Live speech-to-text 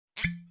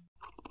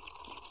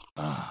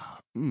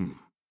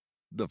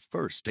The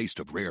first taste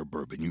of rare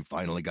bourbon you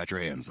finally got your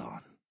hands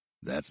on.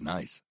 That's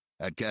nice.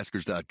 At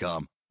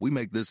Caskers.com, we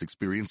make this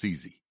experience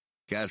easy.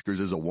 Caskers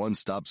is a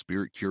one-stop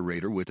spirit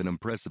curator with an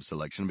impressive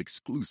selection of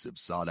exclusive,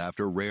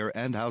 sought-after, rare,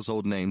 and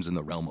household names in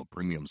the realm of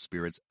premium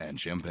spirits and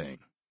champagne.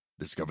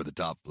 Discover the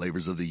top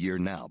flavors of the year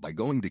now by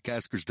going to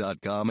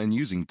Caskers.com and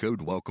using code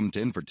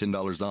WELCOME10 for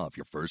 $10 off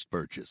your first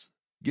purchase.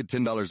 Get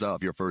 $10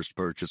 off your first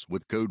purchase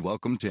with code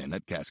WELCOME10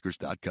 at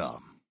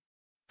Caskers.com.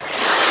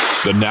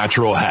 The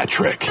Natural Hat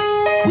Trick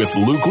with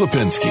Luke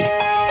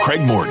Lipinski,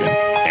 Craig Morgan,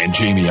 and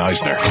Jamie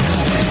Eisner.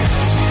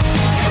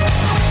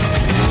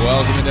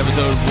 Welcome to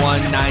episode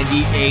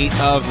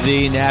 198 of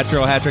the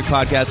Natural Hat Trick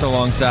podcast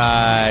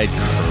alongside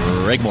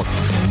Craig Morgan.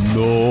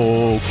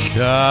 No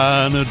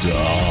Canada.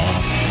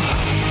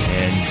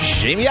 And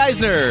Jamie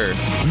Eisner.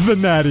 The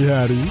Natty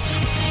Hattie.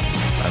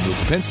 I'm Luke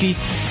Lipinski.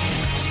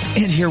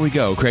 And here we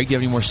go. Craig, do you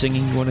have any more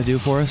singing you want to do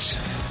for us?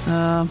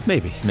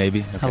 Maybe.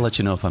 Okay. I'll let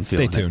you know if I'm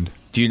feeling it. Stay tuned.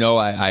 Do you know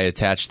I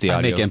attached the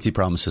audio? I make empty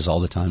promises all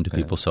the time to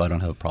people, so I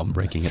don't have a problem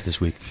breaking it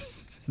this week.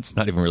 It's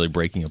not even really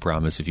breaking a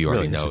promise if you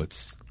already Really know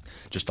it's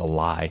just a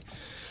lie.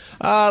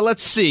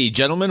 Let's see,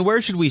 gentlemen,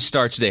 where should we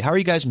start today? How are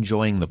you guys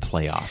enjoying the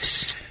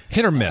playoffs?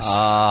 Hit or miss?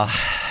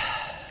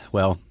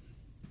 Well,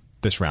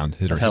 this round.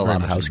 I've had a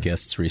lot of house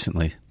guests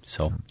recently,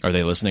 so Are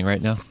they listening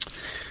right now?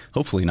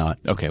 hopefully not.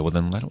 Okay, well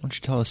then why don't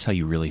you tell us how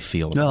you really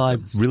feel about No, I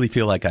them? really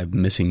feel like I'm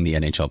missing the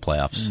NHL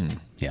playoffs.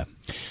 Yeah.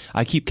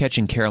 I keep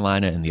catching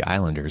Carolina and the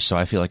Islanders, so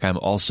I feel like I'm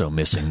also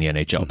missing the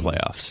NHL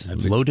playoffs.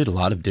 I've loaded a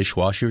lot of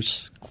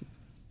dishwashers,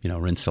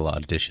 rinsed a lot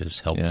of dishes,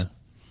 helped. Yeah.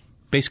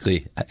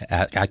 Basically,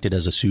 acted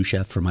as a sous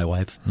chef for my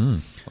wife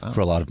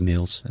for a lot of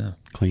meals,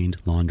 cleaned,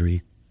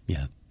 laundry.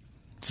 Yeah.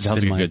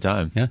 Sounds like a good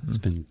time. Yeah, it's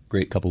been a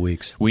great couple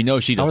weeks. We know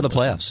she How doesn't are the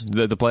listen.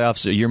 playoffs? The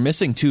playoffs, you're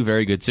missing two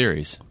very good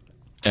series,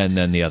 and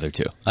then the other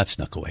two. I've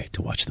snuck away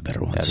to watch the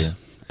better ones. Have you?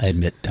 I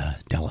admit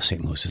Dallas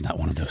St. Louis is not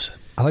one of those.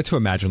 I like to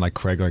imagine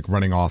Craig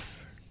running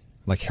off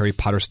Harry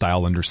Potter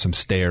style under some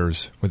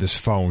stairs with his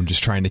phone,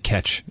 just trying to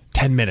catch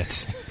 10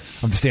 minutes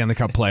of the Stanley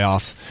Cup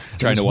playoffs.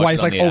 Trying his to watch wife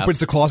it on the app. opens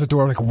the closet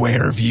door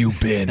where have you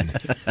been?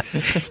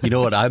 You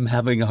know what I'm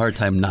having a hard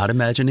time not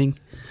imagining?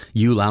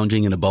 You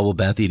lounging in a bubble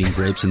bath, eating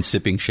grapes, and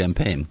sipping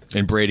champagne.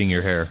 And braiding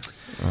your hair.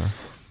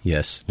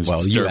 Yes. It was Well,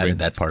 you disturbing. added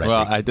that part, Well,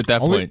 I think. at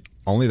that point,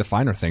 Only the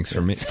finer things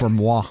for me, for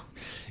moi.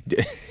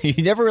 he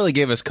never really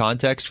gave us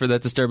context for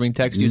that disturbing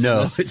text you sent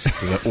No,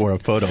 us. or a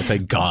photo,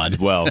 thank God.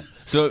 Well,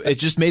 so it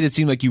just made it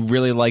seem like you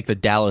really like the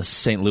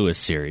Dallas-St. Louis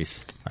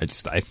series.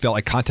 I felt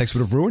like context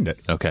would have ruined it.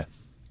 Okay.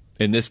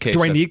 In this case,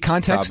 Do I that's need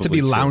context to be probably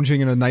true.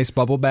 lounging in a nice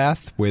bubble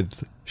bath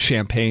with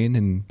champagne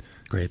and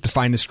Grapes. the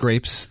finest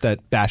grapes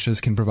that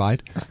Bashes can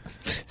provide?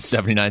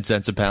 79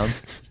 cents a pound.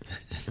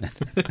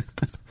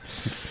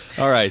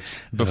 All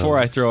right. Before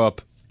I throw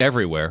up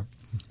everywhere,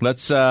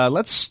 let's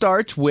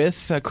start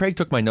with Craig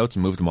took my notes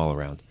and moved them all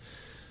around.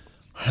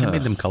 I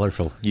made them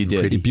colorful. You did. He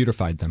Pretty.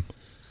 beautified them.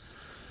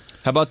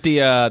 How about the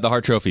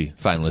Hart Trophy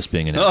finalists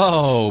being announced?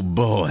 Oh,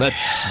 boy.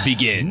 Let's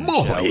begin.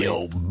 shall we?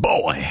 oh,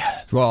 boy.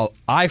 Well,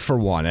 I, for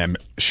one, am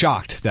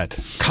shocked that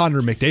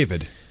Connor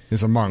McDavid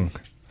is among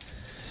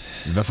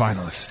the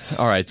finalists.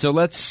 All right. So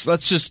let's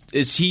just,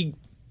 is he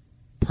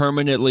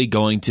permanently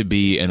going to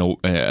be a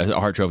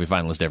Hart Trophy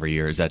finalist every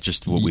year? Is that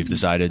just what we've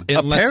decided?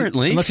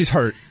 Apparently. Unless he's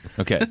hurt.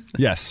 Okay.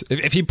 Yes.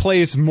 If he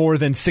plays more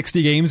than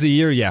 60 games a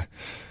year, yeah.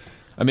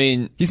 I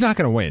mean, He's not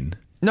going to win.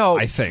 No.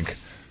 I think.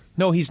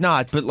 no, he's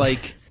not. But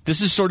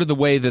this is sort of the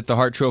way that the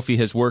Hart Trophy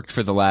has worked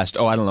for the last,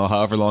 I don't know,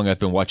 however long I've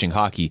been watching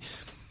hockey.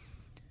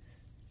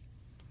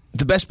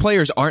 The best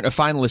players aren't a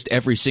finalist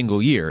every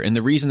single year. And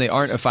the reason they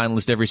aren't a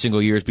finalist every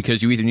single year is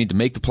because you either need to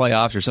make the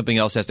playoffs or something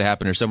else has to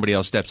happen or somebody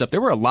else steps up.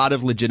 There were a lot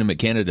of legitimate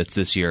candidates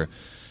this year.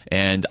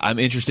 And I'm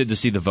interested to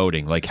see the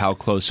voting, how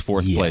close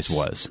fourth place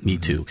was. Me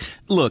too.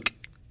 Look,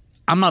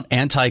 I'm not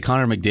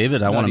anti-Connor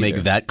McDavid. I want to either.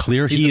 make that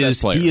clear. He's the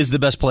best player. He is the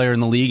best player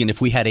in the league. And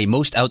if we had a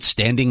most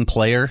outstanding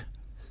player,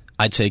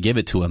 I'd say give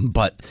it to him.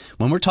 But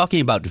when we're talking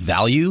about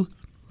value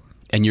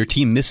and your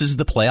team misses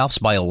the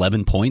playoffs by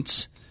 11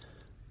 points,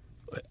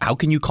 how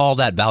can you call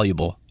that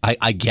valuable?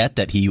 I get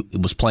that he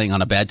was playing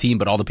on a bad team,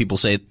 but all the people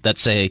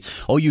say,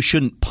 oh, you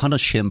shouldn't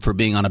punish him for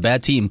being on a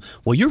bad team.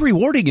 Well, you're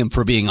rewarding him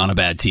for being on a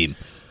bad team.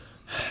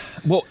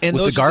 Well, and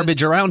with the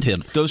garbage around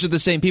him. Those are the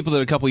same people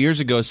that a couple years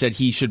ago said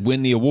he should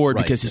win the award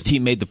Right. because his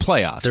team made the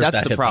playoffs. There's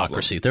That's that the problem.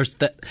 hypocrisy. There's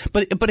that,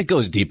 but it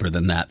goes deeper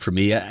than that for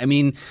me. I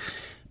mean,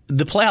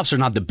 the playoffs are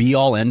not the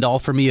be-all, end-all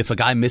for me. If a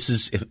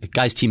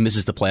guy's team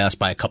misses the playoffs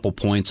by a couple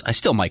points, I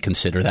still might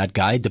consider that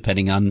guy,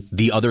 depending on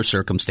the other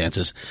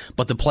circumstances.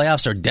 But the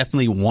playoffs are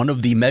definitely one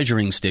of the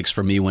measuring sticks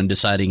for me when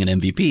deciding an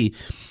MVP.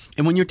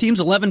 And when your team's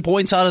 11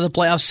 points out of the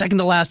playoffs, second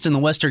to last in the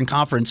Western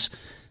Conference,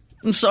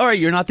 I'm sorry,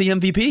 you're not the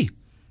MVP.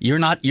 You're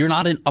not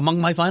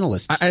among my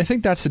finalists. I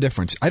think that's the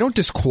difference. I don't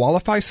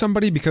disqualify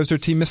somebody because their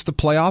team missed the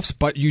playoffs,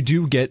 but you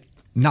do get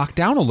knocked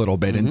down a little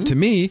bit. And to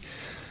me,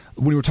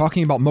 when we're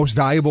talking about most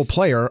valuable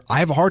player, I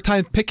have a hard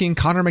time picking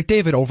Connor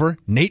McDavid over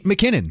Nate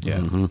McKinnon,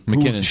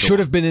 who should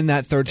have been in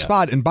that third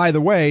spot. And by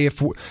the way,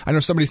 I know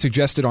somebody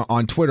suggested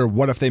on Twitter,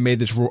 what if they made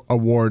this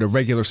award a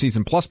regular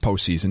season plus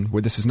postseason,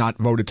 where this is not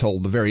voted till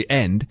the very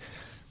end?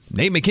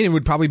 Nate McKinnon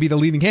would probably be the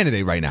leading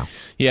candidate right now.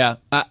 Yeah,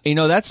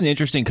 that's an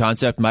interesting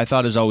concept. My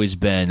thought has always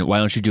been, why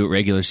don't you do it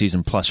regular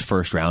season plus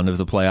first round of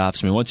the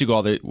playoffs? I mean, once you go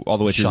all the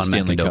way through Sean the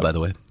Stanley McIndoe, Cup. by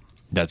the way.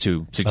 That's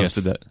who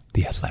suggested that?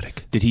 The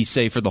Athletic. Did he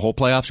say for the whole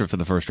playoffs or for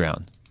the first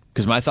round?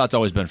 Because my thought's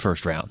always been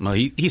first round. Well,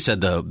 he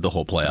said the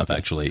whole playoff,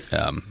 actually.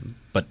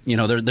 But,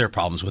 there are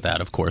problems with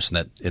that, of course, and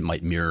that it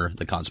might mirror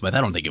the concept. But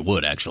I don't think it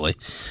would, actually.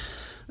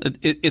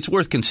 It's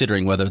worth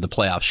considering whether the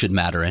playoffs should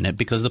matter in it,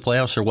 because the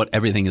playoffs are what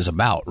everything is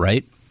about,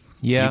 right?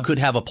 Yeah. You could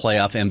have a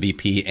playoff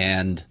MVP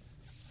and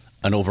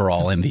an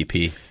overall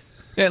MVP.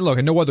 Yeah, look,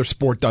 and no other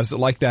sport does it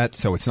like that,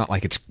 so it's not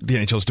like the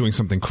NHL's doing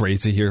something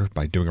crazy here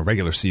by doing a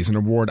regular season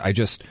award.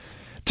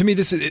 To me,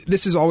 this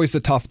is always the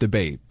tough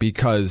debate,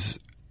 because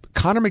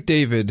Connor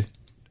McDavid,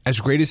 as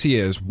great as he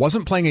is,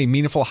 wasn't playing a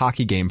meaningful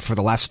hockey game for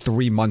the last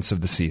 3 months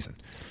of the season.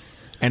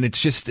 And it's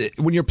just,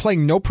 when you're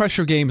playing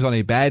no-pressure games on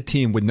a bad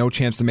team with no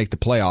chance to make the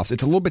playoffs,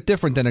 it's a little bit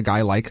different than a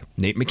guy like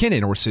Nate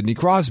McKinnon or Sidney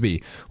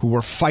Crosby, who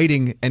were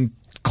fighting and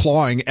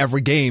clawing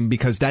every game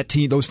because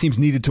those teams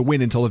needed to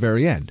win until the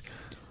very end.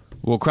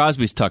 Well,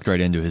 Crosby's tucked right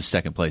into his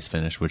second-place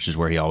finish, which is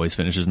where he always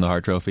finishes in the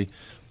Hart Trophy.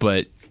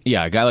 But,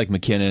 yeah, a guy like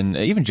McKinnon,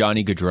 even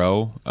Johnny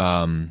Gaudreau.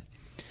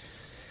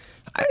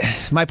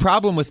 My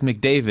problem with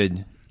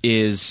McDavid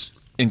is,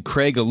 and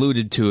Craig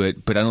alluded to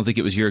it, but I don't think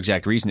it was your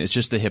exact reason, it's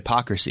just the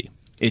hypocrisy.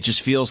 It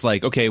just feels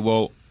like, okay,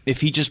 well,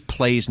 if he just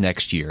plays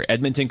next year,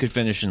 Edmonton could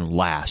finish in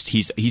last.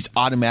 He's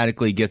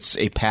automatically gets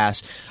a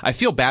pass. I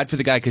feel bad for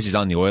the guy because he's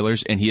on the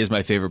Oilers, and he is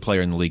my favorite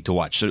player in the league to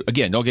watch. So,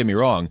 again, don't get me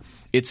wrong.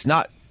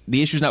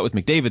 The issue's not with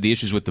McDavid. The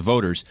issue's with the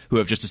voters who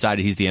have just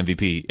decided he's the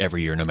MVP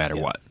every year, no matter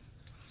what.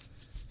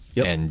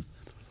 Yep. And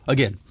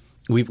again,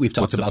 we've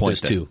talked about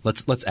this then? too.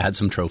 Let's add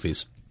some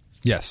trophies.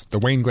 Yes, the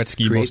Wayne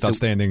Gretzky most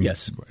outstanding.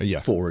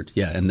 Forward.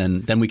 Yeah, and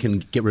then we can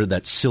get rid of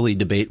that silly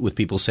debate with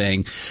people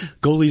saying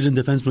goalies and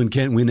defensemen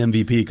can't win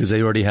MVP because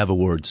they already have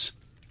awards,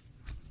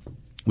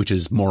 which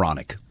is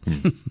moronic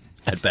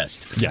at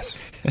best. Yes.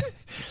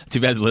 Too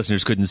bad the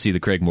listeners couldn't see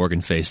the Craig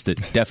Morgan face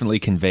that definitely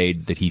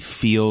conveyed that he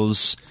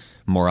feels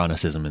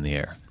Moronicism in the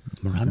air.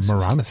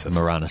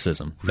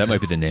 Moronicism. That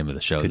might be the name of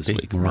the show this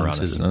week.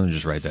 Moronicism. Let me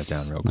just write that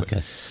down real quick.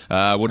 Okay.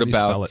 What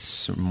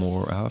about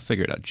more? I'll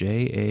figure it out.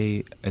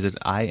 Is it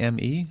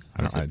I-M-E?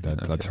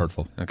 That's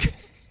hurtful. Okay.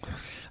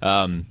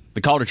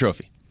 The Calder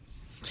Trophy.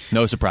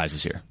 No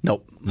surprises here.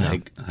 Nope. No.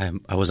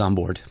 I was on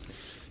board.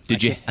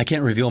 Did you? I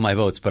can't reveal my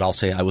votes, but I'll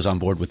say I was on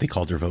board with the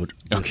Calder vote.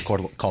 Okay.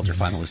 Calder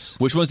finalists.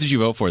 Which ones did you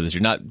vote for this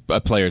year? Not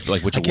players, but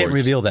like which awards? I can't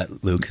reveal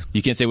that, Luke.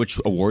 You can't say which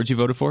awards you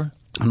voted for?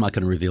 I'm not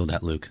going to reveal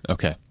that, Luke.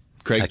 Okay.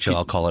 Craig, actually,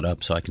 I'll call it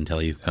up so I can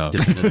tell you. I'm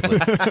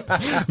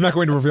not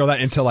going to reveal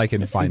that until I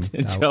can find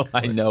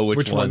I know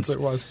which ones it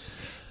was.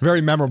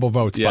 Very memorable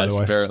votes, by the way.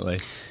 Yes, apparently.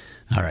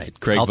 All right.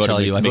 Craig, I'll tell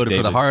you. I voted McDavid.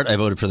 for the Hart. I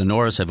voted for the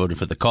Norris. I voted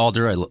for the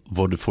Calder. I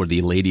voted for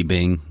the Lady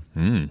Byng.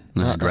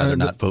 I'd rather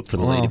not vote for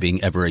the Lady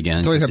Byng ever again.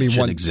 It's always got to be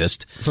one.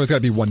 Exist. It's always got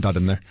to be one dud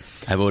in there.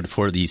 I voted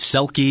for the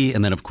Selke,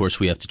 and then of course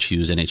we have to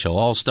choose NHL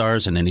All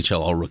Stars and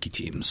NHL All Rookie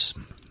teams.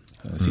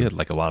 So you had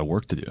like a lot of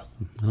work to do.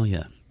 Oh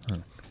yeah.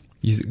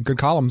 Good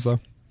columns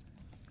though.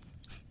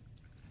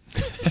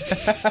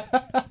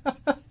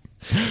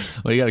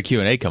 Well, you got a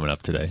Q&A coming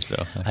up today,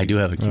 so I do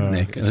have a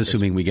Q&A.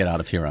 Assuming we get out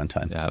of here on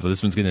time. Yeah, but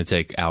this one's going to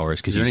take hours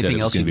because you said it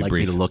was going to be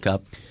brief. Me to look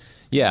up?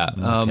 Yeah.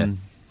 Okay.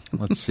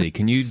 Let's see.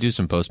 Can you do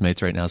some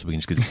Postmates right now so we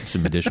can just get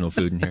some additional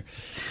food in here?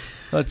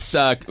 Let's.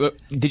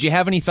 Did you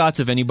have any thoughts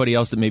of anybody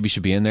else that maybe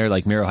should be in there?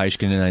 Like Miro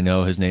Heiskanen, I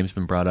know his name's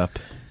been brought up.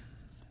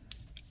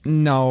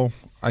 No,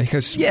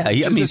 because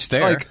it's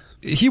fair. Like,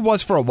 he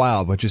was for a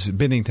while, but just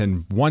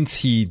Binnington, once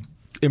he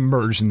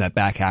emerged in that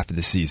back half of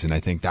the season, I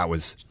think that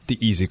was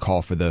the easy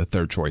call for the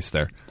third choice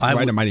there.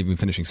 I might even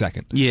finishing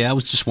second. Yeah, I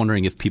was just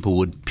wondering if people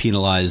would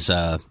penalize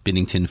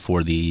Binnington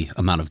for the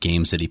amount of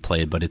games that he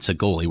played, but it's a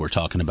goalie we're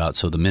talking about,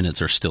 so the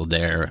minutes are still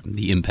there.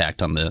 The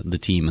impact on the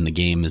team and the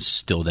game is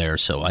still there,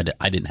 so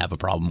I didn't have a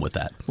problem with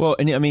that. Well,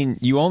 and I mean,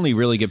 you only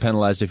really get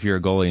penalized if you're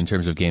a goalie in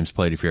terms of games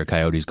played if you're a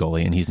Coyotes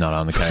goalie, and he's not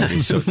on the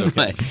Coyotes, so it's okay.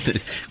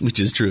 Right. Which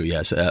is true,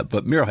 yes.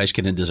 But Miro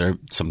Heiskanen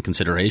deserved some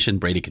consideration.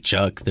 Brady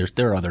Tkachuk,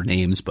 there are other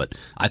names, but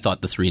I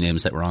thought the three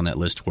names that were on that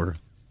list were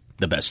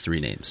the best three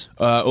names.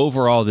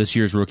 Overall, this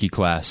year's rookie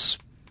class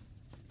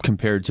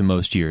compared to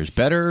most years,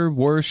 better,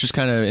 worse, just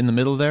kind of in the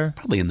middle there?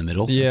 Probably in the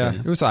middle. Yeah,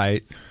 it was all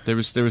right. There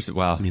was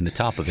wow. I mean, the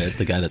top of it,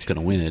 the guy that's going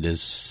to win it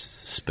is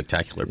a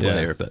spectacular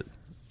player, but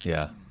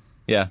yeah,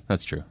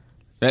 that's true.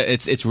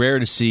 It's rare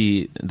to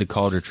see the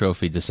Calder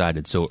Trophy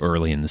decided so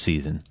early in the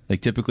season.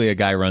 Like typically, a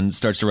guy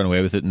starts to run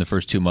away with it in the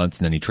first 2 months,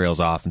 and then he trails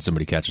off, and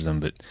somebody catches him.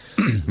 But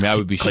I mean, I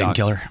would be shocked.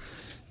 Killer.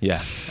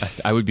 Yeah,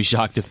 I would be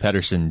shocked if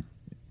Pettersson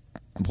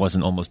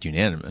wasn't almost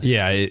unanimous.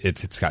 Yeah,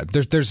 it's got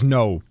there's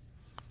no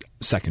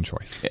second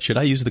choice. Should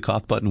I use the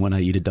cough button when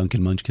I eat a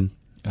Dunkin' Munchkin?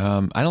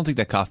 I don't think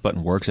that cough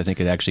button works. I think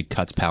it actually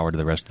cuts power to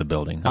the rest of the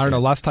building. I don't know.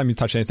 Last time you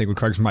touched anything with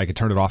Craig's mic, it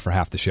turned it off for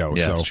half the show.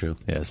 Yeah, so. that's true.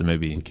 Yeah, so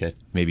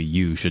maybe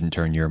you shouldn't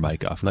turn your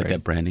mic off. Like Craig.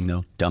 that branding,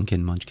 though.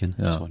 Dunkin', Munchkin.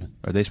 Oh.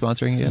 Are they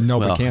sponsoring it? No,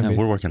 but can be.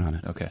 We're working on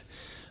it. Okay.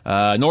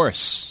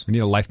 Norris. We need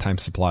a lifetime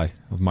supply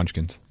of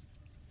Munchkins.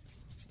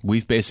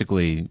 We've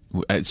basically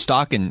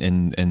stock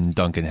in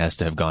Duncan has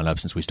to have gone up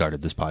since we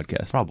started this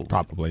podcast.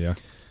 Probably, yeah.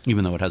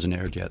 Even though it hasn't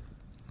aired yet.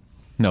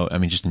 No, I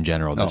mean just in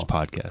general, this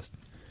podcast.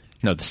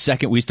 No, the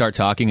second we start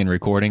talking and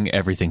recording,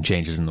 everything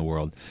changes in the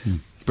world.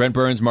 Brent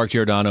Burns, Mark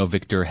Giordano,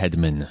 Victor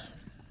Hedman.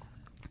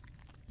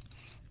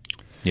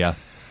 Yeah.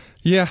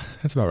 Yeah,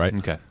 that's about right.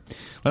 Okay.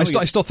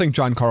 I still think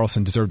John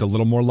Carlson deserved a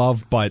little more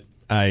love, but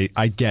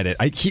I get it.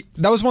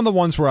 That was one of the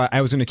ones where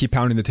I was going to keep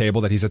pounding the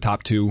table that he's a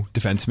top 2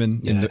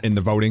 defenseman in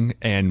the voting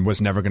and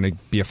was never going to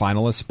be a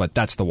finalist, but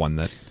that's the one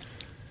that...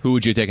 Who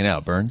would you have taken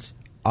out, Burns?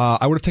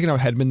 I would have taken out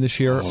Hedman this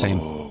year. Same.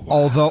 Wow.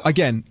 Although,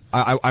 again,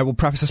 I will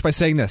preface this by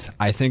saying this.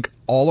 I think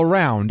all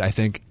around,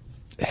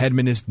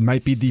 Hedman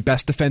might be the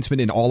best defenseman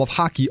in all of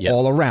hockey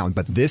all around.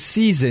 But this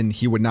season,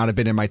 he would not have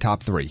been in my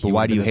top 3. But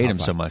why do you hate him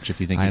so much if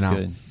you think he's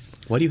good?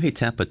 Why do you hate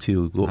Tampa,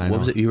 too? What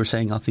was it you were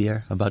saying off the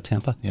air about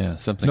Tampa? Yeah,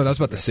 something. No, that was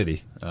about the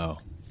city. Oh.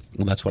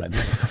 Well, that's what I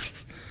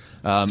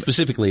meant.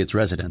 Specifically, its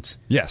residents.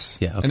 Yes.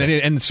 Yeah,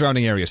 okay. And the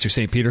surrounding areas. So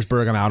St.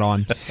 Petersburg, I'm out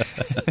on.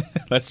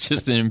 Let's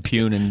just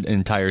impugn an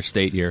entire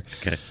state here.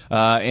 Okay.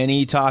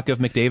 Any talk of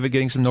McDavid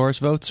getting some Norris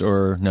votes,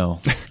 or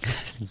no?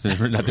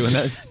 We're not doing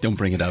that? Don't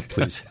bring it up,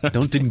 please.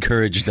 Don't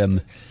encourage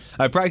them.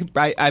 I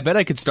bet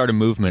I could start a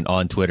movement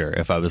on Twitter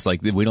if I was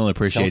like, we don't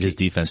appreciate his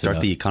defense Start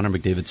enough. the Connor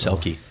McDavid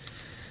Selke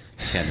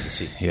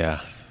candidacy.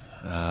 Yeah.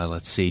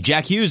 Let's see.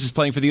 Jack Hughes is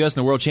playing for the U.S. in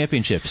the World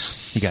Championships.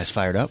 You guys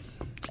fired up?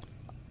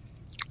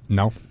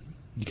 No.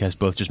 You guys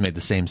both just made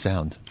the same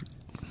sound.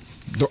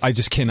 I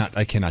just cannot.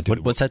 I cannot do.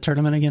 What's that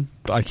tournament again?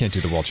 I can't do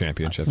the World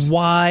Championships.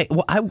 Why?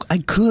 Well, I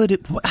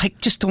could. I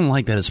just don't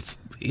like that.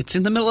 It's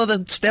in the middle of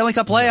the Stanley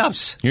Cup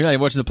playoffs. You're not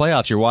even watching the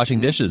playoffs. You're washing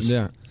dishes.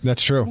 Yeah,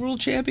 that's true.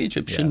 World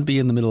Championship shouldn't be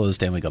in the middle of the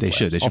Stanley Cup playoffs. They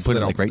should. They should put it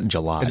like right in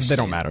July. They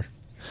don't matter.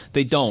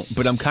 They don't.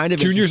 But I'm kind of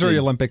juniors interested. are the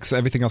Olympics.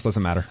 Everything else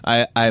doesn't matter.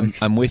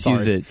 I'm with you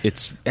that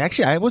it's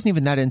actually I wasn't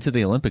even that into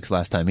the Olympics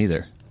last time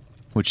either.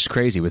 Which is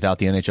crazy without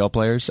the NHL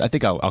players. I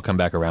think I'll come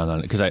back around on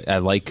it because I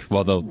like.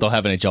 Well, they'll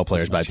have NHL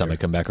players by the time I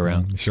come back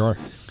around. Sure,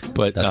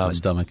 but that's my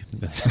stomach.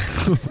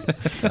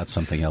 That's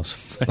something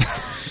else.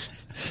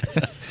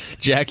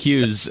 Jack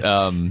Hughes.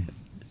 I'm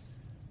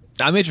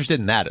interested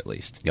in that at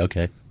least.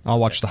 Okay, I'll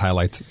watch the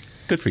highlights.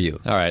 Good for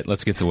you. All right,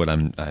 let's get to what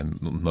I'm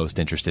most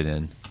interested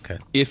in. Okay,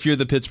 if you're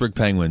the Pittsburgh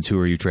Penguins, who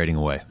are you trading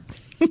away?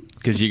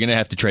 Because you're going to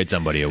have to trade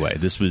somebody away.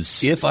 This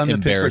was if I'm the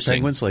embarrassing. Pittsburgh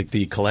Penguins, like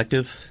the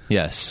collective.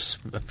 Yes.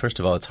 First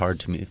of all, it's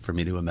hard for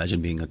me to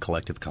imagine being a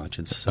collective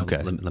conscience. So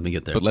okay. Let me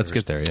get there. But let's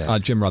get there. Yeah.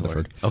 Jim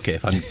Rutherford. Okay,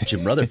 if I'm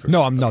Jim Rutherford.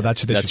 No,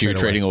 that's who you're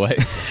trading away.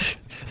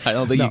 I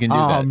don't think you can do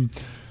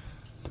that.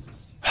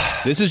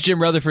 This is Jim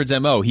Rutherford's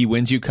MO. He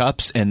wins you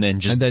cups and then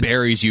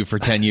buries you for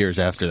 10 years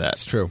after that.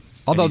 That's true.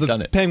 Although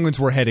the Penguins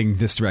were heading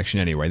this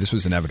direction anyway. This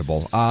was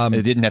inevitable.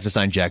 They didn't have to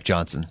sign Jack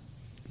Johnson.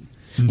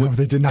 No,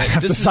 they did not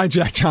have to sign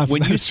Jack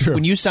Johnson.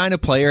 When you sign a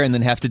player and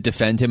then have to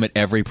defend him at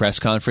every press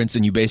conference,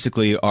 and you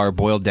basically are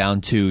boiled down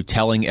to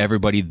telling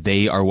everybody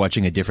they are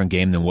watching a different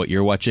game than what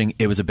you're watching,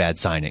 it was a bad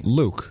signing.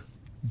 Luke,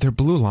 their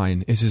blue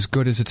line is as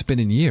good as it's been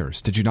in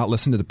years. Did you not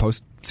listen to the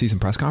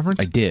postseason press conference?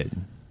 I did.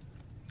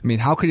 I mean,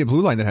 how could a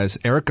blue line that has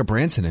Eric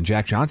Gabranson and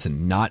Jack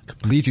Johnson not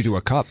lead you to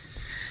a cup?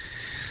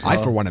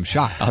 For one, am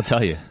shocked. I'll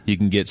tell you, you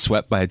can get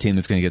swept by a team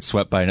that's going to get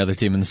swept by another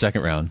team in the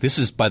second round. This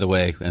is, by the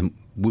way, and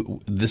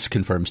this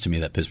confirms to me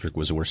that Pittsburgh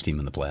was the worst team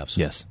in the playoffs.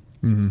 Yes,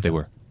 they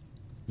were.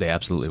 They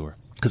absolutely were.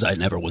 Because I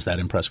never was that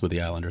impressed with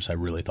the Islanders. I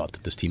really thought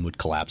that this team would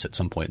collapse at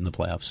some point in the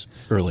playoffs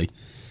early.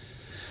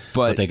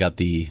 But they got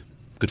the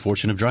good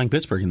fortune of drawing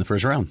Pittsburgh in the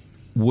first round.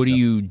 What do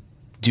you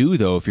do,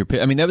 though, if you're...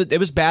 I mean, it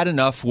was bad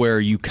enough where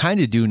you kind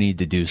of do need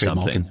to do Trade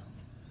something. Malkin.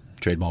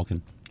 Trade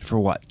Malkin. For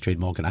what? Trade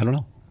Malkin. I don't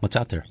know. What's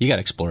out there? You got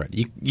to explore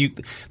it.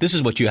 This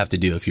is what you have to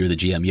do if you're the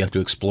GM. You have to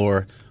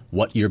explore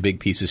what your big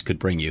pieces could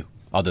bring you,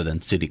 other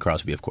than Sidney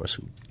Crosby, of course,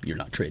 who you're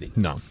not trading.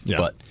 No. Yeah.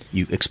 But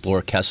you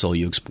explore Kessel,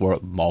 you explore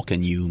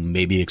Malkin, you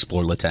maybe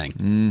explore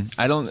Letang.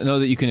 I don't know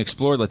that you can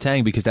explore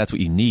Letang because that's what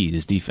you need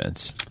is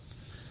defense.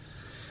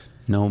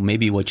 No,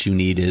 maybe what you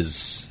need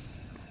is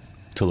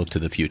to look to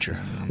the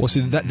future. Well,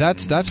 see,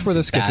 that's where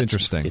this gets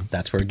interesting.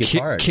 That's where it gets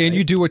hard. Can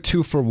you do a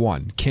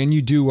 2-for-1? Can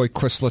you do a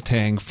Chris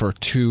Letang for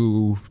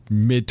 2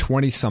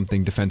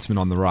 mid-20-something defensemen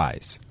on the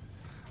rise?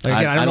 Like,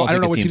 again, I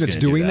don't know what team that's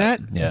doing that,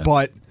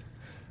 but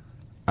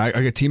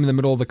a team in the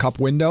middle of the cup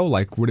window,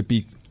 like, would it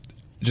be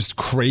just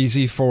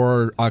crazy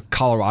for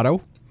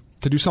Colorado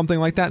to do something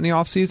like that in the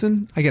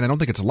offseason? Again, I don't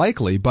think it's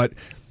likely, but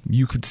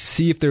you could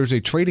see if there's a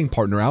trading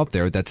partner out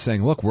there that's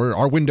saying, look,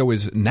 our window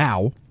is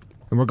now,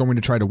 and we're going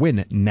to try to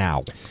win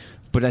now.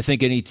 But I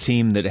think any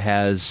team that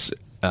has...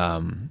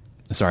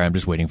 sorry, I'm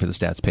just waiting for the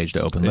stats page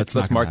to open.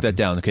 Let's mark that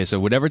down. Okay, so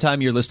whatever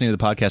time you're listening to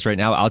the podcast right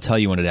now, I'll tell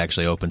you when it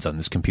actually opens on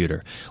this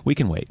computer. We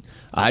can wait.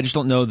 I just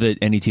don't know that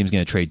any team's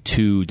going to trade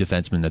 2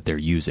 defensemen that they're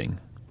using.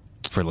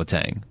 for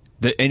Letang.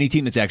 Any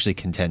team that's actually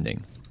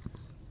contending.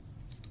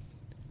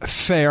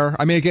 Fair.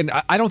 I mean, again,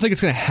 I don't think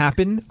it's going to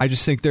happen. I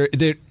just think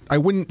I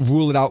wouldn't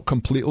rule it out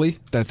completely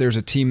that there's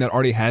a team that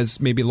already has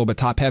maybe a little bit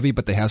top heavy,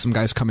 but they have some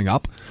guys coming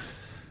up.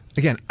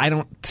 Again, I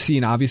don't see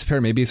an obvious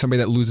pair. Maybe somebody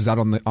that loses out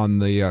on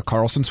the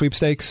Carlson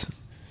sweepstakes.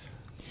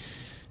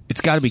 It's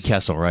got to be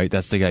Kessel, right?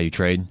 That's the guy you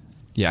trade.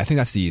 Yeah, I think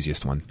that's the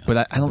easiest one.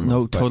 But I don't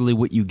know totally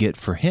what you get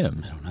for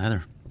him. I don't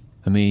either.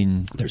 I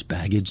mean, there's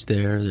baggage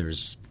there.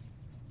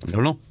 I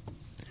don't know.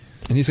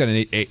 And he's got an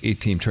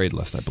 8-team trade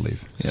list, I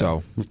believe. Yeah.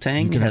 So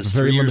Letang has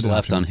 3 years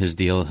left on his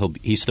deal.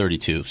 He's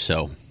 32,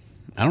 so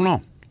I don't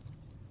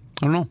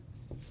know.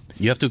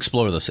 You have to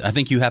explore this. I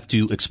think you have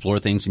to explore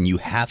things, and you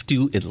have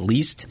to at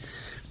least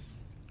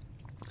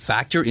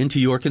factor into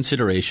your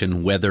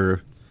consideration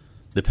whether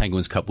the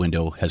Penguins' Cup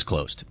window has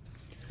closed,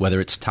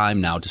 whether it's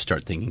time now to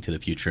start thinking to the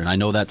future. And I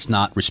know that's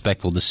not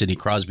respectful to Sidney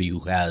Crosby,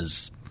 who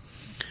has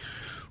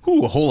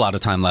a whole lot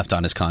of time left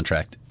on his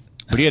contract.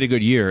 But he had a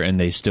good year, and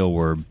they still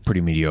were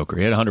pretty mediocre.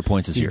 He had 100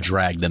 points this year. He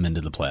dragged them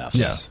into the playoffs.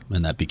 Yes.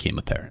 And that became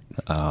apparent.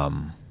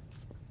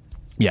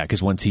 Yeah,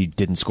 because once he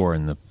didn't score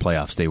in the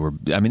playoffs, they were...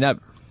 I mean,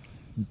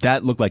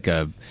 that looked like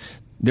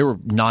there were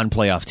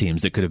non-playoff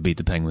teams that could have beat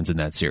the Penguins in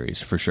that series,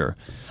 for sure.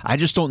 I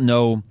just don't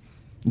know.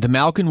 The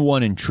Malkin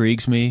one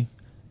intrigues me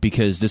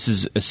because this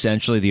is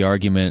essentially the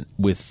argument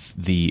with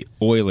the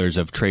Oilers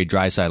of trade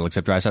Draisaitl,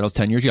 except Draisaitl's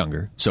 10 years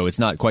younger, so it's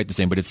not quite the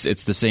same, but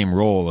it's the same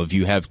role of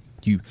you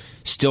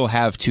still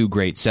have 2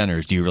 great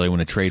centers. Do you really want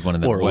to trade one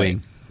of them away? Or away?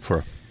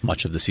 For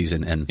much of the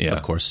season, and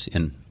of course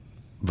in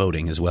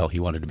voting as well, he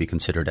wanted to be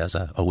considered as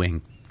a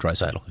wing,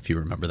 Draisaitl, if you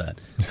remember that.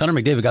 Connor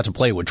McDavid got to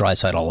play with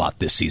Draisaitl a lot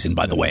this season,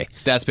 by the way.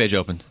 Stats page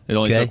opened. It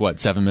only took,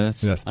 7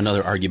 minutes? Yes.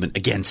 Another argument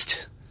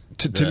against...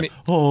 To me,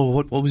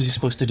 what was he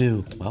supposed to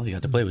do? Well, he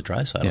had to play with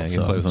Draisaitl. Yeah, he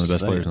play with one of the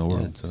best players in the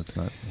world, so it's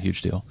not a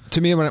huge deal.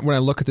 To me, when I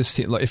look at this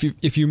team,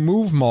 if you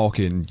move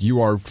Malkin, you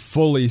are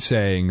fully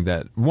saying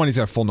that, one, he's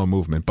got full no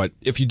movement, but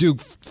if you do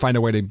find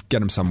a way to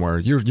get him somewhere,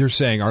 you're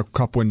saying our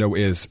cup window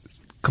is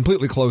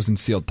completely closed and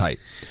sealed tight.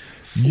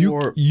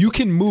 You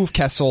can move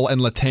Kessel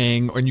and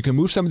Letang, and you can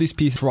move some of these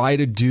pieces, try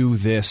to do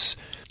this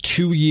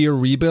 2-year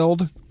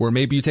rebuild where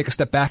maybe you take a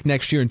step back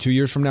next year and 2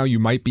 years from now you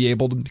might be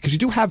able to, because you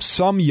do have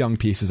some young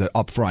pieces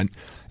up front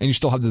and you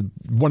still have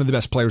one of the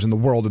best players in the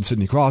world in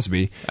Sidney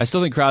Crosby. I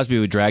still think Crosby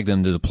would drag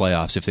them to the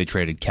playoffs if they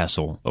traded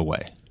Kessel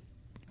away.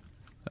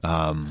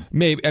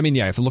 Maybe. I mean,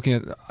 yeah, if you're looking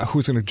at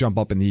who's going to jump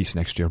up in the East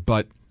next year,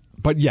 but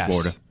yes.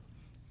 Florida.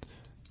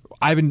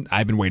 I've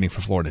been waiting for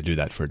Florida to do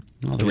that for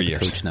 3 years.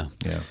 Coach now.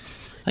 Yeah.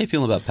 How you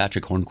feeling about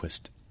Patrick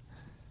Hornquist?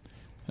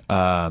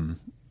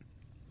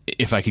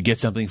 If I could get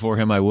something for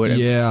him, I would.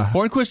 Yeah.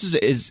 Hornquist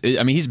is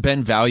I mean, he's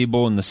been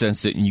valuable in the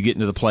sense that you get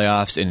into the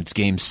playoffs and it's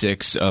game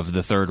 6 of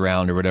the 3rd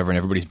round or whatever and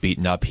everybody's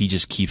beaten up. He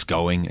just keeps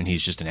going and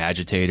he's just an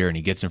agitator and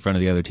he gets in front of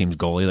the other team's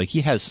goalie. Like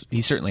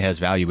he certainly has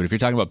value, but if you're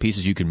talking about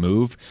pieces you can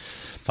move,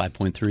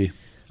 5.3.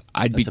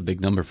 That's a big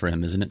number for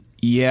him, isn't it?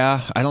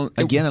 Yeah. I don't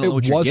know what you're getting.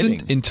 It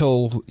wasn't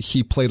until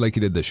he played like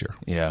he did this year.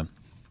 Yeah.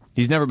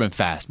 He's never been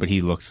fast, but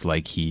he looked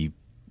like he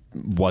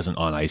wasn't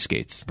on ice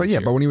skates. But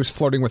but when he was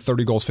flirting with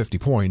 30 goals, 50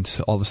 points,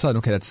 all of a sudden,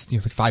 okay, that's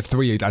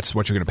 5-3. That's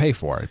what you're going to pay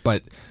for it.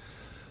 But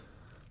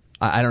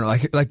I don't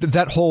know, like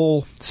that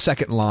whole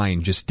second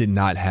line just did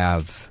not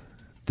have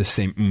the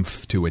same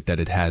oomph to it that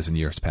it has in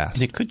years past.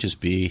 And it could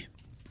just be,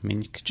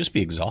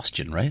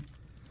 exhaustion, right?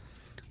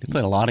 They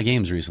played a lot of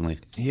games recently.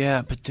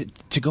 Yeah, but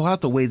to go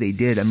out the way they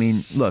did, I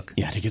mean, look.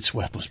 Yeah, to get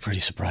swept was pretty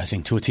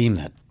surprising to a team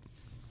that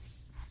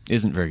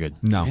isn't very good.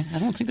 No. I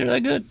don't think they're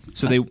that good.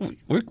 So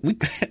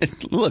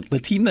look, the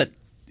team that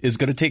is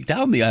going to take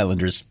down the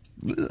Islanders,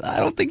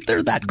 I don't think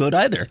they're that good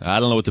either. I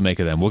don't know what to make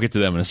of them. We'll get to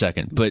them in a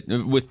second. But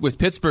with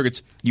Pittsburgh,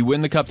 it's you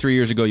win the Cup 3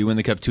 years ago, you win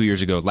the Cup 2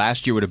 years ago.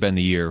 Last year would have been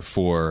the year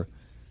for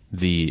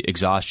the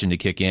exhaustion to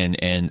kick in,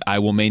 and I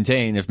will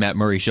maintain if Matt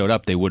Murray showed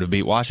up, they would have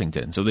beat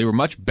Washington. So they were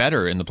much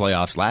better in the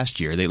playoffs last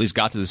year. They at least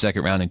got to the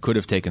second round and could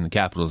have taken the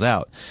Capitals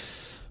out.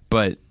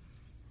 But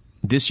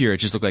this year, it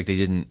just looked like they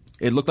didn't.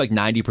 It looked like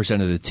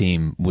 90% of the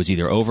team was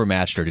either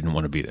overmatched or didn't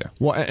want to be there.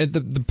 Well,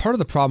 the part of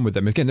the problem with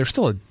them, again, they're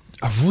still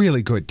a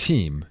really good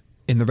team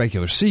in the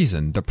regular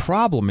season. The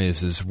problem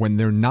is when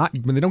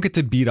they don't get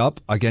to beat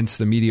up against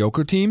the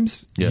mediocre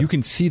teams, you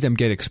can see them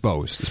get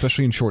exposed,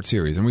 especially in short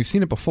series, and we've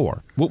seen it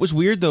before. What was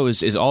weird though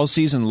is all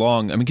season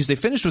long. I mean, because they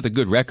finished with a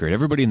good record.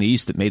 Everybody in the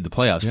East that made the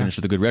playoffs finished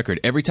with a good record.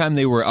 Every time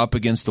they were up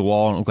against the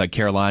wall, it looked like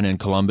Carolina and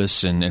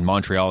Columbus and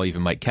Montreal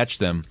even might catch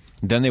them.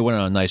 Then they went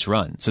on a nice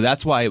run. So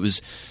that's why it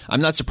was. I'm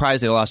not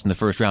surprised they lost in the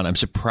first round. I'm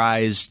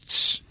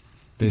surprised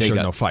they showed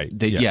no fight.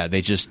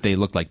 They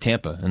looked like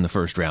Tampa in the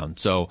first round.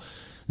 So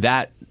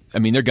that. I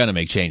mean, they're going to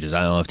make changes.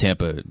 I don't know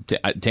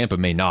if Tampa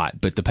may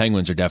not, but the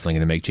Penguins are definitely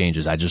going to make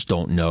changes. I just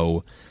don't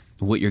know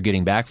what you're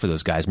getting back for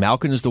those guys.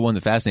 Malkin is the one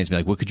that fascinates me.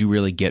 Like, what could you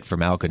really get for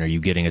Malkin? Are you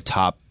getting a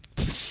top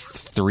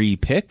 3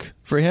 pick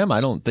for him?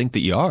 I don't think that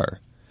you are.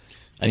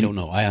 I don't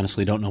know. I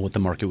honestly don't know what the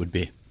market would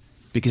be.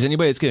 Because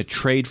anybody that's going to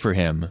trade for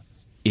him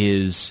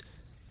is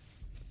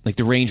Like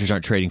the Rangers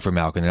aren't trading for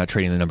Malkin. They're not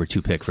trading the number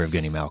 2 pick for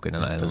Evgeny Malkin.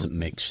 And That doesn't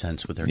make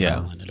sense with their Yeah.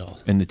 timeline at all.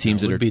 And the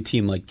teams it that would are- be a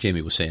team like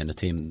Jamie was saying, a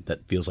team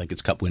that feels like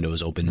its cup window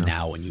is open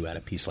now, and you add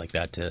a piece like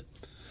that to.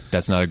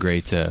 That's not a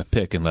great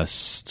pick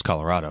unless it's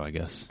Colorado, I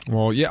guess.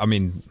 Well, yeah, I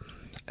mean,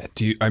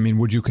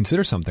 would you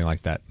consider something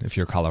like that if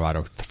you're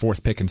Colorado, the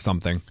 4th pick in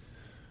something?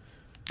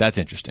 That's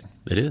interesting.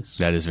 It is.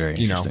 That is very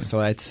interesting.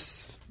 So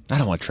that's. I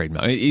don't want to trade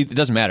Malkin. It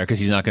doesn't matter because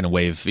he's not going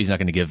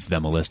to give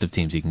them a list of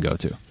teams he can go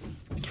to.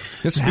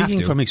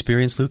 Speaking from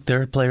experience, Luke,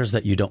 there are players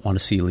that you don't want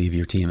to see leave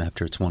your team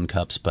after it's won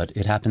cups, but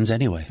it happens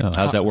anyway. Oh,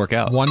 how's that work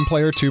out? 1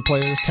 player, 2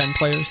 players, 10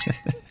 players?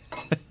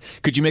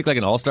 Could you make like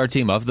an all-star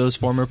team of those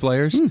former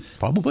players?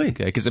 Probably.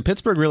 Okay, because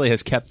Pittsburgh really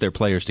has kept their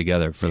players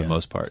together for the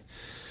most part.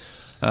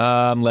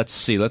 Let's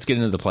see. Let's get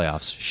into the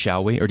playoffs,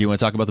 shall we? Or do you want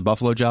to talk about the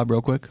Buffalo job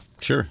real quick?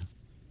 Sure.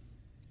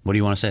 What do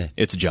you want to say?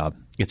 It's a job.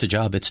 It's a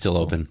job. It's still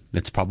open.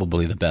 It's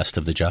probably the best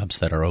of the jobs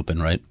that are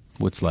open, right?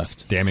 What's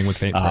left? Damning with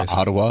faint praise.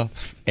 Ottawa,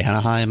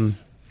 Anaheim,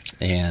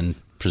 and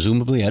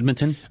presumably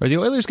Edmonton. Are the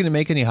Oilers going to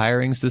make any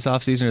hirings this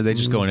offseason, or are they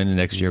just going into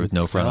next year with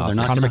no front Well, office?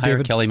 they're not Connor going to hire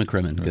McDavid? Kelly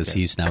McCrimmon because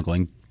he's now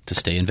going to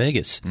stay in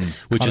Vegas,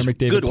 which Connor is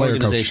McDavid, good player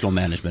organizational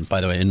management, by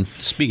the way. And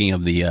speaking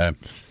of the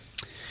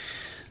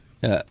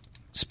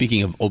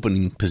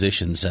open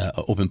positions,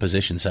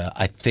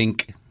 I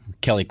think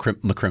Kelly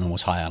McCrimmon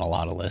was high on a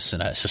lot of lists,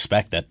 and I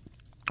suspect that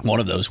one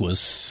of those was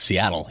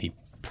Seattle. He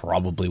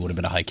probably would have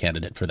been a high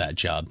candidate for that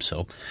job.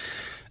 So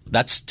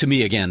that's, to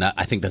me, again,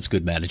 I think that's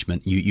good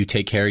management. You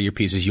take care of your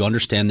pieces. You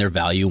understand their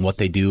value and what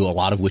they do, a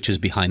lot of which is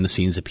behind the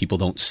scenes that people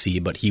don't see.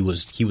 But he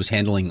was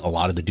handling a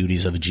lot of the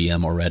duties of a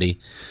GM already.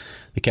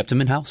 They kept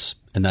him in-house,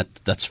 and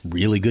that's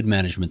really good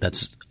management.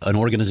 That's an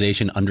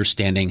organization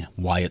understanding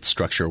why its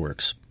structure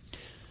works.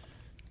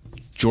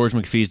 George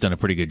McPhee's done a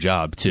pretty good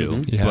job,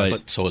 too. Yeah.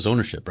 But so is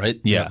ownership, right?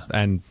 Yeah.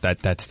 And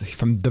that's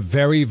from the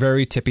very,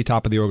 very tippy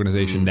top of the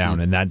organization down,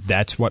 and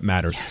that's what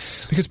matters.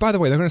 Yes. Because, by the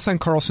way, they're going to sign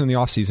Carlson in the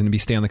offseason to be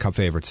Stanley Cup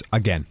favorites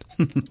again.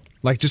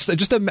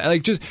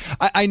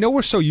 I know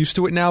we're so used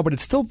to it now, but it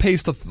still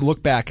pays to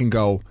look back and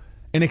go,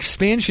 an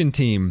expansion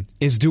team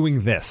is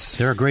doing this.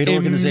 They're a great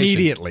organization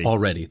immediately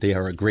already. They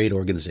are a great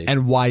organization.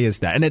 And why is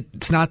that? And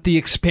it's not the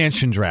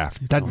expansion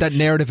draft. That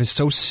narrative is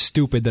so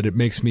stupid that it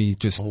makes me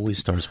just Always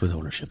starts with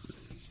ownership.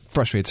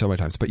 frustrated so many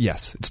times. But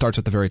yes, it starts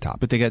at the very top.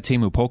 But they got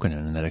Teemu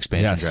Pukkanen in that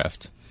expansion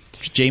draft.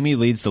 Jamie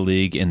leads the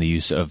league in the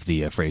use of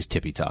the phrase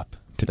tippy top.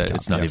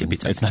 It's not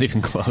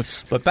even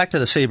close. But back to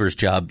the Sabres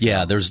job.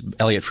 Yeah, there's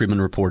Elliot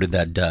Friedman reported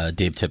that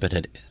Dave Tippett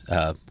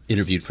had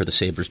interviewed for the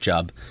Sabres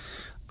job.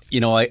 You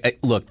know,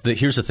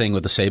 here's the thing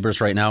with the Sabres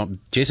right now.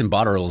 Jason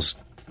Botterill's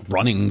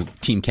running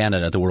Team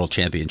Canada at the World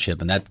Championship,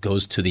 and that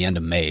goes to the end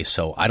of May.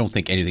 So I don't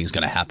think anything's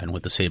going to happen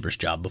with the Sabres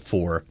job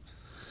before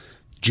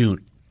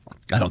June.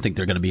 I don't think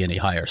they're going to be any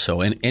higher.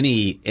 So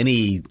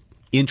any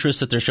interest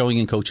that they're showing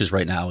in coaches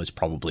right now is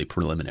probably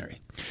preliminary.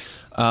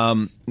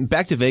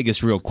 Back to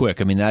Vegas real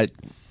quick. I mean,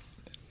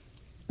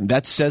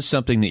 that says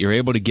something that you're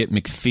able to get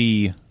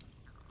McPhee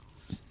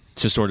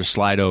to sort of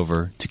slide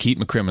over, to keep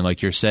McCrimmon,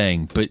 like you're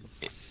saying, but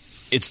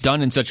it's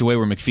done in such a way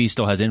where McPhee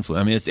still has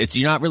influence. I mean, it's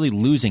you're not really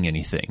losing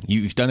anything.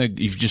 You've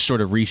just sort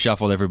of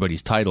reshuffled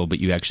everybody's title, but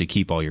you actually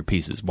keep all your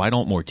pieces. Why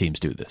don't more teams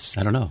do this?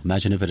 I don't know.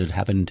 Imagine if it had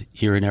happened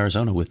here in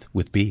Arizona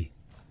with B,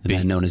 the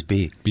man known as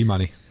B. B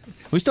money.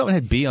 We still haven't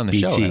had B on the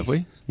BT. show, have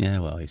we? Yeah,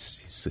 well,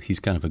 he's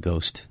kind of a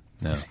ghost.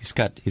 No. He's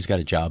got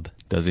a job.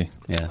 Does he?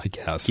 Yeah, I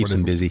guess. Keeps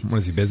him busy. What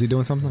is he busy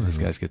doing something? These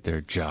guys get their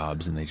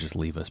jobs and they just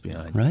leave us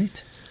behind.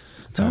 Right?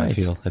 That's how Right. I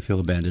feel. I feel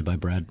abandoned by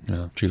Brad.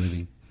 Tree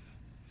Living.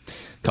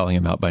 Calling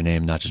him out by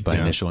name, not just by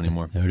initial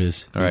anymore. There it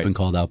is. All You've right. been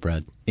called out,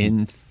 Brad.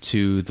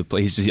 Into the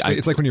place.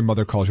 It's like when your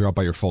mother calls you out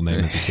by your full name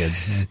as a kid.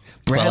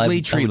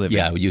 Bradley Tree Living.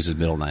 Yeah, I would use his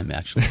middle name,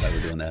 actually, if I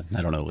were doing that.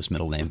 I don't know his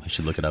middle name. I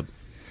should look it up.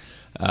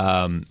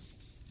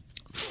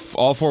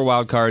 All 4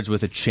 wild cards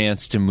with a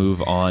chance to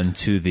move on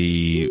to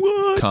the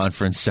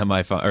conference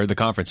semifinal or the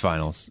conference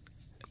finals.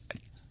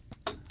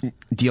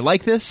 Do you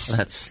like this?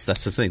 That's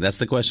the thing. That's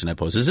the question I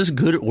pose. Is this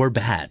good or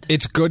bad?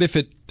 It's good if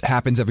it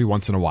happens every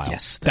once in a while.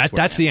 Yes,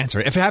 that's the answer.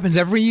 If it happens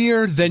every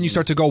year, then you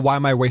start to go, why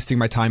am I wasting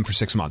my time for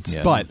 6 months?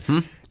 Yeah. But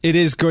it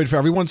is good for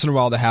every once in a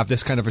while to have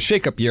this kind of a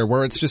shake-up year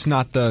where it's just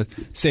not the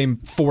same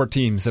 4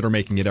 teams that are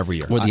making it every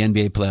year. Or the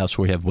NBA playoffs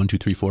where you have 1, 2,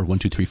 3, 4, 1,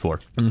 2, 3, 4.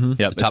 Yep,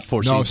 The top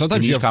 4 No, seeds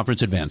sometimes in you each have-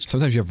 conference advanced.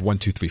 Sometimes you have 1,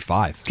 2, 3,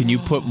 5. Can you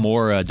put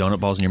more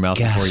donut balls in your mouth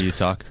before you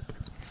talk?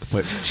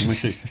 Wait, let me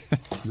see.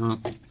 No,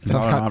 Sounds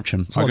not an kind-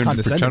 option. it's a little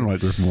condescending. like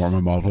there's more in my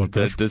mouth.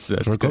 That's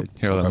good.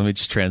 Here, let me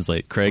just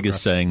translate. Craig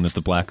is saying that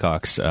the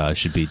Blackhawks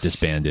should be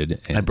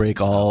disbanded. And I break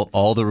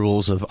all the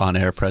rules of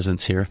on-air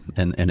presence here,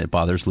 and it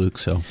bothers Luke.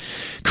 So,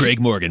 Craig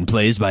Morgan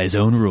plays by his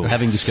own rules.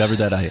 having discovered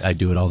that, I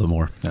do it all the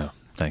more. No,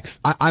 thanks.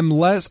 I'm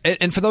less,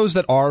 and for those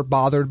that are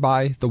bothered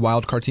by the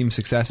wild card team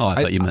success, Oh, I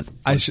thought you meant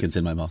I should. kids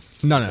in my mouth.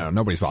 No,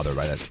 nobody's bothered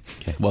by that.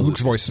 Okay, well,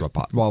 Luke's voice is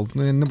what.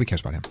 Nobody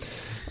cares about him.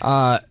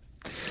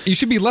 You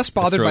should be less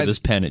bothered Throw by this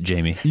pen at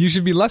Jamie. You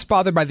should be less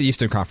bothered by the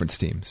Eastern Conference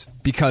teams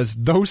because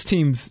those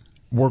teams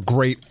were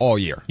great all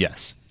year.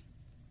 Yes,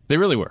 they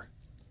really were.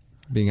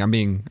 I'm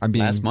being.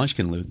 Last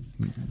Munchkin, Luke.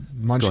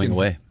 It's going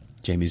away.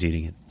 Jamie's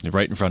eating it. You're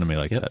right in front of me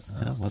like that.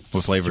 Yeah, What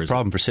flavor is it?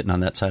 problem for sitting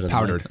on that side of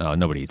Powdered. the mic? Oh,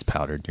 nobody eats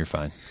powdered. You're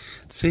fine.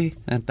 See,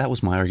 that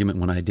was my argument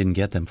when I didn't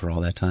get them for all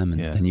that time, and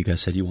then you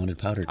guys said you wanted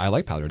powdered. I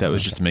like powdered. That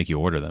was just to make you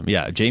order them.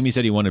 Yeah, Jamie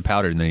said he wanted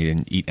powdered, and then he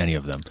didn't eat any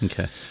of them.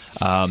 Okay.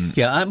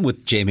 Yeah, I'm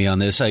with Jamie on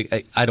this.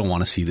 I don't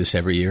want to see this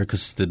every year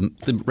because the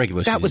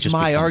regular season That was just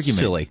my becomes argument.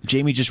 silly.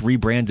 Jamie just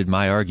rebranded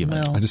my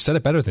argument. I just said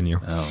it better than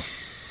you. Oh.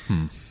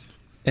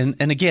 And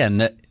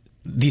again,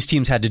 these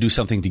teams had to do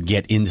something to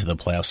get into the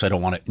playoffs, so I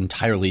don't want to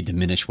entirely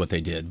diminish what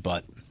they did.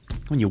 But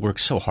when you work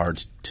so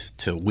hard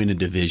to win a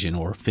division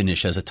or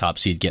finish as a top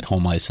seed, get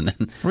home ice, and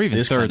then Or even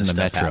this third kind of in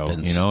the stuff Metro.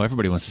 happens.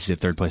 Everybody wants to see a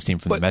third-place team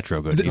from the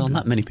Metro go deep. Well,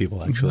 not many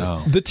people, actually.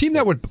 No. The team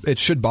that it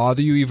should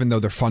bother you, even though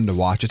they're fun to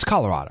watch, it's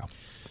Colorado.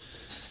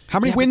 How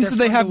many Yeah, but wins they're did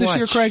they fun have to this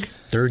year, watch. Craig?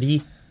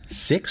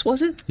 36,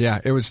 was it? Yeah,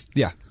 it was.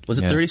 Yeah, Was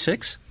it Yeah.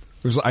 36?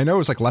 it was. I know it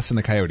was like less than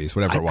the Coyotes,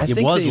 whatever it was. It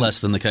think was they- less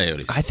than the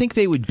Coyotes. I think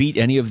they would beat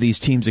any of these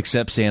teams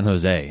except San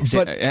Jose.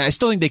 But- I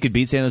still think they could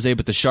beat San Jose,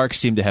 but the Sharks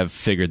seem to have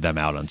figured them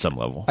out on some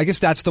level. I guess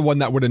that's the one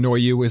that would annoy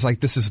you. Is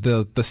like this is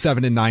the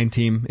 7-9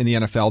 team in the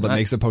NFL that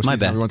makes the My postseason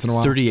bad. every once in a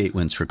while. 38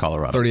 wins for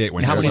Colorado. 38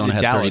 wins. How many Arizona did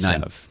had Dallas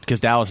 39. have? Because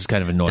Dallas is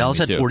kind of annoying. Dallas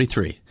me had too.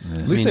 43.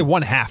 At least they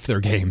won half their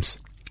games.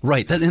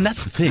 Right, and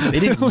that's the thing. They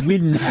didn't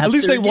win half At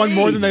least their they won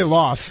more than they games.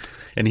 lost.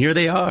 And here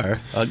they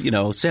are.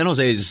 San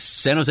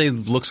Jose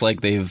looks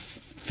like they've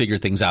figured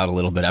things out a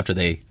little bit after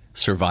they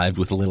survived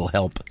with a little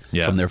help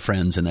from their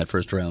friends in that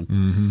first round.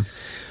 Mm-hmm.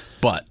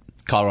 But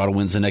Colorado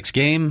wins the next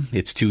game.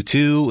 It's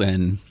 2-2,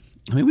 and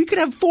we could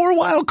have 4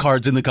 wild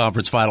cards in the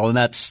conference final, and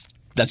that's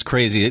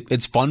crazy.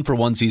 It's fun for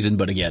one season,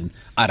 but again,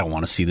 I don't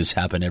want to see this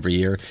happen every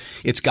year.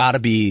 It's got to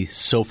be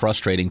so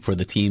frustrating for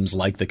the teams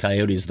like the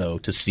Coyotes, though,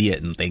 to see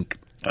it and think,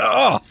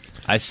 "Oh,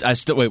 I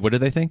still wait. What do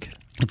they think?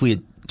 if we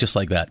had just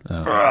like that,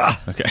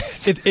 Okay.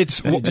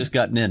 It's we had just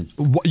gotten in."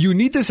 you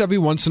need this every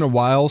once in a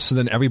while, so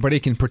then everybody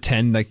can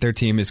pretend like their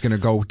team is going to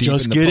go deep.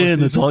 Just in the get in. postseason.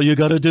 That's all you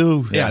got to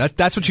do. Yeah,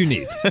 that's what you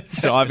need.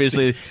 So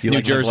obviously, You New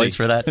like my Jersey voice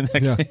for that?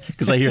 Yeah.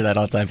 Because I hear that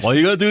all the time. All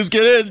you got to do is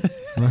get in.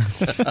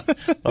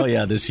 Oh,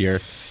 yeah, this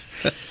year.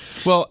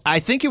 Well, I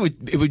think it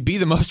would be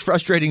the most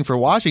frustrating for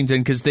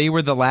Washington because they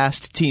were the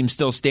last team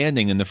still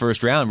standing in the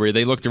first round, where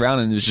they looked around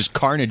and there was just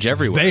carnage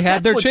everywhere. They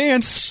had their What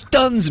chance.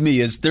 stuns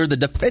me is they're the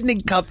defending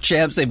Cup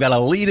champs. They've got a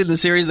lead in the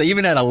series. They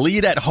even had a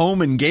lead at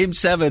home in Game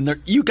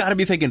 7. You got to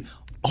be thinking,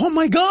 oh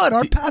my God,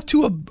 our path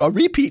to a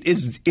repeat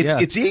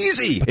it's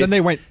easy. But then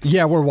they went,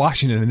 yeah, we're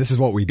Washington, and this is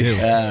what we do.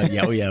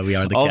 Yeah, we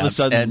are the All of a Caps.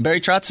 sudden- And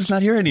Barry Trotz is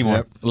not here anymore.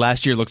 Yep.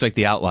 Last year looks like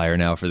the outlier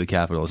now for the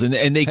Capitals, and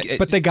they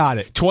But they got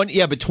it. 20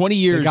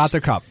 years They got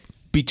their cup.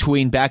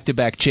 between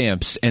back-to-back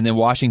champs, and then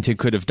Washington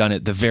could have done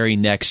it the very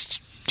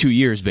next 2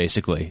 years,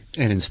 basically.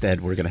 And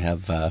instead, we're going to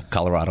have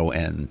Colorado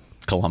and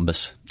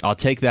Columbus. I'll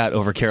take that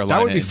over Carolina.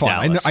 That would be and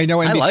fun. Dallas. I know.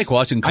 NBC, I like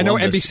watching I know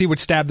Columbus. NBC would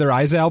stab their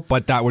eyes out,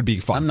 but that would be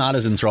fun. I'm not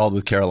as enthralled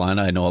with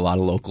Carolina. I know a lot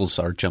of locals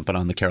are jumping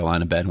on the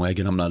Carolina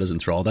bandwagon. I'm not as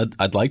enthralled.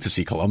 I'd like to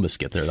see Columbus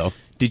get there, though.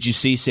 Did you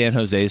see San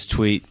Jose's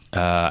tweet?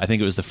 I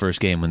think it was the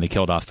first game when they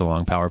killed off the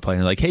long power play.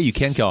 And they're like, hey, you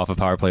can kill off a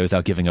power play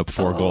without giving up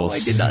 4 goals. I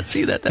did not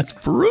see that. That's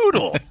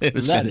brutal. It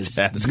was That is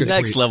fantastic.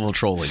 next level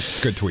trolling. It's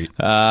a good tweet.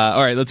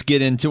 All right, let's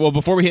get into... Well,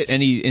 before we hit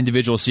any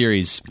individual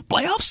series,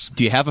 Playoffs?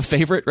 do you have a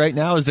favorite right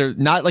now? Is there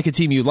not like a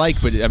team you like,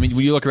 but I mean,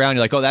 when you look around,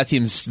 you're like, oh, that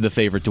team's the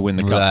favorite to win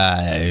the cup.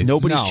 Right.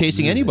 Nobody's No.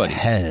 chasing anybody.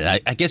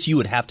 I guess you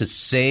would have to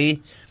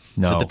say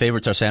No. that the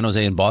favorites are San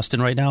Jose and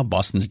Boston right now.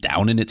 Boston's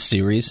down in its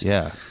series.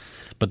 Yeah.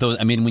 But those,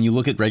 when you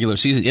look at regular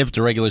season, if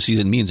the regular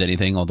season means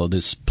anything, although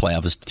this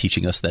playoff is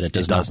teaching us that it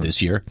does not doesn't.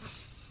 this year.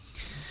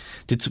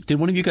 Did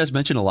one of you guys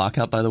mention a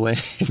lockout, by the way?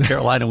 If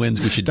Carolina wins,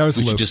 we should That was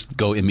Luke. just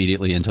go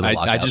immediately into the I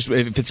lockout. just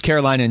if it's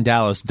Carolina and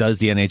Dallas, does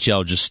the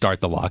NHL just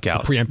start the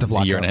lockout? The preemptive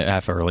a year and lockout. a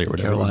half early or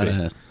whatever. it would be.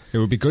 Carolina It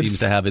would be good. seems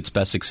to have its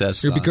best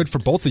success. It would be good for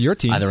both of your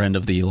teams. either end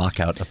of the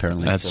lockout,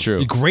 apparently. That's So- true.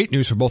 It'd be great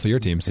news for both of your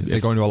teams if they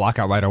go into a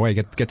lockout right away.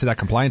 Get to that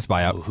compliance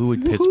buyout. Who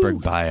would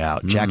Pittsburgh buy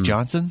out? Jack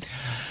Johnson?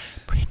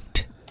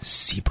 Brent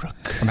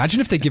Seabrook.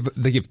 Imagine if they give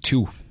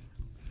 2.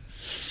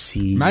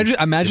 Imagine You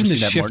ever the seen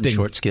that Martin shifting.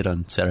 Short skit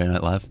on Saturday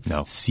Night Live?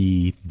 No.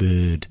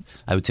 Seabird.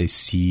 I would say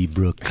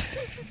Seabrook.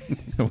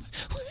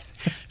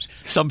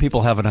 Some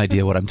people have an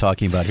idea what I'm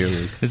talking about here,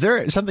 Luke. Is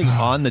there something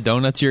on the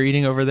donuts you're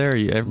eating over there?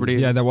 Everybody?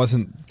 Yeah, that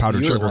wasn't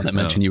powdered You were the sugar. one that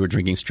mentioned you were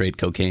drinking straight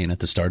cocaine at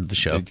the start of the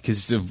show.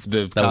 Because of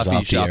the That was coffee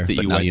off the shop air, that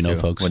but you now went you know, to.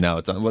 folks. Well, now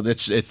it's on. Well, it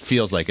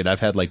feels like it. I've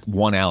had like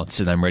 1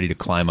 ounce, and I'm ready to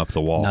climb up the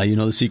wall. Now you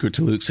know the secret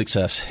to Luke's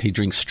success. He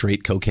drinks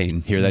straight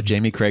cocaine. Hear that?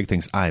 Jamie Craig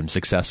thinks I'm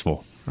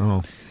successful.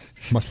 Oh,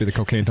 must be the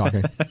cocaine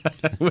talking.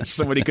 I wish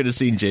somebody could have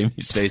seen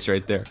Jamie's face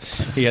right there.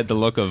 He had the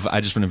look of,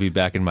 I just want to be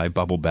back in my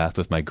bubble bath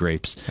with my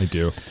grapes. I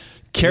do.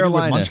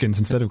 Carolina Maybe with munchkins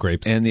instead of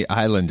grapes. and the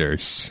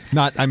Islanders.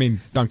 Not,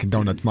 Dunkin'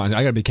 Donuts. I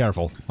got to be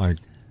careful. Like,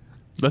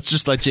 Let's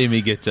just let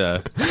Jamie get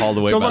hauled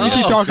away. Don't by let me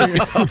the keep talking.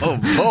 Oh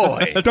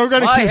boy!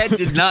 My head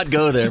did not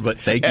go there, but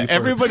thank you.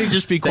 Everybody,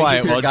 just be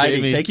quiet while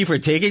Jamie. Thank you for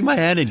taking my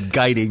hand and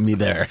guiding me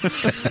there.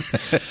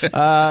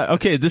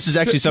 Okay, this is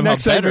actually somehow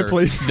Next segment, better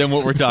please. than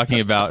what we're talking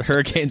about.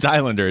 Hurricanes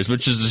Islanders,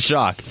 which is a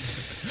shock.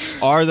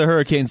 Are the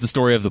Hurricanes the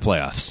story of the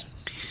playoffs?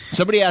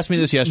 Somebody asked me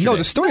this yesterday. No,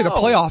 the story of the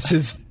playoffs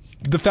is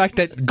the fact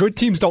that good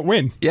teams don't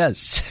win.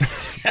 Yes,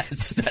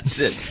 that's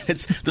it.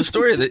 It's the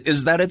story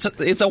is that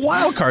it's a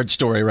wild card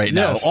story right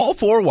now. Yes. All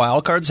 4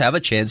 wild cards have a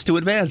chance to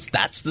advance.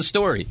 That's the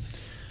story.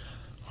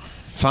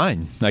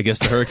 Fine. I guess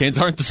the Hurricanes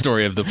aren't the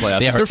story of the playoffs.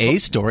 They are a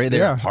story. They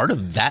Yeah. are part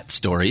of that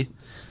story,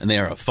 and they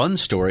are a fun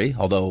story.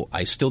 Although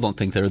I still don't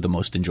think they're the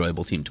most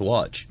enjoyable team to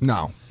watch.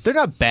 No. They're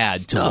not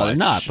bad to watch. No, they're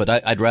not. But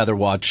I'd rather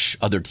watch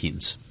other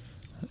teams.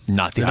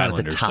 Not the They're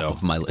Islanders, not at the top though.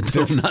 of my list.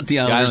 They're not the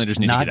Islanders. Islanders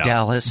need to not get out.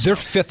 Dallas. They're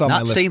fifth on my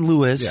not list. St.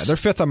 Louis. Yeah, they're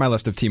fifth on my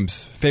list of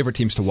favorite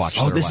teams to watch.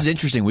 Oh, that are this is left.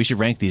 interesting. We should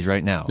rank these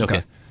right now.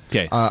 Okay.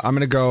 Okay. I'm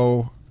going to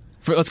go.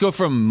 Let's go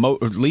from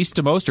least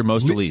to most or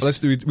most to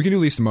least. We can do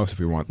least to most if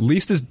we want.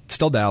 Least is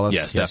still Dallas.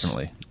 Yes,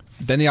 definitely.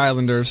 Then the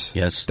Islanders.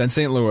 Yes. Then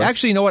St. Louis.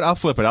 Actually, you know what? I'll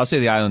flip it. I'll say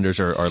the Islanders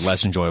are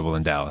less enjoyable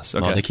than Dallas.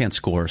 Okay. Well, they can't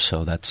score,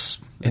 so it's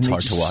And they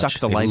hard just to watch. suck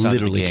the They life out of the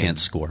literally game. can't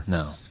score.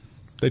 No.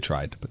 they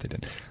tried, but they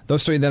didn't.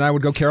 Those 3. Then I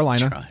would go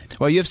Carolina. Tried.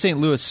 Well, you have St.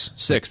 Louis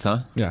 6th, huh?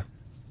 Yeah.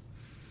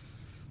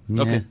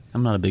 Yeah, Okay.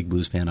 I'm not a big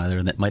Blues fan either,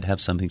 and that might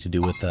have something to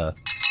do with And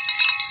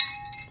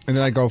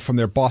then I go from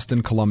there: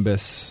 Boston,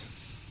 Columbus,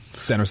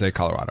 San Jose,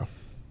 Colorado.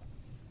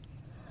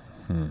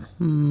 I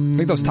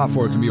think those top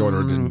 4 can be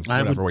ordered in I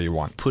whatever would way you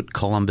want. put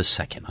Columbus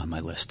second on my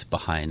list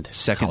behind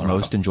Second Colorado.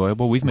 most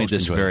enjoyable. We've made Most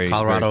this enjoyable. very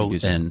Colorado very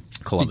confusing. and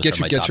Columbus Get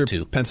are my your top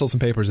 2. pencils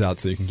and papers out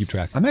so you can keep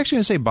track. I'm actually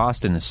going to say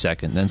Boston is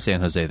second, then San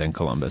Jose, then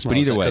Columbus. But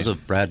either way, because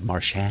of Brad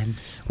Marchand.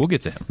 we'll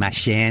get to him.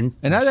 Marchand.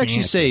 And I'd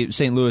actually say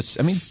St. Louis.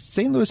 I mean,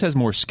 St. Louis has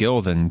more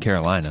skill than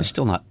Carolina. They're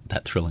still not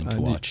that thrilling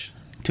to watch.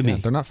 To Yeah,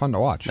 me, they're not fun to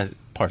watch.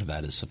 part of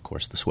that is, of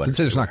course, the I sweaters.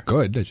 didn't say it's they not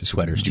wear. good. I just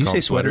Sweaters. Do you call say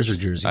them sweaters or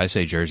jerseys? I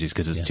say jerseys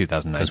because it's Yeah,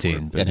 2019.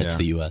 and But it's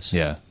the U.S.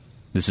 yeah,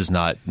 this is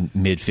not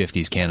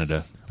mid-50s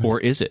Canada, or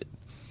is it?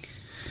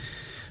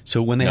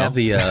 So when they No. have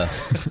the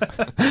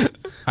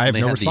I have they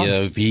no have response.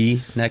 the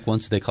V-neck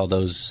ones, they call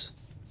those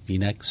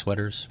V-neck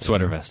sweaters.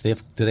 Sweater vests. Do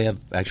they have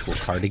actual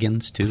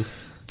cardigans too?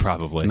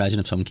 Probably. Imagine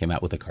if someone came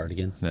out with a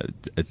cardigan.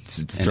 It's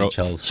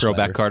NHL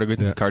throwback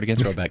sweater.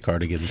 cardigans. Throwback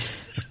cardigans.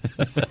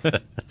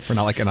 For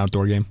not like an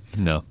outdoor game.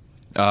 No.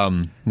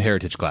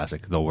 Heritage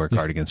Classic. They'll wear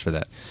cardigans for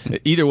that.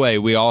 Either way,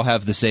 we all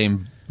have the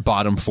same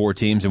bottom 4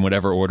 teams in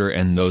whatever order,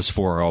 and those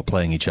 4 are all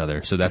playing each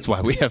other. So that's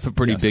why we have a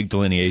pretty big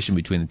delineation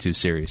between the 2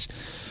 series.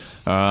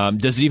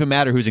 Does it even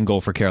matter who's in goal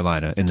for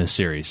Carolina in this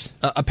series?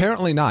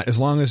 Apparently not. As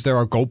long as there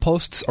are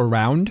goalposts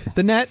around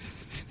the net,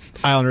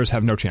 Islanders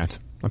have no chance.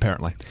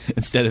 Apparently.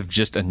 Instead of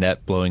just a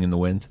net blowing in the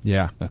wind?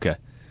 Yeah. Okay.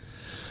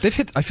 I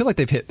feel like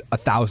they've hit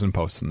 1,000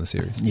 posts in the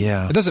series.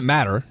 Yeah. It doesn't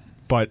matter,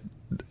 but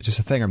just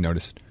a thing I've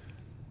noticed.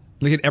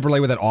 Look at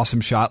Eberle with that awesome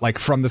shot, like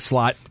from the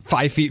slot,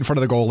 5 feet in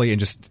front of the goalie, and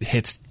just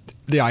hits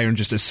the iron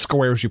just as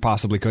square as you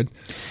possibly could.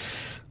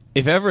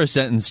 If ever a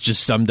sentence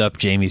just summed up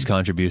Jamie's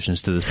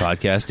contributions to this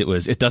podcast, it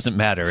was, "It doesn't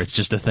matter. It's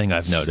just a thing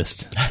I've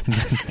noticed."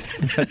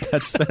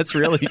 that's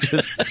really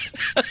just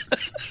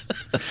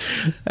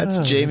that's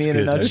Jamie in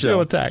a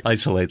nutshell.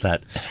 Isolate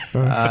that.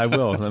 I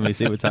will. Let me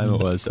see what time it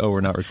was. Oh,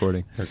 we're not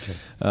recording.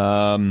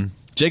 Okay.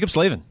 Jacob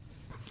Slavin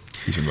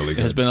He's been really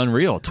has been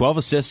unreal. 12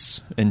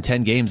 assists in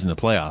 10 games in the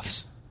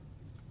playoffs.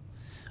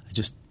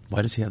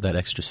 Why does he have that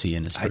extra C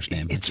in his first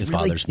name? It really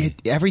bothers me.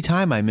 every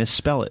time I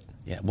misspell it.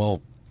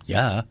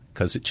 Yeah,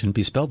 because it shouldn't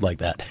be spelled like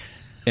that.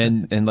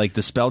 And like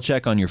the spell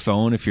check on your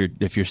phone, if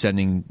you're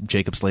sending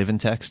Jacob Slavin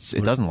texts,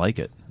 it doesn't like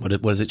it. What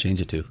does it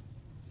change it to?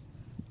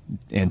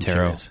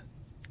 Antero.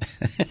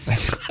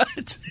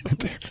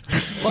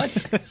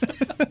 What?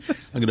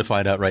 I'm going to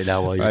find out right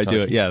now while you're I talking.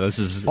 do it. Yeah, this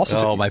is.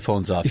 Also, my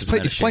phone's off. He's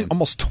playing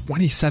almost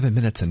 27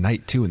 minutes a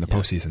night, too, in the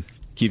postseason.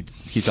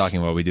 Keep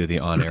talking while we do the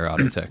on-air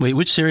auto text. Wait,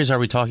 which series are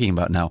we talking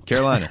about now?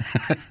 Carolina.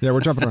 Yeah, we're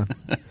jumping around.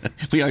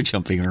 We are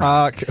jumping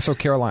around. So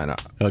Carolina.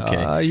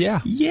 Okay. Yeah.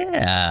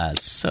 Yeah.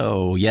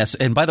 So, yes.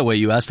 And by the way,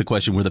 you asked the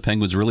question, were the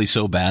Penguins really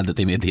so bad that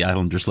they made the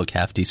Islanders look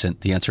half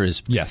decent? The answer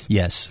is Yes.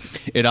 Yes.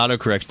 It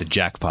autocorrects to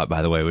Jackpot,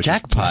 by the way, which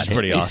Jackpot. is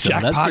pretty awesome.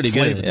 Jackpot. That's pretty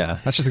good. Slavin. Yeah.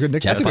 That's just a good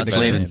nickname. Jackpot That's a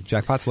good nickname. Slavin.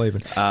 Jackpot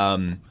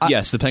Slavin.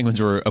 Yes, the Penguins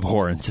were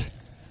abhorrent.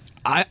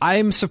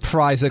 I'm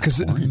surprised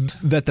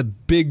that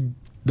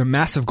the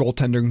massive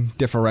goaltending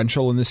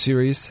differential in this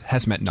series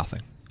has meant nothing.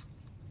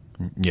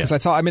 Yeah. Because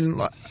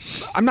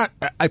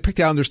I picked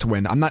the Islanders to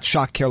win. I'm not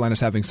shocked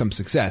Carolina's having some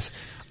success.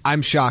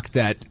 I'm shocked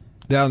that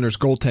the Islanders'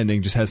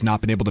 goaltending just has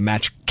not been able to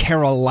match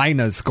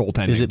Carolina's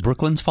goaltending. Is it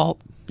Brooklyn's fault?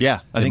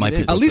 Yeah, I think might it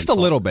be is. At least a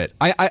Brooklyn's little bit.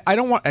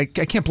 I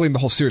can't blame the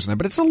whole series on that,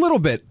 but it's a little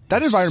bit.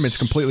 That environment's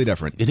completely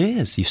different. It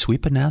is. You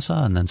sweep in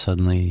Nassau and then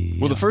suddenly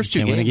Well, the first 2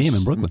 you can't games, win a game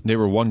in Brooklyn. they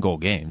were 1-goal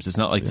games. It's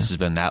not like this has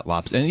been that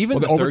lopsided. And even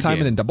Well, the the third overtime game,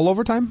 and then double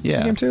overtime is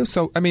Yeah. in game 2.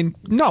 So, I mean,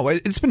 no,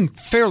 it's been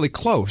fairly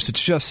close.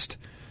 It's just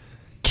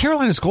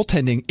Carolina's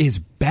goaltending is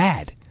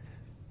bad.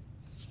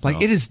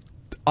 Like, it is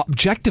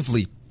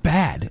objectively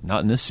bad.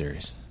 Not in this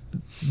series.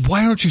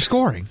 Why aren't you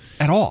scoring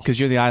at all? Because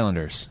you're the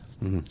Islanders.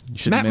 You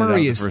should've Matt made it out Murray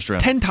of the is first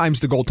round. 10 times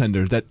the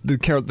goaltender that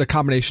the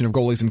combination of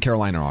goalies in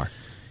Carolina are.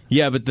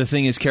 Yeah, but the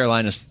thing is,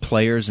 Carolina's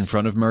players in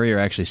front of Murray are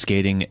actually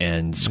skating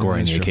and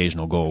scoring the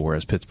occasional goal,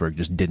 whereas Pittsburgh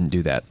just didn't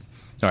do that.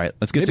 All right,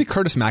 let's get Maybe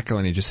Curtis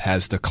McElhinney just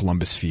has the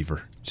Columbus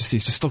fever. He's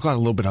just still got a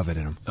little bit of it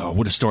in him. Oh,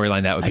 what a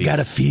storyline that would be. I got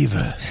a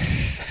fever.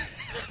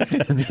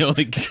 The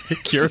only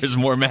cure is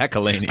more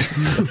McElhinney.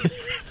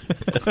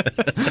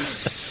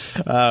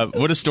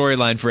 What a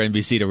storyline for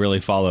NBC to really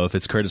follow if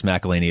it's Curtis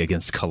McElhinney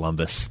against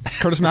Columbus.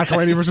 Curtis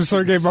McElhinney versus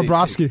Sergei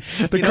Bobrovsky.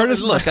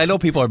 Look, I know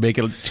people are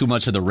making too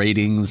much of the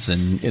ratings,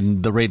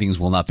 and the ratings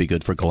will not be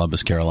good for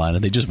Columbus, Carolina.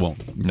 They just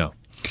won't. No.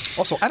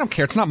 Also, I don't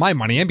care. It's not my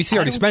money. NBC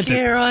already spent it. I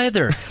don't care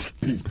either.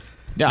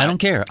 Yeah, I don't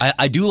care.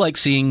 I do like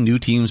seeing new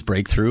teams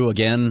break through.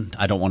 Again,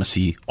 I don't want to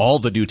see all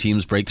the new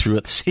teams break through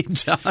at the same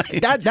time.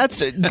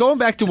 That's going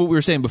back to what we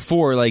were saying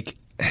before. Like,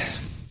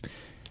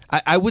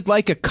 I would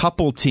like a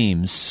couple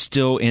teams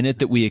still in it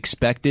that we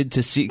expected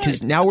to see,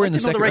 because now we're in the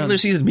second the regular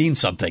round. season means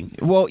something.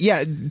 Well,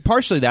 yeah,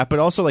 partially that, but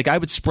also like I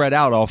would spread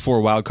out all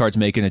 4 wild cards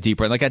making a deep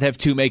run. Like I'd have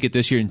 2 make it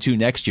this year and 2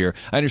 next year.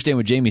 I understand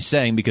what Jamie's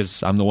saying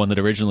because I'm the one that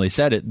originally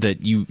said it,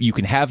 that you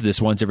can have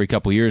this once every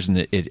couple of years and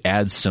it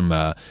adds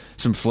some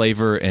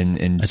flavor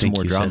and some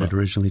more drama. Said it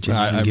originally, Jamie.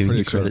 I'm giving pretty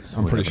you sure. credit.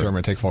 I'm pretty sure I'm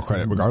going to take full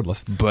credit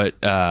regardless. But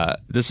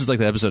this is like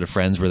the episode of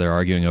Friends where they're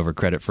arguing over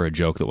credit for a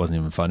joke that wasn't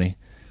even funny.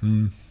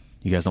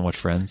 You guys don't watch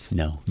Friends?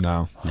 No,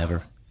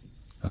 never.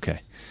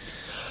 Okay.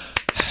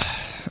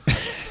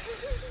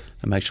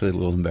 I'm actually a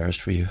little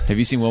embarrassed for you. Have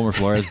you seen Wilmer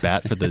Flores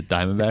bat for the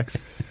Diamondbacks?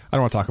 I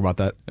don't want to talk about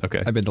that. Okay.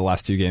 I've been to the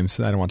last 2 games.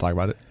 I don't want to talk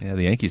about it. Yeah,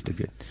 the Yankees did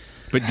good.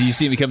 But do you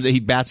see he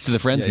bats to the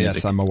Friends music?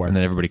 Yes, I'm aware. And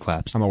then everybody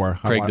claps. I'm aware.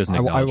 Craig doesn't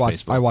acknowledge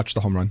baseball. I watched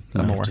the home run.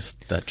 I'm aware.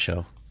 Just that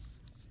show.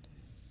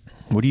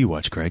 What do you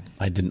watch, Craig?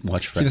 I didn't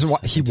watch He Friends.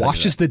 doesn't. He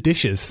washes the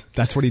dishes.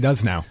 That's what he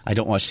does now. I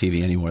don't watch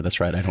TV anymore. That's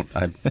right.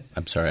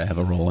 I'm sorry. I have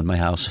a role in my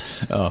house.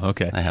 Oh,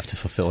 okay. I have to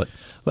fulfill it.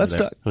 Let's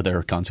talk with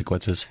their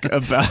consequences.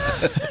 about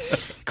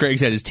Craig's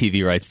had his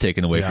TV rights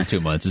taken away for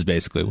 2 months. Is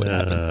basically what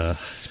happened.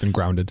 He's been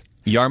grounded.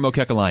 Jarmo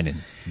Kekalainen,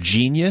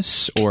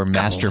 genius or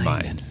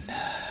mastermind?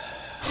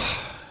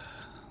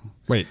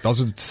 Wait,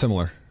 those are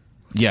similar.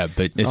 Yeah,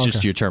 but it's just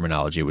Okay. your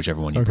terminology,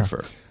 whichever one you Okay.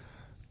 prefer.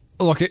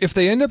 Look, if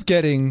they end up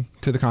getting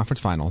to the conference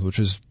finals, which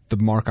is the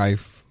mark I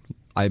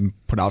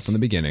put out from the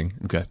beginning,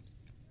 Okay.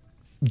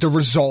 the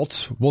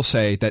results will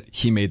say that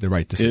he made the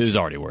right It decision. was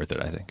already worth it,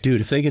 I think. Dude,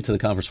 if they get to the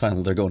conference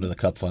final, they're going to the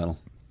cup final.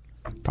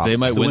 Probably. They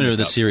might The win winner of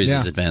the cup. series Yeah.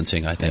 is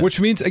advancing, I think.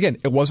 Which means, again,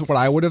 it wasn't what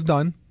I would have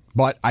done,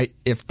 but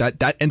if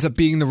that ends up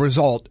being the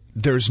result,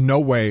 there's no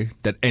way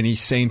that any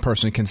sane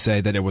person can say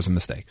that it was a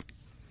mistake.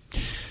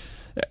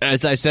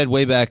 As I said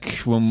way back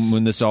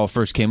when this all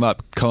first came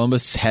up,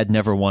 Columbus had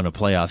never won a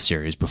playoff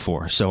series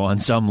before. So on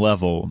some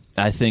level,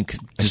 I think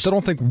I still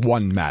don't think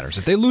one matters.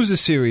 If they lose the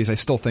series, I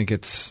still think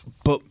it's...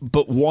 But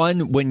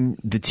one, when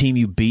the team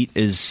you beat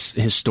is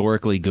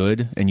historically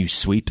good and you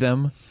sweep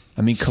them,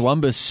 I mean,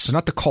 Columbus... They're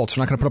not the Colts.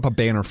 They're not going to put up a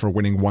banner for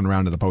winning 1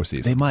 round of the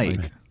postseason. They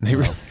might.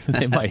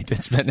 They might.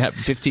 It's been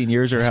 15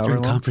 years or however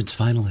Eastern long. Conference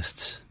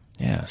finalists.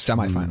 Yeah.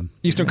 Semifinal.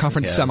 Eastern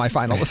Conference Yes.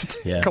 semifinalist.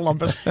 Yeah.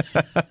 Columbus.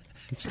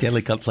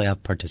 Stanley Cup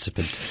playoff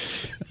participants.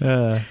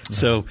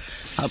 So,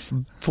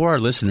 for our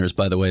listeners,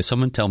 by the way,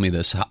 someone tell me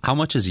this. How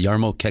much is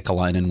Jarmo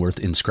Kekalainen worth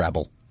in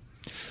Scrabble?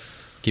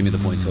 Give me the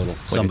point total.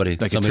 Somebody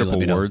Like a let triple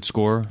me know. word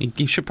score?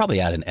 You should probably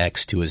add an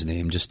X to his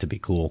name just to be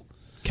cool.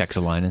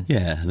 Kekalainen?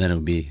 Yeah, and then it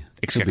would be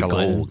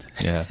gold.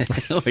 Yeah.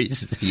 Or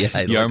yeah,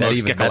 I like that Jarmo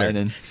even better.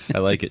 Kekalainen. I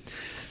like it.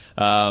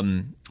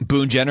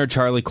 Boone Jenner,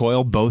 Charlie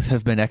Coyle, both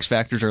have been X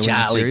Factors early in the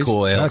Charlie series.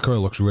 Coyle. That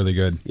Coyle looks really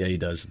good. Yeah, he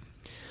does.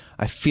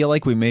 I feel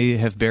like we may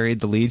have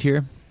buried the lead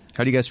here.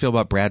 How do you guys feel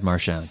about Brad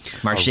Marchand?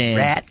 A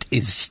rat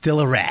is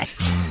still a rat.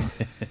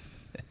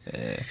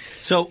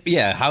 So,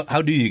 yeah,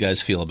 how do you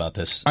guys feel about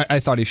this? I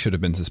thought he should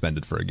have been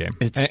suspended for a game.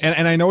 It's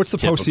And I know it's the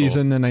typical.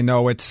 postseason, and I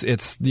know it's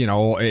it's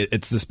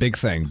this big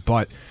thing,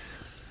 but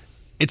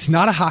it's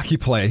not a hockey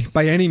play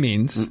by any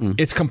means.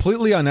 It's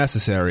completely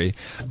unnecessary.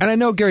 And I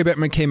know Gary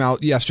Bettman came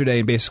out yesterday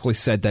and basically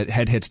said that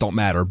head hits don't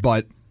matter,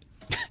 but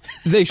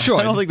they should.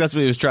 I don't think that's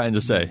what he was trying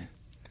to say.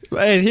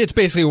 It's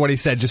basically what he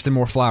said, just in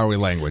more flowery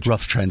language.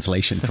 Rough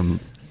translation from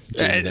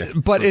Jimmy there.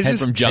 But it's Head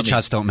just from Jummy.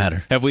 Headshots don't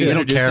matter. Have we don't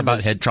introduced care him about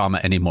as- head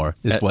trauma anymore,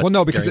 is what Well,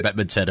 no, because Gary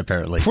Bettman said,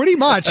 apparently. pretty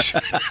much.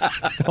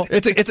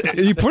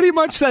 You pretty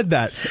much said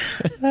that.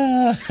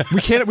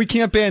 We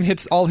can't ban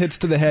all hits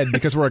to the head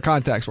because we're a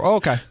contact sport. Oh,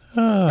 okay.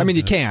 I mean,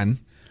 you can.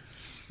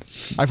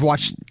 I've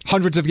watched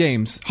hundreds and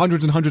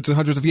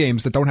hundreds of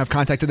games that don't have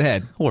contact to the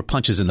head. Or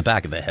punches in the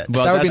back of the head.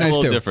 Well, That would that's be nice a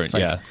little too. different,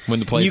 yeah. When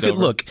the play's You could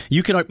over. look.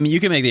 You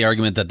can make the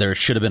argument that there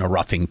should have been a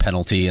roughing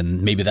penalty,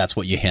 and maybe that's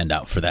what you hand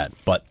out for that.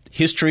 But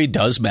history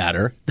does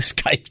matter. This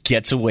guy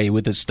gets away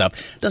with this stuff.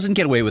 Doesn't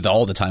get away with it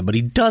all the time, but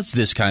he does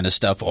this kind of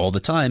stuff all the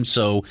time.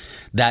 So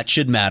that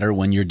should matter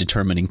when you're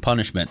determining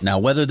punishment. Now,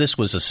 whether this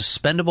was a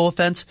suspendable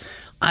offense,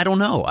 I don't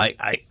know.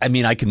 I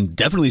mean, I can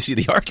definitely see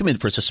the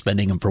argument for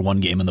suspending him for 1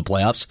 game in the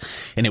playoffs,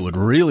 and it would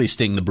really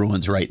sting the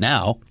Bruins right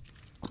now.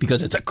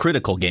 because it's a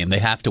critical game. They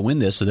have to win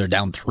this, so they're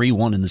down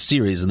 3-1 in the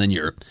series, and then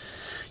you're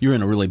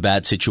in a really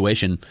bad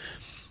situation.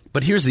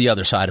 But here's the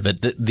other side of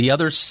it. The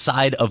other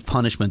side of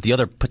punishment, the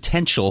other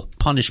potential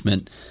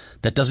punishment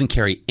that doesn't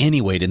carry any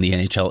weight in the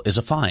NHL is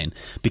a fine,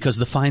 because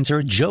the fines are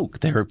a joke.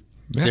 They're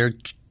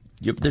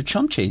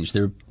chump change.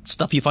 They're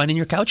stuff you find in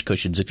your couch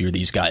cushions if you're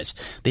these guys.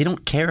 They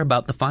don't care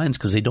about the fines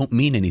because they don't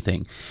mean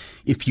anything.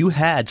 If you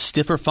had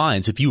stiffer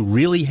fines, if you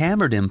really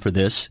hammered him for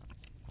this,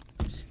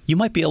 you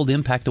might be able to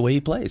impact the way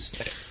he plays.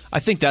 I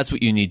think that's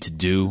what you need to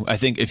do. I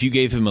think if you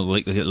gave him a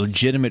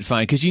legitimate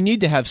fine, because you need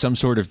to have some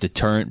sort of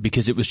deterrent,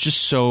 because it was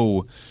just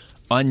so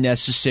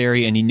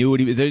unnecessary, and he knew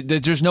what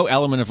there's no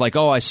element of like,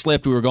 oh, I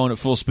slipped, we were going at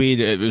full speed,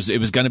 it was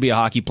going to be a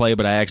hockey play,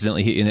 but I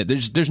accidentally hit in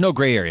it. There's no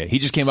gray area. He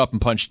just came up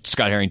and punched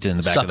Scott Harrington in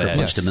the back of the head.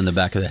 Punched him in the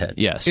back of the head.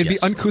 Yes. It'd be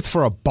uncouth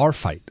for a bar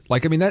fight.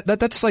 Like, I mean,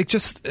 that's like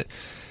just...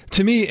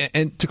 To me,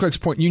 and to Craig's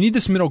point, you need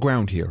this middle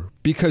ground here,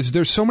 because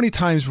there's so many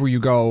times where you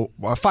go,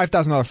 well, a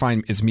 $5,000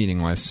 fine is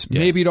meaningless. Yeah.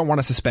 Maybe you don't want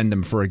to suspend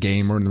him for a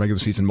game, or in the regular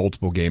season,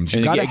 multiple games.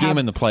 And a game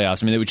in the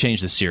playoffs, I mean, it would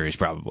change the series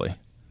probably.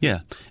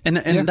 Yeah, and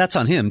that's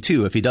on him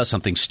too if he does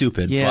something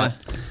stupid. Yeah.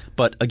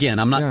 But again,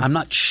 I'm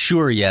not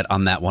sure yet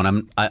on that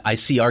one. I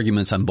see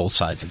arguments on both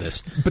sides of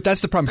this. But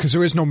that's the problem, because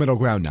there is no middle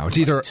ground now. It's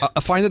either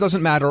a fine that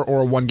doesn't matter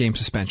or a 1-game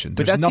suspension.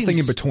 There's nothing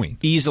in between.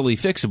 Easily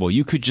fixable.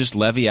 You could just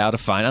levy out a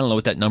fine. I don't know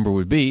what that number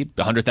would be.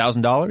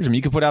 $100,000. I mean,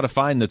 you could put out a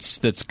fine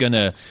that's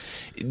gonna.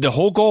 The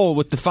whole goal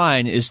with the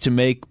fine is to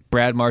make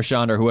Brad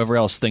Marchand or whoever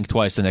else think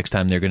twice the next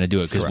time they're going to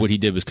do it, because what he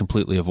did was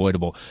completely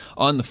avoidable.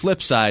 On the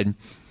flip side.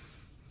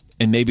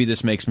 And maybe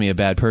this makes me a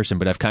bad person,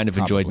 but I've kind of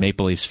enjoyed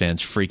Maple Leafs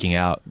fans freaking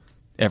out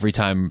every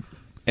time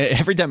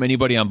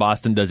anybody on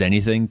Boston does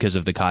anything because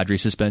of the Kadri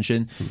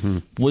suspension. Mm-hmm.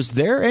 Was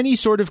there any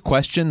sort of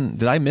question,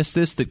 did I miss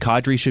this, that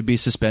Kadri should be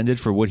suspended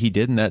for what he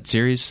did in that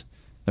series?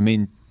 I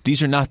mean,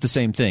 these are not the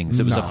same things.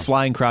 It was a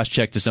flying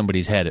cross-check to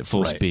somebody's head at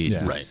full speed.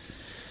 Yeah. Right.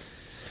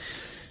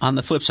 On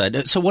the flip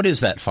side, so what is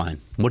that fine?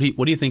 What do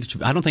you think?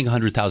 I don't think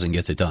 $100,000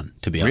 gets it done,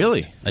 to be honest.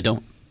 Really? I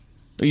don't.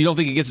 You don't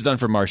think it gets it done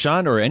for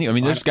Marchand or any? I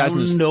mean, there's guys. I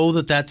don't know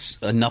that that's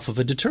enough of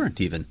a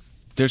deterrent. Even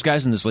there's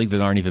guys in this league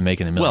that aren't even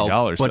making $1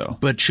 million. Though.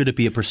 But should it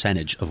be a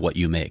percentage of what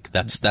you make?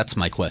 That's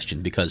my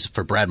question. Because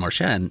for Brad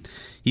Marchand,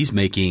 he's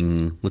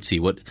making. Let's see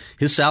what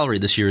his salary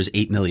this year is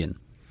 $8 million.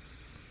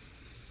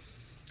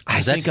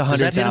 Does that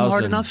hit him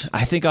hard enough?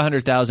 I think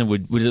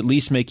 $100,000 would at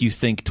least make you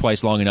think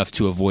twice long enough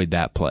to avoid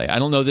that play. I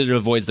don't know that it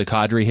avoids the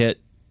Kadri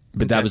hit.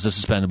 But that was a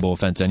suspendable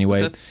offense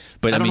anyway.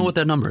 But I don't know what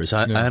that number is.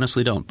 I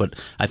honestly don't. But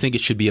I think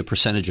it should be a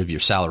percentage of your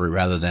salary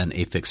rather than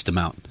a fixed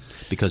amount,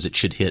 because it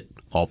should hit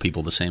all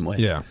people the same way.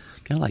 Yeah.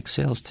 Kind of like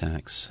sales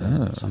tax.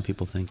 Some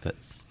people think that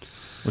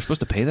we're supposed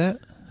to pay that.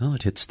 No,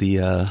 it hits the.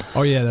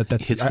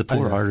 That hits the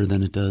poor harder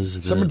than it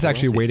does. Someone's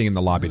actually waiting in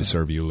the lobby to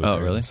serve you. Luke. Oh,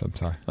 really? So I'm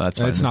sorry. That's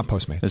fine. It's not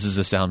Postmates. This is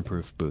a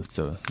soundproof booth,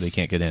 so they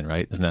can't get in,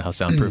 right? Isn't that how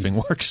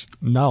soundproofing works?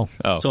 No.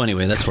 Oh. So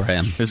anyway, that's where I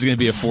am. This is going to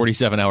be a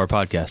 47-hour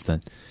podcast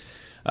then.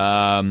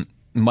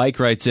 Mike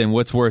writes in,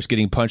 what's worse,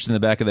 getting punched in the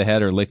back of the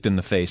head or licked in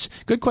the face?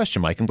 Good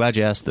question, Mike. I'm glad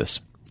you asked this.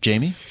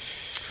 Jamie?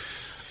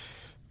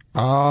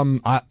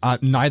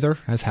 Neither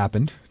has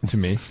happened to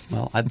me.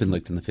 Well, I've been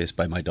licked in the face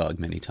by my dog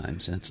many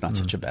times, and it's not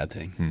such a bad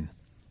thing.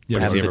 Yeah,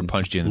 has he ever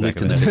punched you in the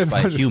back of the head? Licked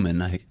by a human,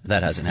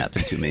 that hasn't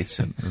happened to me,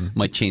 so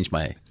might change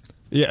my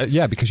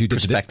because you did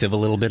perspective a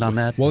little bit on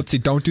that. Well, let's see.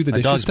 Don't do the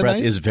dishes dog's tonight.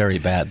 breath is very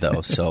bad,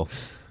 though, so...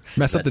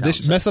 Mess up the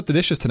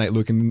dishes tonight,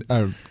 Luke and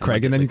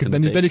Craig, and then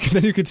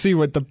you could see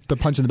what the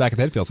punch in the back of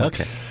the head feels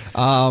like. Okay.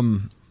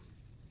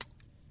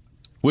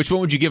 Which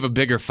one would you give a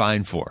bigger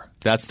fine for?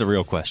 That's the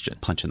real question.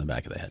 Punch in the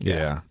back of the head.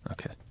 Yeah.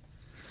 Okay.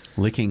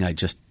 Licking, I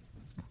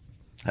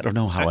don't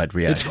know how I'd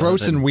react. It's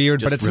gross and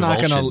weird, but it's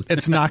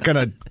not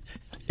gonna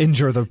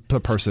injure the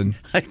person.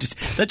 That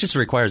just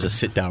requires a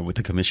sit down with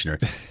the commissioner.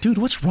 Dude,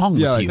 what's wrong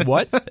with you?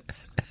 What?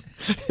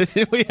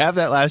 Didn't we have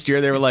that last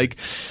year? They were like,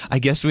 I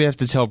guess we have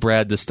to tell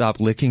Brad to stop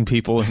licking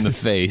people in the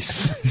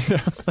face.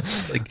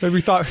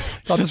 We thought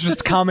this was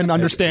just common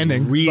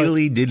understanding.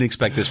 Really didn't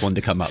expect this one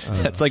to come up.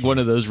 That's like one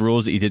of those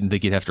rules that you didn't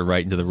think you'd have to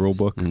write into the rule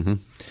book. Mm-hmm.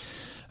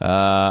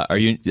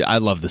 I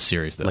love this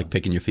series, though. Like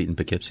picking your feet in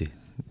Poughkeepsie.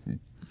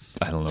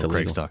 I don't know what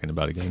Craig's talking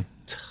about again.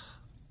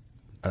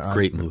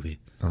 Great movie.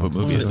 What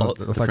movie is it?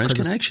 The French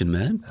Connection,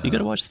 man. You got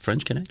to watch The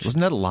French Connection.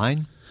 Wasn't that a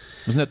line?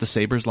 Wasn't that the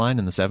Sabres line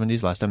in the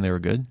 70s last time they were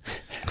good?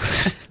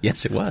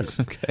 Yes, it was.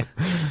 Okay.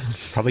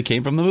 Probably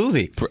came from the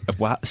movie.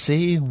 Wow.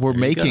 See, we're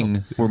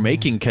making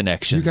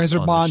connections. You guys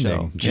are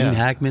bonding. Gene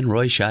Hackman,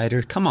 Roy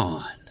Scheider. Come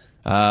on.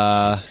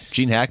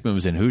 Gene Hackman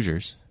was in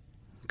Hoosiers.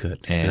 Good.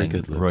 And very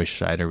good. Luke. Roy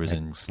Scheider was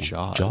in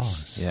Jaws.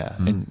 Jaws. Yeah.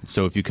 Mm-hmm. And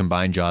so if you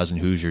combine Jaws and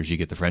Hoosiers, you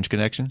get The French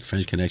Connection?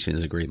 French Connection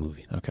is a great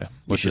movie. Okay.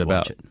 What's it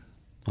about? Watch it.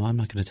 Oh, I'm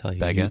not going to tell you.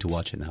 Baguettes? You need to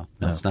watch it now.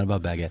 No, it's not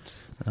about baguettes.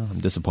 Oh, I'm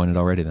disappointed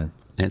already then.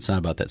 And it's not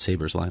about that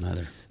Sabres line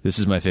either. This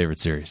is my favorite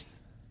series.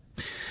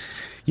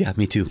 Yeah,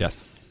 me too.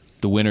 Yes.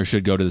 The winner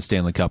should go to the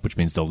Stanley Cup, which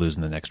means they'll lose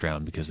in the next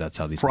round because that's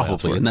how these playoffs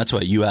Probably, work. and that's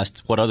what you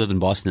asked. What other than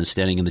Boston is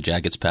standing in the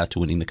Jackets' path to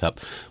winning the Cup?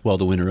 Well,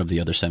 the winner of the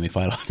other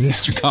semifinal in the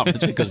Eastern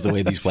Conference, because the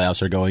way these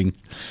playoffs are going,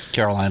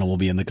 Carolina will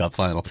be in the Cup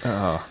final.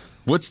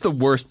 What's the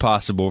worst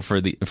possible for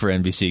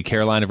NBC?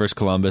 Carolina versus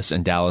Columbus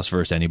and Dallas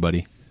versus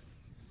anybody?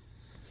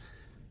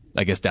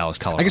 I guess Dallas,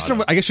 Colorado.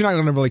 I guess you're not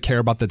going to really care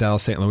about the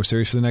Dallas-St. Louis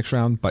series for the next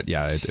round, but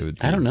yeah, it would.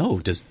 I don't know.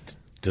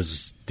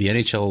 Does the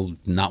NHL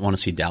not want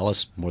to see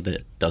Dallas more than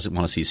it doesn't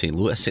want to see St.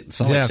 Louis? It's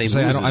not like St.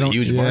 Louis is a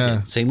huge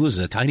market. St. Louis is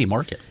a tiny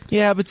market.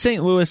 Yeah, but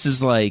St. Louis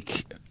is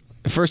like,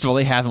 first of all,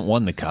 they haven't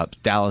won the Cup.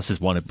 Dallas has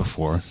won it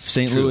before.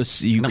 St.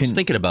 Louis, I was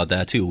thinking about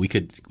that too. We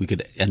could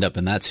end up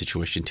in that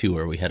situation too,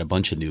 where we had a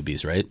bunch of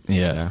newbies, right?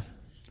 Yeah.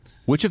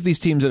 Which of these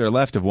teams that are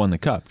left have won the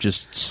Cup?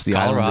 Just the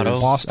Colorado,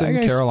 Islanders? Boston,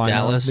 Carolina,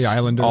 Dallas, the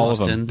Islanders, all of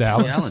them. Boston,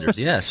 Dallas. the Islanders.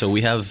 Yeah, so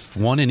we have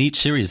one in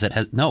each series that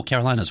has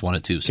Carolina's won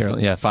it too. So.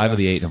 Yeah, 5 of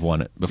the 8 have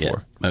won it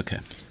before. Yeah. Okay.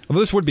 Well,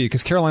 this would be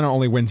because Carolina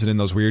only wins it in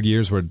those weird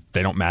years where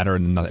they don't matter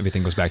and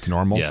everything goes back to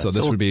normal. Yeah. So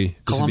this would be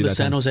Columbus, that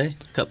San time. Jose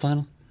Cup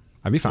final.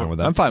 I'd be fine with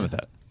that. I'm fine with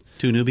that.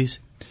 2 newbies.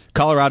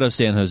 Colorado,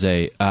 San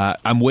Jose.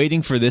 I'm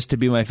waiting for this to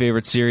be my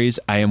favorite series.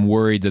 I am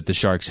worried that the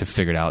Sharks have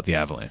figured out the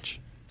Avalanche.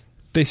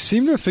 They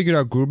seem to have figured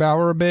out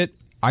Grubauer a bit.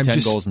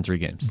 10 goals in 3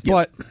 games.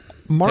 But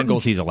 10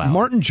 goals he's allowed.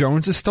 Martin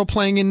Jones is still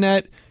playing in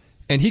net,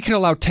 and he can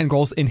allow 10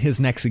 goals in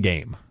his next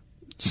game.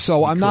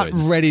 So I'm not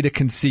ready to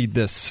concede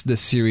this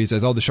series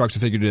as, the Sharks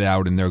have figured it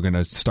out, and they're going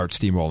to start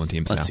steamrolling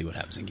teams now. Let's see what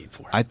happens in Game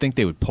 4. I think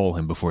they would pull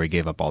him before he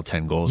gave up all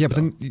 10 goals. Yeah, but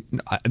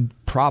then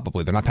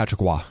probably. They're not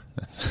Patrick Waugh.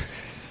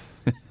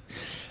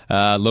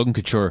 Logan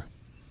Couture.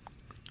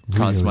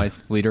 Conn Smythe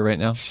leader right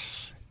now.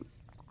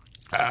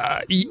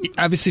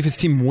 Obviously, if his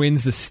team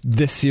wins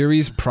this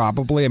series,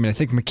 probably. I mean, I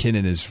think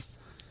McKinnon is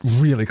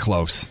really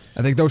close.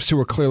 I think those two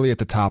are clearly at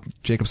the top.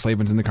 Jacob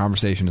Slavin's in the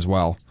conversation as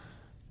well.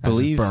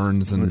 Believe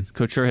Burns and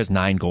Couture has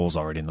 9 goals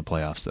already in the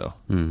playoffs, though.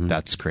 Mm-hmm.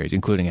 That's crazy,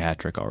 including a hat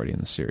trick already in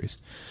the series.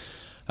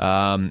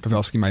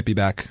 Pavelski might be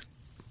back.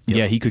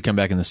 Yeah, he could come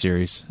back in the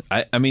series.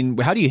 I mean,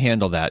 how do you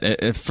handle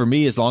that? For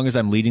me, as long as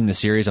I'm leading the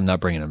series, I'm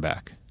not bringing him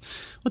back.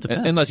 Well,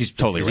 unless he's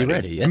totally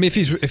ready. Yeah. I mean, if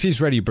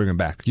he's ready, you bring him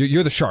back.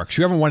 You're the Sharks.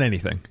 You haven't won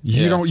anything.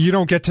 You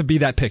don't get to be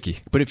that picky.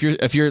 But if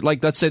you're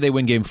like, let's say they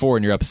win Game 4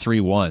 and you're up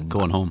 3-1,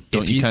 going home,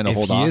 don't you kind of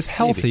hold off? If he is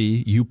healthy,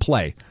 maybe. You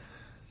play.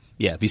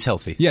 Yeah, if he's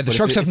healthy. Yeah, the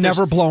Sharks have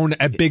never blown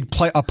a big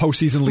a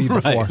postseason lead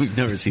before. Right, we've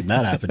never seen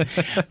that happen.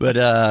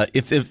 But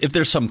if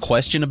there's some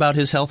question about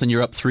his health and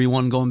you're up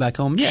 3-1 going back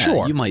home, yeah,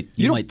 sure. you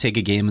might take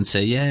a game and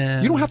say,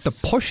 yeah. You don't have to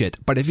push it,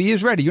 but if he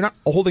is ready, you're not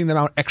holding them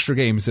out extra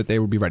games that they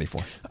would be ready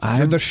for.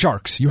 You're the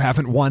Sharks. You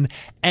haven't won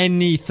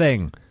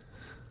anything.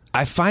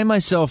 I find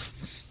myself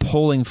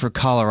pulling for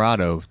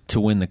Colorado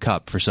to win the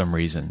Cup for some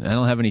reason. I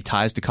don't have any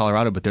ties to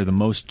Colorado, but they're the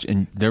most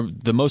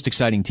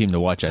exciting team to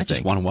watch. I think.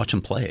 Just want to watch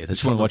them play.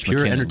 That's from a pure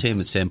McKinnon.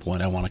 Entertainment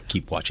standpoint. I want to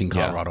keep watching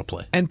Colorado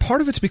play. And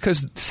part of it's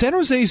because San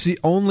Jose is the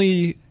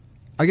only.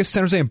 I guess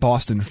San Jose and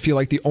Boston feel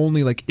like the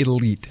only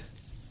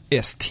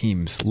elite-ist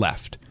teams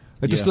left.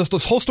 This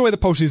whole story of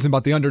the postseason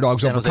about the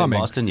underdogs San Jose, overcoming.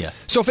 Boston, yeah.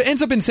 So if it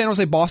ends up in San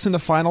Jose, Boston in the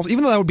finals,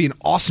 even though that would be an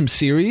awesome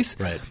series,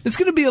 right. It's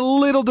going to be a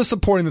little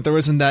disappointing that there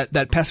isn't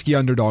that pesky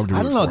underdog to root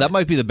I don't know. for. That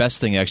might be the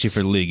best thing actually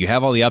for the league. You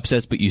have all the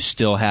upsets, but you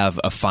still have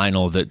a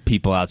final that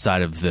people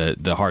outside of the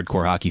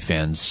hardcore hockey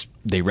fans,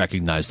 they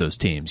recognize those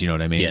teams. You know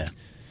what I mean? Yeah.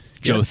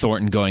 Joe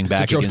Thornton going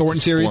back Joe against Thornton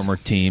his series? former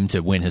team to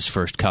win his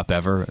first Cup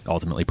ever,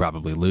 ultimately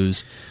probably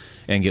lose,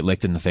 and get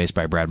licked in the face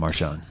by Brad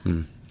Marchand.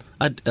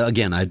 I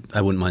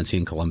wouldn't mind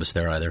seeing Columbus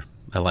there either.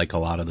 I like a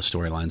lot of the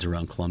storylines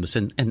around Columbus,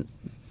 and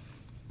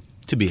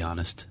to be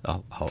honest,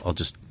 I'll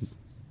just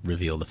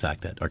reveal the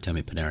fact that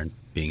Artemi Panarin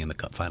being in the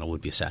Cup final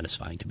would be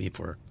satisfying to me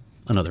for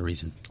another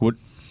reason. Would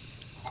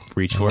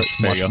reach for it.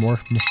 There you go. More.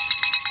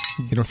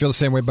 You don't feel the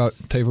same way about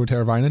Teuvo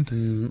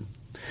Teravainen?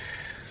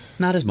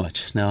 Not as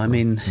much. No, I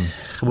mean,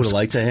 I would have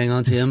liked to hang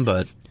on to him,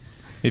 but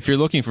if you're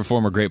looking for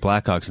former great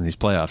Blackhawks in these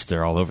playoffs,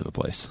 they're all over the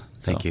place.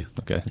 Thank you.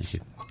 Okay, Thank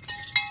you.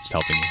 Just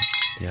helping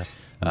you.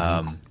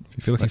 Yeah.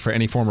 If you're looking for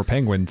any former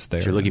Penguins,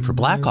 if you're looking for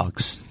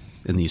Blackhawks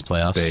in these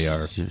playoffs,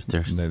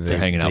 they're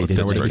hanging out with they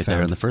didn't Pittsburgh. make it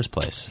there in the first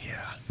place.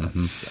 Yeah,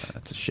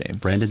 that's a shame.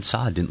 Brandon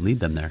Saad didn't lead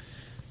them there.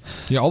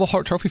 Yeah, all the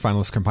Hart Trophy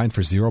finalists combined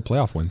for 0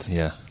 playoff wins.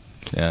 Yeah.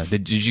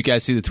 Did you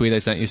guys see the tweet I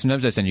sent you?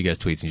 Sometimes I send you guys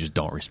tweets and you just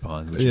don't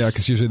respond. Yeah,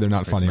 because usually they're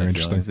not funny or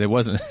interesting. It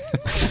wasn't.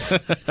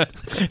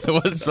 It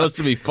wasn't supposed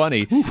to be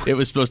funny. It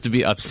was supposed to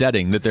be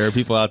upsetting that there are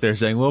people out there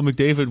saying, "Well,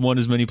 McDavid won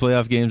as many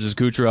playoff games as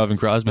Kucherov and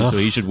Crosby, so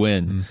he should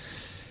win."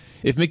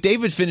 If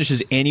McDavid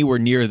finishes anywhere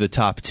near the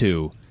top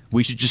 2,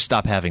 we should just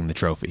stop having the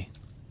trophy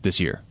this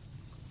year.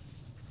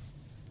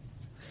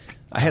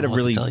 I had a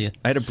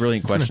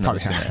brilliant question I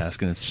was going to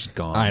ask, and it's just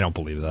gone. I don't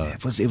believe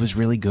that. It was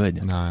really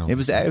good. No, it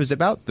was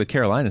about the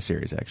Carolina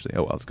series, actually.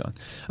 Oh well, it's gone.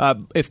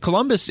 If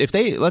Columbus,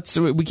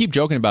 we keep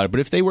joking about it, but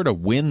if they were to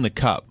win the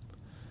Cup,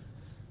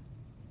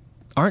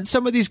 aren't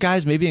some of these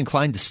guys maybe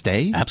inclined to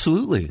stay?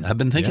 Absolutely, I've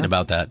been thinking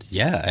about that.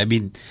 Yeah, I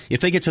mean, if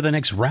they get to the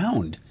next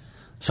round,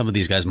 some of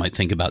these guys might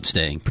think about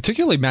staying.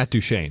 Particularly Matt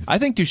Duchene. I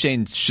think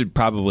Duchene should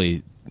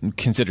probably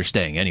consider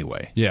staying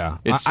anyway. Yeah.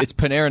 It's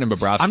Panarin and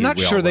Bobrovsky. I'm not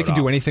we all sure they wrote can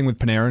do off. anything with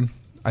Panarin.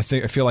 I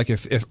feel like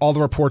if all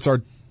the reports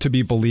are to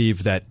be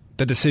believed, that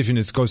the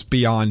decision goes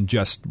beyond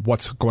just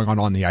what's going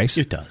on the ice.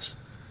 It does.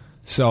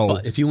 So,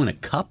 But if you win a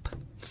cup,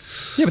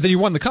 yeah, but then you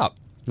won the cup.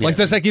 Like,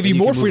 does that give you then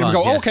more can move freedom to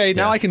on. go? Yeah, Okay,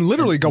 now yeah. I can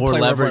literally go more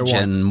play wherever I leverage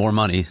want. and more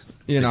money.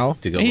 You know,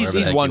 to go He's wherever the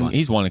heck you won. want.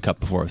 He's won a cup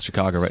before with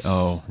Chicago, right?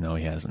 Oh no,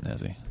 he hasn't,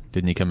 has he?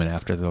 Didn't he come in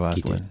after the last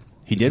He did. win?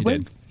 He did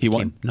win. did. He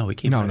won. He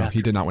came. No, right after.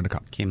 he did not win a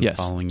cup. Came Yes.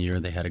 the following year.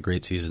 They had a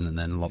great season and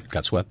then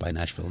got swept by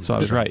Nashville. So I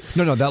was right.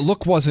 No, that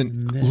look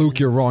wasn't Luke.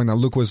 You're wrong. Now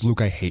Luke was Luke.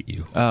 I hate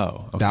you.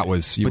 Oh, okay. That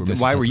was you. But were then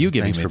why were you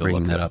giving Thanks me for the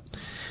bringing look that then? up.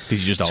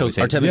 Because you just So always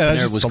hate Artemi me. Yeah,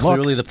 that's Panarin was just the luck.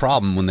 clearly the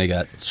problem when they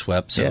got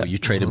swept. So Yeah. you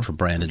trade him for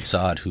Brandon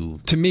Saad,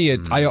 who To me,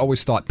 I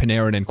always thought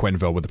Panarin and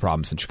Quenneville were the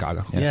problems in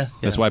Chicago. yeah,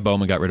 That's why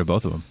Bowman got rid of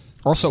both of them.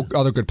 Also,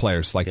 other good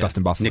players like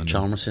Dustin Bufflin. Nick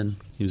Chalmerson,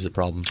 he was a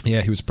problem.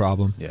 Yeah, he was a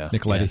problem. Yeah.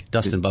 Nicoletti. Yeah.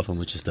 Dustin Bufflin,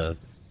 which is the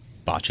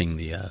botching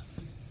the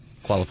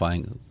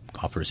qualifying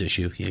offers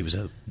issue. He was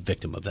a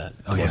victim of that.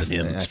 It wasn't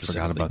him I forgot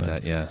specifically, about but-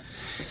 that. Yeah.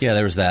 Yeah,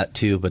 there was that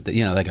too, but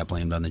that got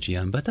blamed on the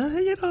GM. But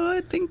I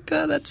think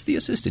that's the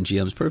assistant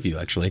GM's purview.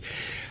 Actually,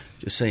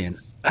 just saying.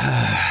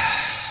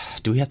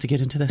 Do we have to get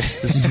into this?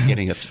 This is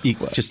getting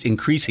just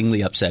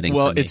increasingly upsetting.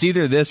 Well, for me. it's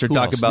either this or Who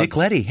talk else? about Nick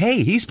Leddy.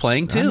 Hey, he's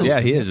playing too. Yeah,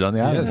 he is on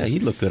the island. Yeah, he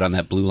looked good on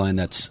that blue line.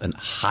 That's a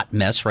hot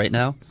mess right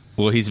now.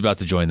 Well, he's about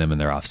to join them in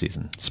their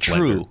offseason.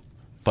 True,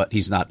 but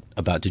he's not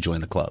about to join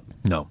the club.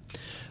 No.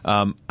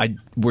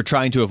 We're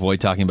trying to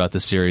avoid talking about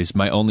this series.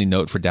 My only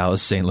note for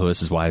Dallas St.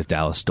 Louis is, why is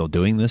Dallas still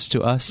doing this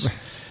to us?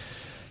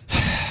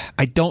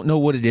 I don't know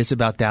what it is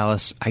about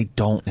Dallas. I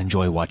don't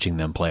enjoy watching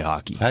them play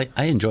hockey.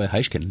 I enjoy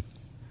Heiskanen.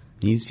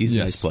 He's a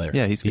nice player.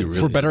 Yeah, he's good. He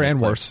For is better a nice and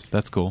player. worse.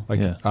 That's cool. Like,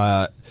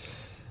 yeah.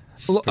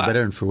 For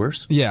better and for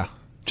worse. Yeah.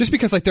 Just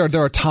because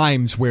there are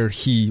times where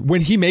when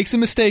he makes a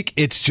mistake,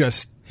 it's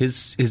just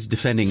His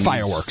defending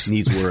Fireworks.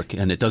 needs work,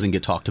 and it doesn't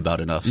get talked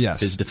about enough. Yes.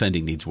 His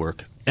defending needs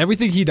work.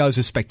 everything he does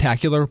is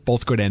spectacular,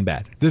 both good and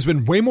bad. There's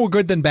been way more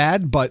good than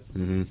bad, but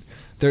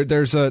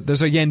there's a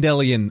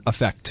Yandelian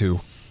effect too.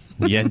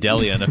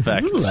 Yandelian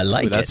effect. Ooh, I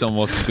like That's it.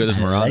 almost as good as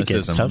I like it.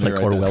 Moronicism. Sounds like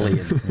Let me write that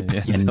Orwellian.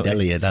 down.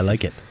 Yandelian. I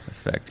like it.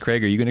 Effect.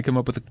 Craig, are you going to come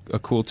up with a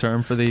cool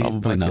term for the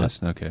Probably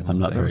podcast? not. Okay, I'm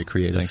not thanks. very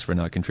creative. Thanks for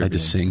not contributing. I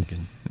just sing.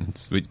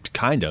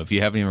 Kind of.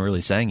 You haven't even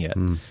really sang yet.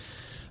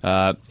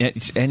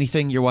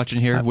 Anything you're watching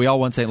here? We all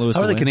want St. Louis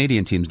How to are the win.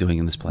 Canadian teams doing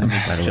in this play?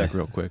 By the way? Check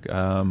real quick.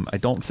 I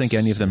don't think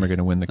any of them are going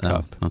to win the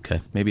cup. okay.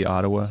 Maybe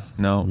Ottawa.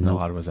 No,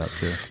 Ottawa's out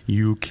too.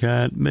 You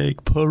can't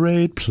make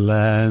parade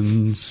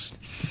plans.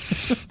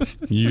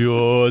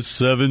 You're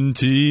 7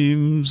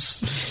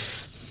 teams.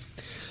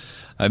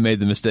 I made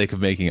the mistake of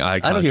making eye I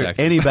contact. don't hear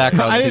any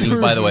background I didn't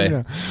singing, by the way.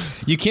 yeah.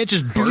 You can't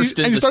just burst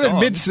And into you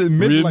started song.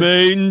 mid like,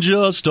 Remain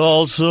just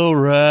also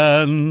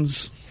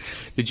rans.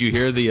 Did you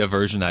hear the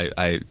version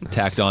I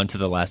tacked on to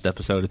the last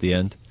episode at the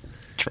end?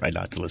 Try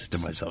not to listen to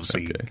myself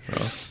singing. Okay,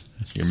 well,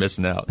 you're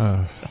missing out.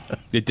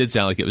 It did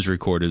sound like it was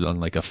recorded on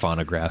like a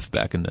phonograph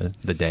back in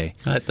the day.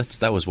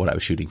 That was what I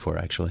was shooting for,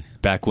 actually.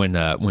 Back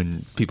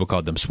when people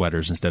called them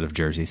sweaters instead of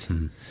jerseys.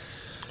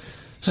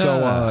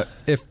 So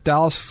if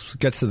Dallas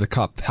gets to the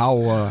cup,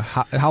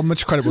 how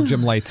much credit will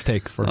Jim Lights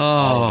take for?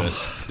 All of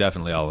it.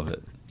 Definitely all of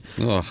it.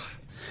 Ugh.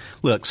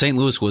 Look, St.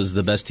 Louis was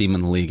the best team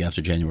in the league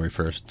after January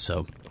 1st,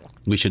 so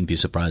we shouldn't be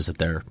surprised that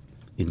they're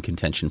in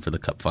contention for the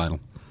Cup final.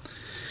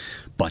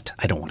 But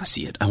I don't want to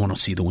see it. I want to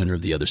see the winner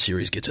of the other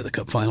series get to the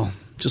Cup final,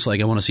 just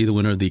like I want to see the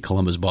winner of the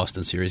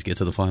Columbus-Boston series get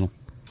to the final.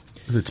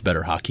 It's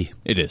better hockey.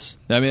 It is.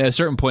 I mean, at a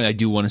certain point, I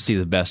do want to see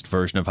the best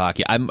version of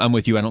hockey. I'm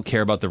with you. I don't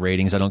care about the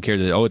ratings. I don't care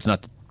that it's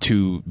not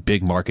two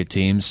big market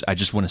teams. I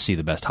just want to see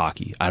the best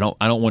hockey. I don't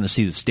want to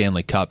see the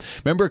Stanley Cup.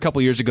 Remember a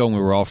couple years ago when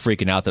we were all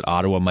freaking out that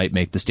Ottawa might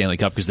make the Stanley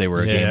Cup because they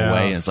were a game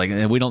away, and it's like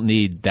we don't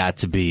need that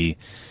to be.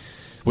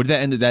 What did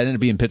that end? That ended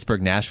up being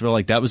Pittsburgh, Nashville.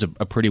 Like that was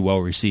a pretty well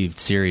received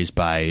series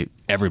by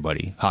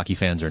everybody, hockey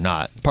fans or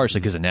not. Partially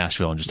because of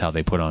Nashville and just how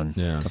they put on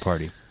a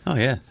party. Oh,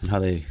 yeah, and how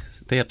they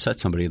upset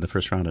somebody in the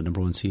first round at number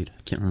 1 seed.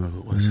 I can't remember who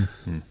it was.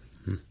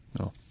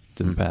 Oh,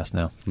 didn't pass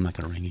now. I'm not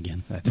going to ring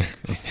again. I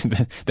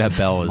think that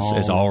bell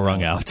is all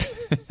rung out.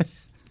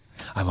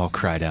 I'm all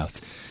cried out.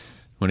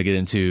 Want to get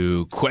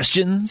into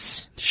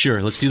questions?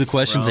 Sure, let's do the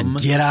questions From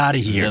and get out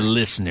of The here.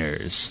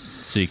 listeners.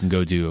 So you can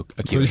go do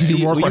a So you Q&A. can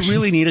do more We questions.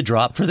 really need a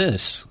drop for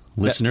this.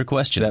 Listener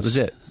questions. That was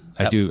it.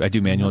 I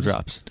do manual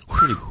drops.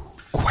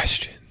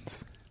 Questions.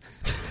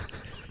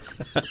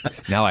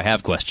 Now I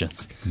have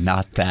questions.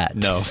 Not that.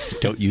 No.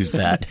 Don't use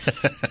that.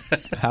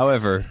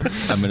 However,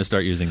 I'm going to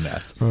start using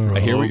that. I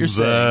hear what you're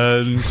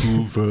saying.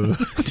 Vancouver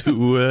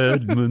to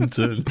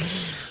Edmonton,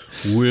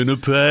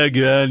 Winnipeg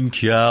and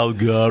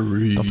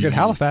Calgary. Don't forget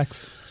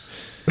Halifax.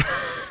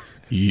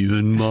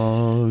 Even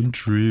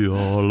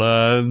Montreal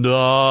and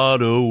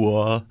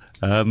Ottawa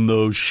and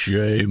those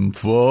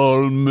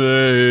shameful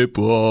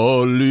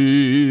Maple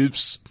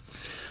Leafs.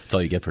 That's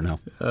all you get for now.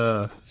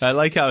 I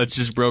like how it's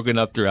just broken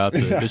up throughout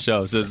the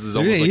show. So this is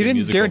almost He like a didn't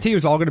musical. guarantee it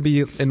was all going to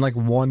be in like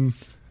one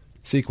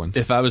sequence.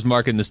 If I was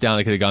marking this down,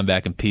 I could have gone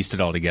back and pieced it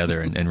all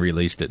together and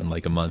released it in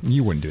like a month.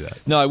 You wouldn't do that.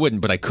 No, I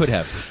wouldn't, but I could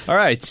have. All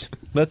right,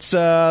 let's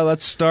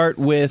start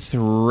with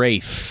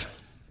Rafe.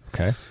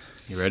 Okay.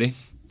 You ready?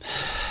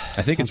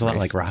 I think Sounds it's a lot Rafe.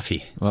 like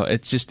Rafi. Well,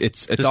 it's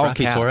Does all Rafi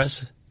caps.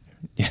 Torres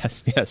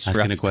Yes. asking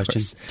Rafi a question?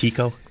 Torres.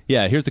 Tico?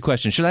 Yeah, here's the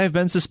question. Should I have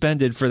been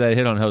suspended for that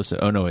hit on Hossa?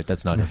 Oh, no, wait,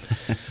 that's not him.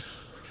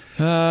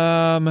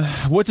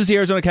 What does the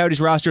Arizona Coyotes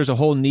roster as a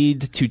whole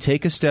need to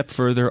take a step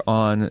further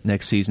on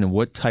next season, and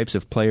what types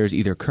of players,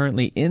 either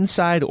currently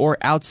inside or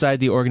outside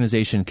the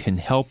organization, can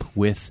help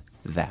with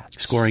that?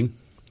 Scoring.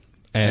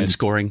 And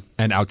scoring.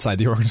 And outside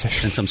the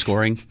organization. And some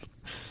scoring.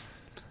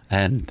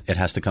 And it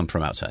has to come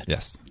from outside.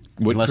 Yes.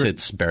 Unless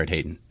it's Barrett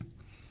Hayton,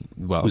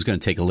 Well, who's going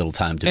to take a little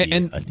time to be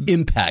And- an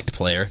impact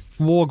player.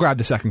 We'll grab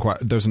the second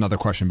question. There's another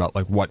question about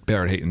like what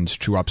Barrett Hayton's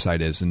true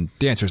upside is, and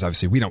the answer is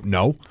obviously we don't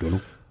know.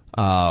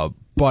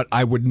 But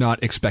I would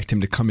not expect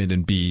him to come in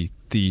and be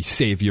the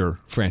savior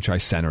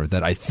franchise center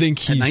that I think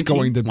he's 19?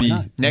 going to Why be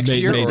not? next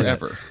year made or it.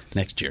 ever?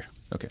 Next year.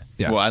 Okay.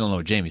 Yeah. Well, I don't know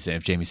what Jamie's saying.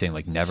 If Jamie's saying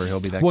like never, he'll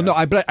be that Well, guy.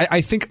 no, but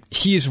I think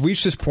he has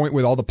reached this point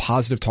with all the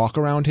positive talk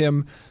around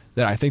him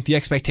that I think the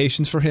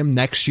expectations for him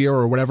next year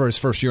or whatever his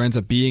first year ends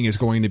up being is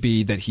going to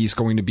be that he's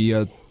going to be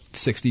a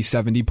 60,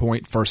 70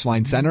 point first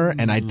line center,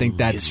 and I think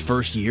that's His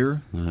first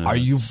year?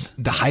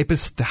 the hype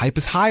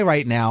is high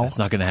right now. It's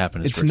not going to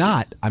happen. his It's first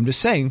not. I'm just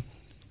saying,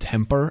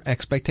 temper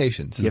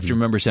expectations. year. You have to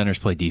remember centers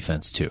play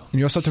defense too. And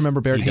you also have to remember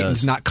Barrett He does.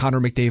 Hayton's not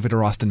Connor McDavid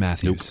or Austin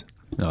Matthews.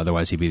 No,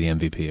 otherwise he'd be the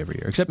MVP every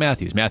year. Except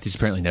Matthews. Matthews is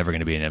apparently never going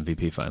to be an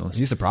MVP finalist.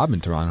 He's the problem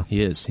in Toronto.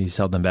 He is. He's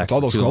held them back. It's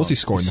all for those too goals long. he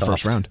scored in the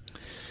first round.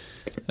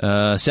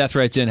 Seth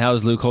writes in, how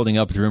is Luke holding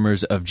up with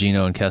rumors of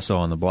Gino and Kessel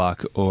on the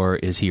block, or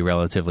is he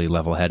relatively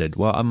level-headed?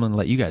 Well, I'm going to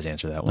let you guys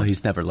answer that Well, one.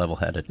 he's never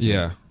level-headed.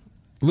 Yeah.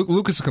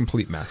 Luke is a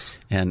complete mess.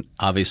 And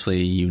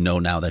obviously, you know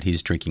now that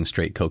he's drinking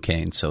straight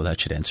cocaine, so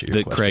that should answer your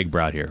that question. Craig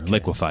brought here,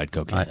 liquefied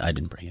cocaine. I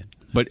didn't bring it.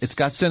 But it's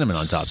got cinnamon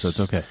on top, so it's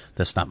okay.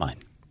 That's not mine.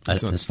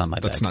 That's not my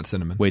bag. That's not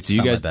cinnamon. Wait, so It's you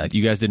not my guys bag.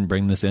 didn't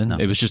bring this in? No.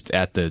 It was just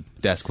at the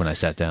desk when I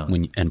sat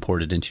down. And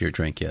poured it into your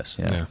drink, yes.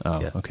 Yeah. Yeah.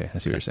 Oh, Yeah. okay. I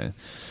see what you're saying.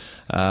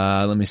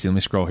 Let me see. Let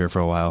me scroll here for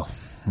a while.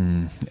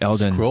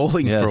 Eldon.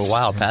 Scrolling Yes. for a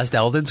while past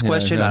Eldon's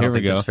question? no, I here don't we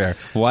think go. that's fair.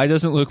 Why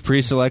doesn't Luke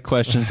pre-select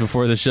questions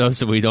before the show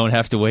so we don't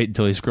have to wait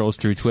until he scrolls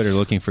through Twitter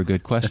looking for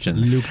good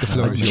questions? Luke, the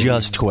floor is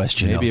yours. Just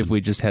question. Maybe Eldon. if we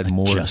just had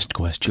more just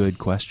question. good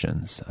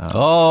questions.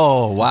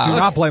 Oh, wow. Do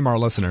not blame our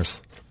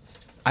listeners.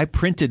 I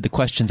printed the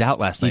questions out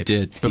last He night.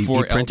 did.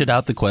 Before he printed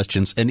out the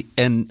questions.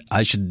 And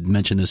I should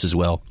mention this as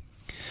well.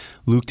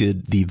 Luke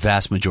did the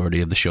vast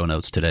majority of the show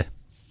notes today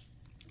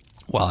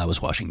while I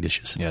was washing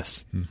dishes.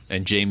 Yes.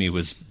 And Jamie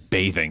was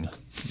bathing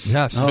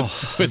Yes.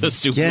 with a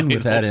soup Again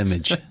with ladle. that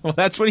image. Well,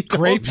 that's what he told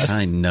Grapes. me.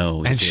 I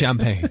know. And Shit.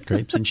 champagne.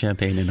 Grapes and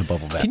champagne in a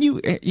bubble bath.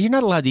 You're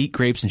not allowed to eat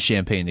grapes and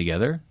champagne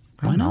together.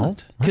 Why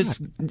not? Because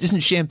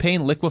isn't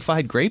champagne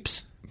liquefied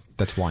grapes?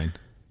 That's wine.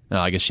 No,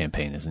 I guess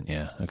champagne isn't.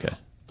 Yeah. Okay.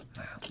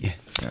 Yeah.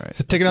 All right.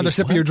 Take another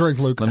sip of your drink,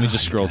 Luke. Let me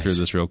just scroll guys. through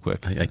this real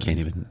quick. I can't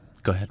even.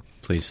 Go ahead,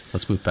 please.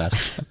 Let's move past.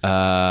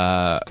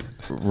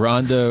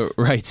 Rhonda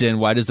writes in,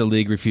 why does the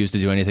league refuse to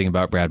do anything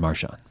about Brad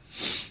Marchand?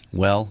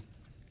 Well,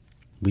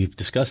 we've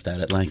discussed that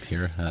at length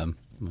here.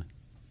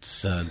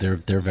 There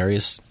are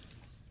various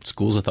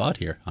schools of thought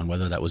here on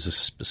whether that was a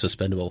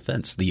suspendable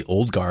offense. The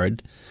old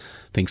guard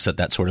thinks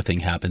that sort of thing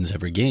happens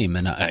every game,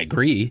 and I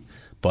agree,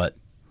 but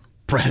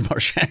Brad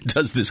Marchand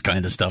does this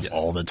kind of stuff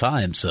all the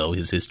time, so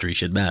his history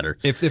should matter.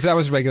 If that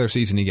was regular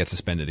season, he gets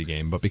suspended a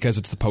game. But because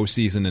it's the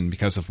postseason and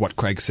because of what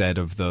Craig said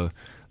of the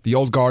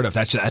old guard of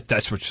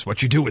that's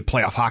what you do with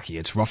playoff hockey.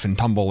 It's rough and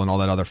tumble and all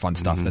that other fun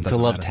stuff. That It's a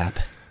doesn't love matter. tap.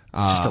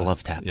 Just a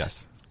love tap.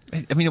 Yes.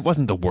 I mean, it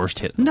wasn't the worst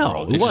hit in the No,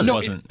 world. it It just wasn't.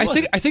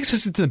 wasn't. I think it's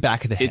just in the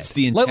back of the head. It's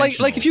the like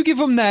intentional- if you give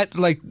him that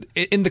like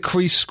in the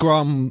crease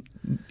scrum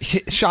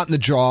shot in the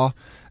jaw.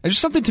 There's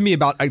just something to me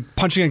about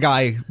punching a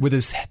guy with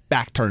his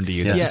back turned to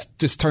you. That Yeah.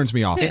 just turns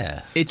me off.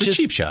 Yeah. It's It's a just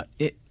cheap shot.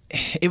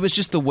 It was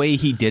just the way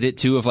he did it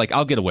too. Of like,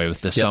 I'll get away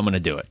with this, so I'm going to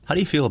do it. How do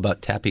you feel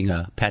about patting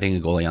a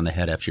goalie on the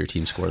head after your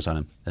team scores on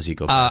him as you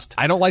go past?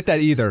 I don't like that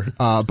either,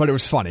 but it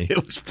was funny.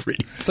 It was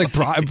pretty. It's like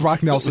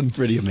Brock Nelson.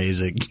 Pretty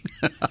amazing.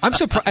 I'm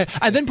surprised.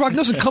 And then Brock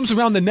Nelson comes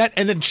around the net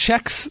and then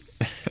checks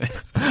a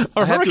I have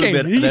to hurricane.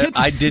 admit He that hits-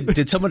 I did.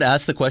 Did someone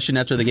ask the question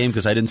after the game?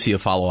 Because I didn't see a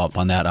follow up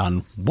on that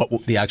on what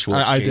the actual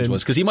I exchange did.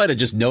 was. Because he might have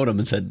just known him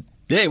and said,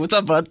 "Hey, what's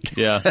up, bud?"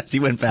 Yeah. As he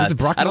went past. Did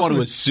Brock I don't want to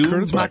Nelson assume,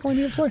 Curtis but,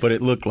 McElhinney play? but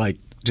it looked like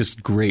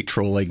just great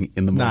trolling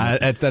in the Nah,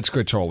 moment. that's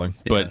good trolling.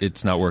 But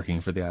it's not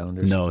working for the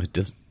Islanders. No, it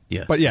does.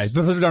 Yeah, But yeah,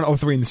 they're down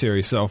 0-3 in the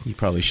series, so you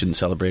probably shouldn't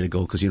celebrate a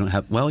goal because you don't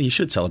have. Well, you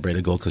should celebrate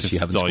a goal because you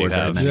haven't That's all you scored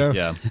very have. many.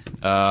 Yeah.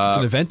 Yeah. it's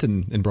an event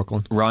in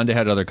Brooklyn. Rhonda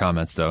had other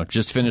comments, though.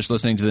 Just finished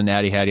listening to the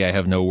Natty Hattie. I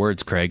have no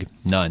words, Craig.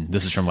 None.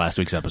 This is from last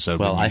week's episode.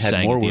 Well, when you I had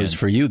sang more at the words end.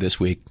 for you this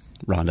week,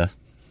 Rhonda.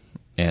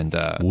 And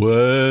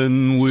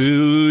When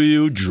will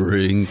you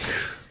drink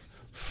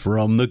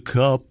from the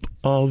cup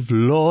of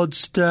Lord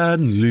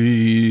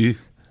Stanley?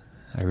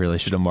 I really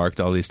should have marked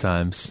all these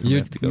times. I'm gonna You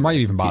have to go might back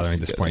even and bothering piece at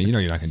this together. point. You know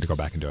you're not going to go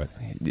back and do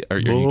it. Are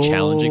you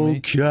challenging Oh, me?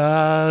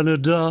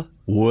 Canada,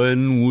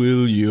 When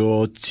will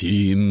your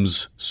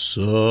teams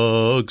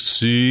succeed?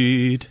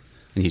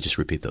 And you just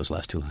repeat those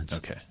last two lines.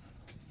 Okay.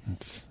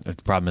 The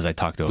problem is I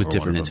talked over with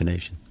different one of them.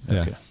 intonation.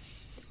 Yeah. Okay.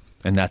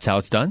 And that's how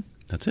it's done?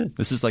 That's it.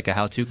 This is like a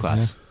how-to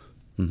class.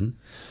 Yeah.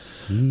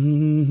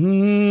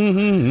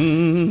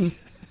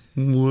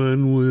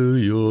 When will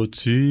your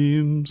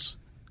teams...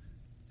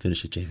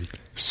 Finish it, Jamie.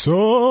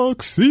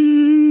 Succeed.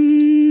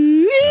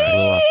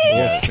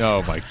 Yeah.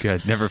 Oh, my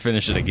God. Never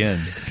finish it again.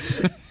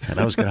 And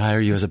I was going to hire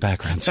you as a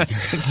background singer.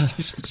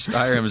 Just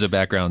hire him as a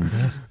background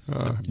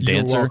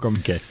dancer. You're welcome.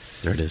 Okay,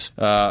 there it is.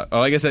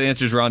 I guess that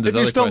answers Rhonda's If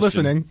you're other still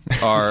question. listening.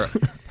 Are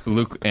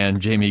Luke and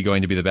Jamie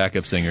going to be the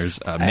backup singers?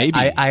 Maybe.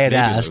 I had Maybe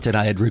asked Luke. and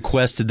I had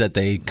requested that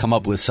they come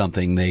up with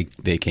something.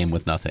 They came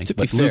with nothing. To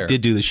be But fair, Luke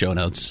did do the show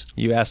notes.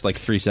 You asked like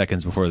 3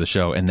 seconds before the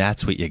show, and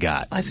that's what you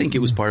got. I think it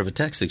was part of a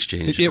text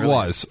exchange. It earlier.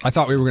 was. I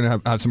thought we were going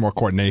to have some more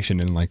coordination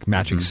and like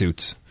matching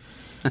suits.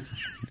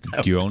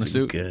 Do you own a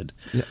suit? Good.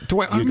 Yeah. Do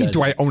guys-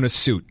 I own a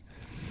suit?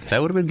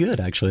 That would have been good,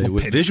 actually.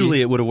 Lipinski.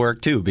 Visually, it would have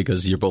worked, too,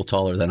 because you're both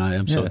taller than I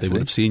am, so Yeah, they see?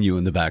 would have seen you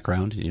in the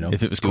background, you know.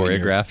 If it was doing your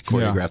choreographed.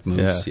 Choreographed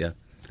moves, yeah.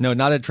 No,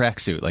 not a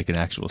tracksuit, like an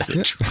actual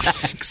suit.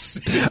 Tracks.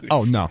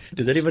 Oh, no.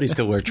 Does anybody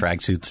still wear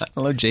tracksuits?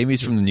 Hello,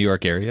 Jamie's from the New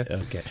York area.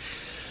 Okay.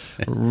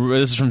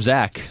 This is from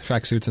Zach.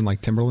 Tracksuits and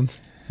like Timberlands.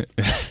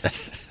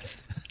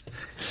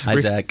 Hi,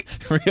 Zach.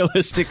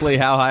 Realistically,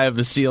 how high of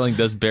a ceiling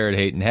does Barrett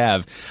Hayton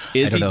have?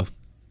 Is I don't he know.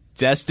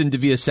 destined to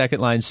be a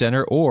second-line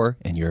center, or,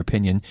 in your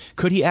opinion,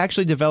 could he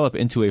actually develop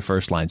into a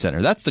first-line center?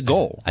 That's the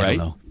goal, right? I don't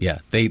know. Yeah,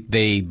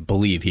 they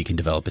believe he can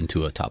develop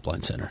into a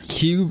top-line center.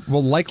 He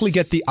will likely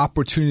get the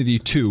opportunity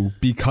to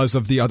because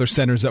of the other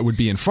centers that would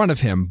be in front of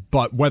him,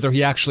 but whether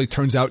he actually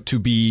turns out to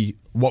be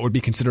what would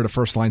be considered a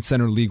first-line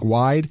center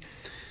league-wide,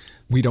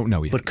 we don't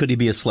know yet. But could he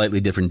be a slightly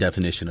different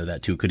definition of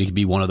that, too? Could he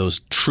be one of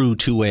those true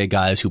two-way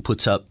guys who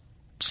puts up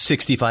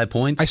 65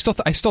 points? I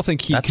still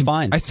think he That's can,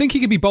 fine. I think he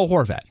could be Bo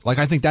Horvat. Like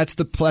I think that's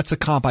the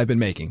comp I've been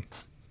making.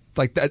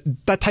 Like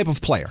that type of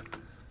player.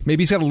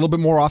 Maybe he's got a little bit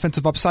more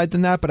offensive upside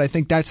than that, but I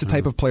think that's the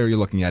type of player you're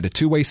looking at. A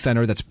two-way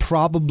center that's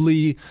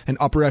probably an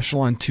upper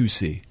echelon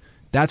 2C.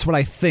 That's what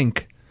I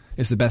think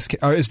is the best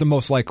or is the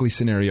most likely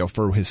scenario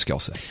for his skill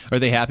set. Are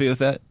they happy with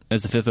that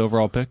as the 5th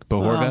overall pick,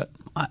 Bo Horvat?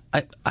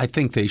 I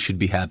think they should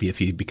be happy if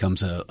he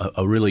becomes a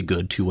really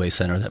good two-way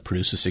center that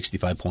produces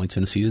 65 points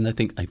in a season. I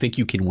think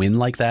you can win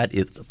like that,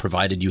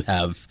 provided you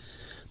have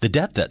the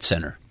depth at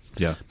center.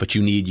 Yeah. But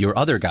you need your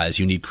other guys.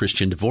 You need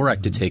Christian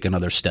Dvorak to take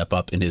another step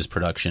up in his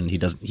production.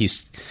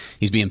 He's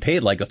being paid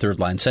like a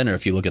third-line center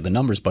if you look at the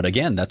numbers. But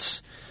again,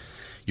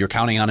 you're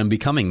counting on him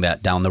becoming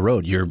that down the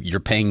road.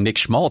 You're paying Nick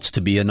Schmaltz to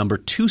be a number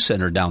 2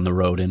 center down the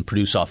road and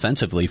produce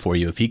offensively for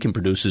you. If he can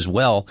produce as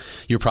well,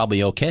 you're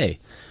probably okay.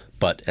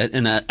 But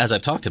and as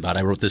I've talked about,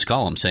 I wrote this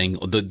column saying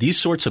these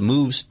sorts of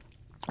moves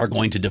are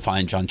going to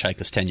define John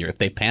Chaika's tenure. If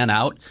they pan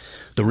out,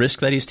 the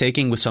risk that he's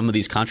taking with some of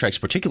these contracts,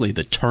 particularly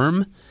the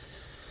term,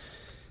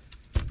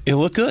 it'll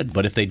look good.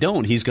 But if they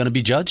don't, he's going to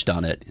be judged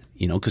on it,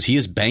 because he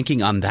is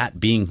banking on that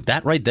being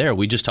that right there.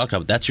 We just talked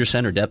about that's your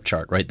center depth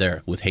chart right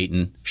there with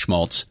Hayton,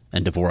 Schmaltz,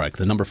 and Dvorak,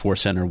 the number 4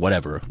 center,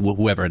 whatever,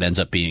 whoever it ends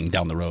up being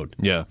down the road.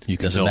 Yeah, you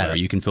can doesn't fill matter. that.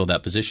 You can fill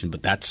that position,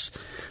 but that's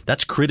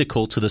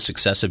critical to the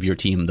success of your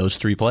team. Those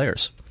 3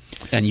 players.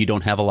 And you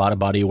don't have a lot of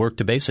body of work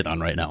to base it on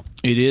right now.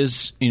 It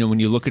is, when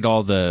you look at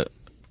all the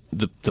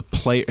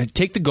play,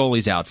 take the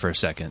goalies out for a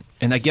second,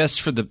 and I guess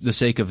for the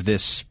sake of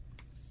this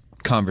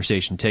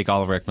conversation, take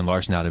Oliver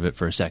Ekman-Larsson out of it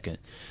for a second.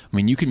 I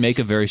mean, you can make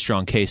a very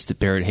strong case that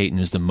Barrett Hayton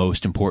is the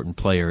most important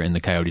player in the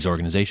Coyotes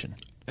organization.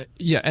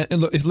 Yeah, and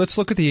let's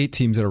look at the 8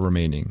 teams that are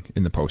remaining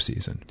in the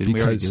postseason. Didn't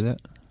we already do that?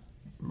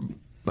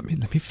 Let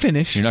me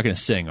finish. You're not going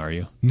to sing, are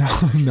you? No,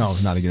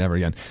 not again, never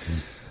again.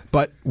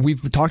 But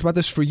we've talked about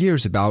this for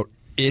years about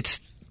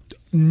it's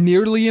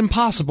nearly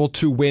impossible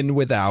to win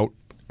without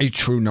a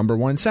true number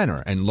 1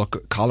 center. And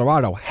look,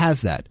 Colorado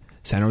has that.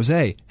 San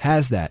Jose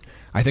has that.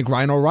 I think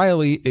Ryan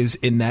O'Reilly is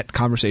in that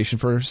conversation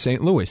for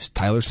St. Louis.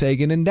 Tyler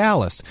Seguin in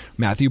Dallas.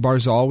 Matthew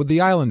Barzal with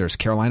the Islanders.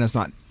 Carolina's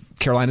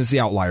the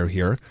outlier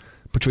here.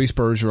 Patrice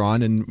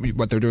Bergeron and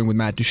what they're doing with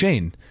Matt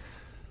Duchene.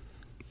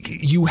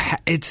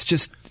 It's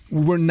just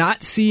we're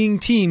not seeing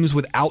teams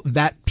without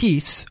that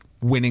piece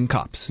winning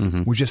cups.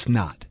 Mm-hmm. We're just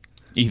not.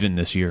 Even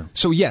this year.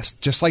 So, yes,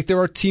 just like there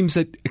are teams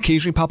that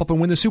occasionally pop up and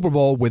win the Super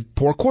Bowl with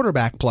poor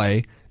quarterback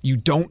play, you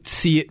don't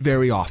see it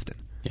very often.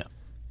 Yeah,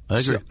 I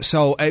agree.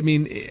 So I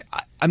mean,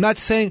 I'm not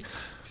saying,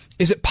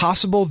 is it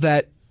possible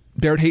that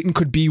Barrett Hayton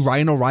could be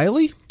Ryan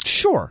O'Reilly?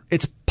 Sure,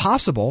 it's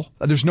possible.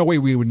 There's no way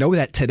we would know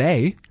that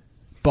today,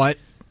 but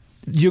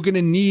you're going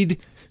to need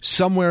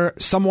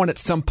someone at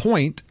some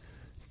point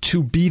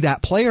to be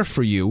that player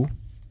for you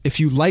if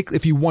you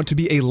want to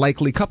be a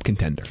likely cup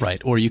contender.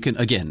 Right. Or you can,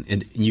 again,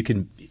 and you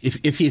can,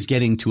 if he's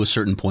getting to a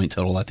certain point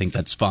total, I think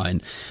that's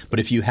fine. But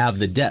if you have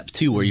the depth,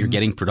 too, where you're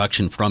getting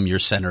production from your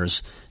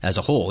centers as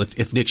a whole,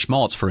 if Nick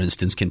Schmaltz, for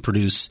instance, can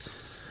produce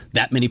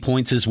that many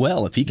points as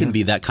well, if he can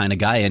be that kind of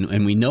guy,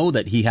 and we know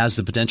that he has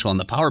the potential on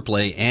the power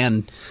play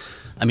and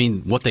I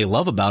mean, what they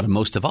love about him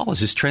most of all is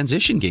his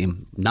transition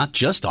game, not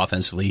just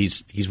offensively.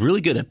 He's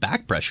really good at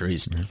back pressure.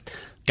 He's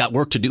got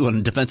work to do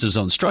on defensive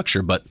zone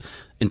structure, but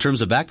in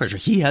terms of back pressure,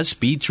 he has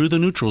speed through the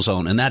neutral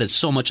zone, and that is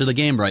so much of the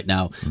game right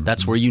now.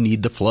 That's where you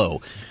need the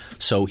flow.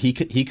 So he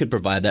could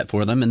provide that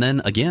for them. And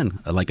then, again,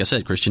 like I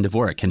said, Christian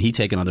Dvorak, can he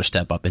take another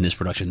step up in his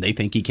production? They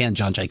think he can.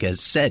 John Chaik has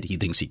said he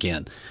thinks he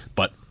can.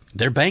 But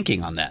they're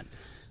banking on that.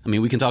 I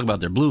mean, we can talk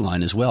about their blue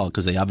line as well,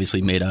 because they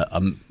obviously made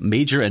a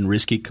major and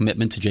risky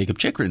commitment to Jacob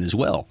Chychrun as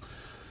well.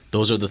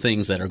 Those are the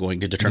things that are going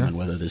to determine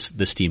whether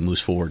this team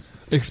moves forward.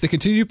 If they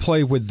continue to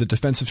play with the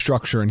defensive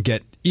structure and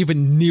get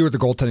even near the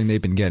goaltending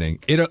they've been getting,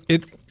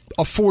 it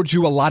affords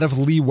you a lot of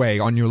leeway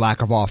on your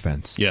lack of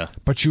offense. Yeah.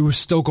 But you're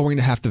still going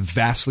to have to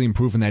vastly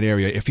improve in that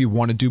area if you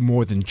want to do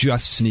more than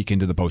just sneak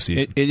into the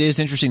postseason. It is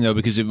interesting, though,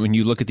 because when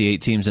you look at the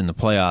 8 teams in the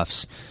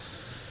playoffs,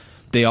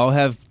 they all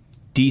have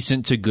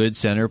decent to good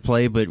center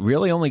play, but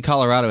really only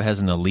Colorado has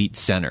an elite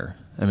center.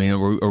 I mean,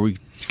 are we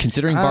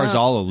considering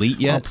Barzal elite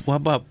yet? Well,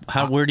 what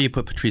about where do you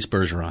put Patrice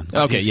Bergeron?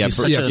 Okay, he's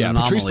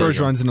Patrice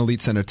Bergeron's an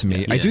elite center to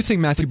me. Yeah. I do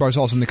think Matthew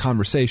Barzal's in the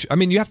conversation. I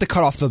mean, you have to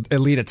cut off the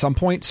elite at some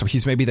point, so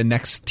he's maybe the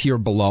next tier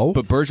below.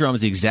 But Bergeron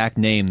was the exact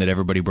name that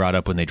everybody brought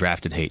up when they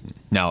drafted Hayton.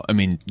 Now, I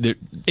mean,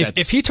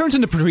 if he turns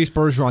into Patrice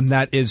Bergeron,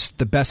 that is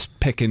the best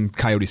pick in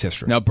Coyotes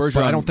history. Now, Bergeron,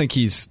 but I don't think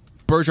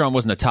Bergeron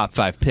wasn't a top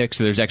 5 pick,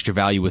 so there's extra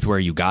value with where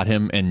you got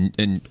him.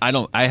 And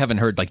I haven't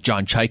heard like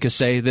John Chaika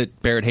say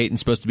that Barrett Hayton's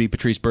supposed to be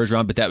Patrice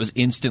Bergeron, but that was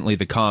instantly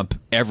the comp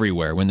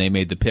everywhere when they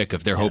made the pick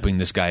of they're hoping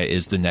this guy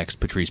is the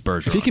next Patrice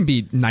Bergeron. If he can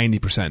be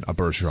 90% a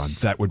Bergeron,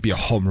 that would be a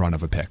home run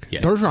of a pick.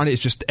 Yeah. Bergeron is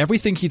just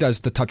everything he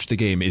does to touch the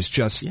game is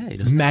just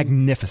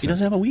magnificent. He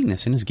doesn't have a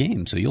weakness in his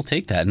game, so you'll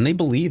take that. And they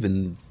believe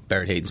in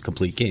Barrett Hayton's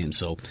complete game.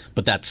 So,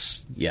 but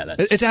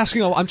it's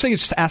asking a lot. I'm saying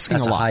it's just asking a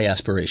lot. That's a high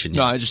aspiration.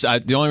 Yeah. No,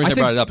 the only reason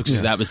I brought it up is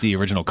because that was the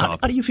original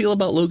comp. How do you feel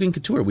about Logan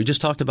Couture? We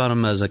just talked about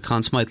him as a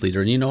Conn Smythe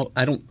leader, and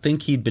I don't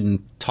think he'd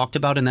been talked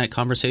about in that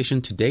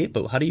conversation to date.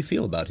 But how do you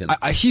feel about him?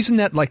 He's in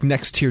that like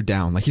next tier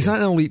down. Like he's not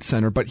an elite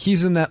center, but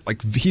he's in that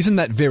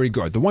very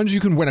good. The ones you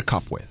can win a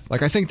cup with.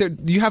 Like I think that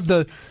you have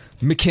the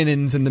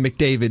McKinnons and the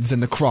McDavids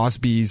and the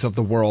Crosbys of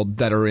the world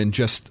that are in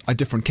just a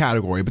different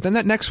category. But then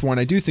that next one,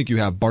 I do think you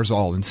have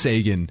Barzal and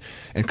Sagan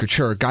and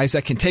Couture, guys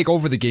that can take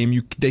over the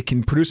game. They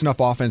can produce enough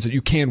offense that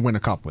you can win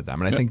a cup with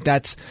them. And I think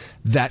that's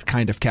that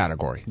kind of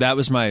category. That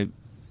was my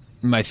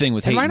thing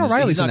with Hayton. Ryan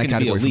O'Reilly's in that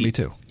category for me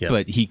too. Yeah.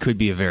 But he could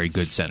be a very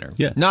good center.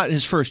 Yeah. Not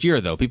his first year,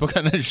 though. People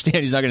kind of understand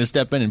he's not going to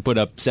step in and put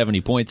up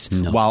 70 points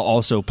while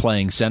also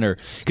playing center.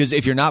 Because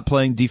if you're not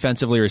playing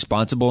defensively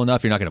responsible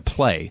enough, you're not going to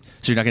play.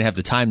 So you're not going to have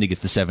the time to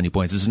get the 70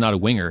 points. This is not a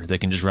winger that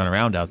can just run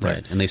around out there.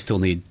 Right, and they still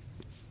need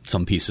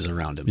some pieces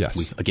around him.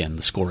 Yes. Again,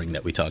 the scoring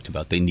that we talked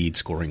about. They need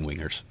scoring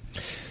wingers.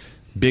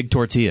 Big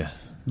Tortilla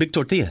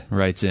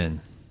writes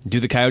in,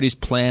 do the Coyotes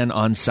plan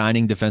on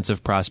signing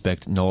defensive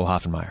prospect Noel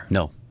Hoffenmeyer?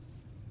 No.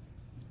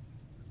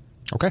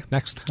 Okay,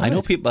 next. I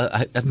know people.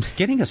 I'm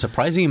getting a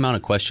surprising amount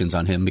of questions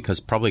on him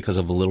probably because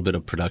of a little bit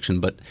of production.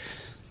 But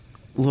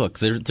look,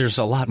 there's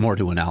a lot more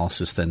to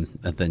analysis than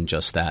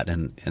just that.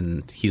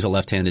 And he's a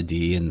left-handed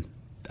D, and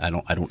I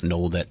don't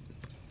know that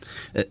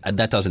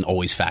doesn't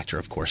always factor.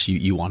 Of course,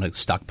 you want to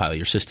stockpile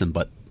your system,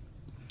 but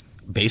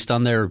based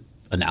on their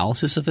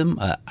analysis of him,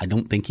 I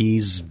don't think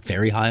he's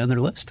very high on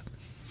their list.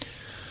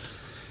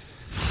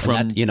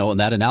 And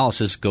that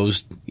analysis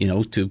goes,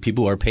 to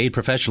people who are paid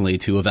professionally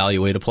to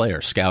evaluate a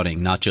player,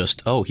 scouting, not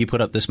just, he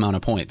put up this amount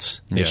of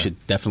points. They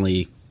should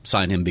definitely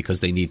sign him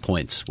because they need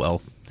points.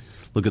 Well,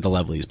 look at the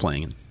level he's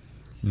playing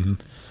in.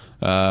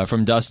 Mm-hmm.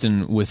 From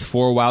Dustin, with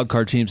 4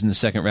 wildcard teams in the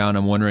second round,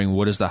 I'm wondering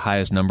what is the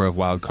highest number of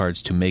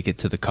wildcards to make it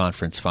to the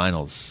conference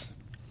finals?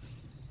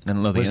 I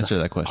don't know the answer to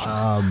that question.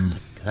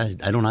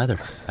 I don't either,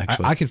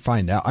 actually. I can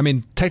find out. I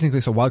mean,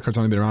 technically, so wildcard's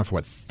only been around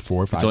for,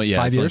 4 or 5 years?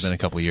 It's only been a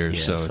couple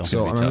years, so it's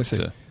going to be tough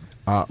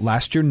to...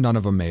 last year, none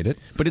of them made it.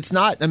 But it's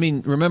not,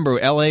 remember,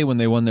 LA, when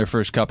they won their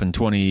first cup in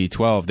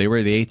 2012, they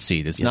were the 8th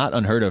seed. It's not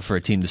unheard of for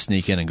a team to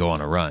sneak in and go on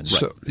a run.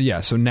 So,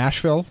 so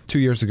Nashville, 2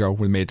 years ago,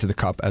 we made it to the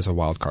cup as a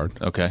wild card.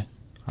 Okay.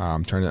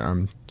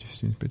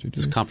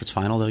 This conference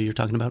final, though, you're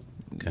talking about?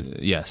 Okay.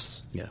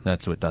 Yes. Yeah.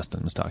 That's what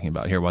Dustin was talking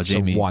about here. While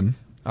Jamie... one.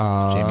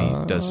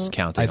 Jamie does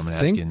counting. I'm going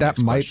to ask you the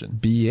next question. I think that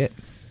might be it.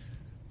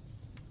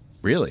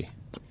 Really?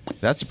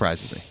 That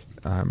surprises me.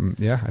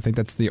 I think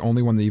that's the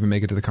only one that even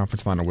make it to the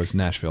conference final was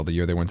Nashville the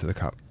year they went to the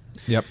Cup.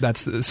 Yep,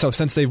 so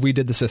since they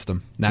redid the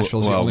system,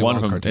 Nashville's the only one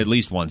of them. At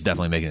least one's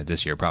definitely making it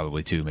this year.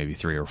 Probably 2, maybe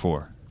 3 or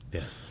 4.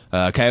 Yeah.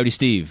 Coyote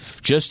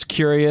Steve, just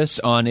curious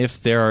on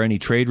if there are any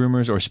trade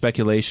rumors or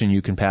speculation you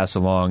can pass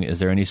along. Is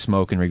there any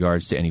smoke in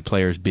regards to any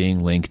players being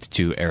linked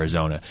to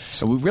Arizona?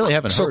 So we really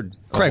haven't heard.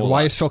 Craig,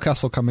 why is Phil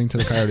Kessel coming to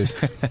the Coyotes?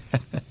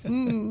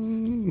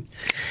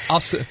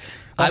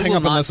 I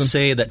will not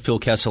say that Phil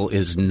Kessel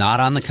is not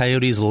on the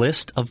Coyotes'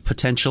 list of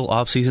potential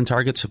offseason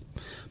targets,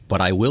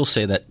 but I will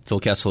say that Phil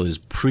Kessel is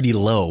pretty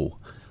low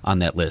on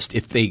that list.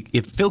 If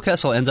Phil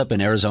Kessel ends up in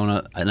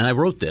Arizona, and I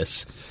wrote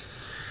this,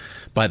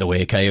 by the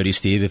way, Coyote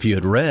Steve, if you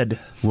had read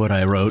what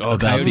I wrote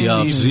about the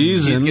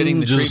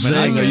offseason, just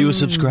saying, are you a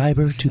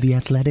subscriber to The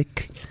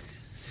Athletic?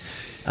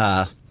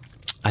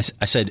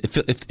 I said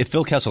if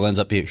Phil Kessel ends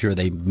up here,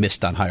 they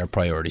missed on higher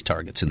priority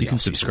targets in the You can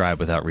offseason. subscribe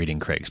without reading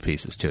Craig's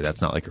pieces, too.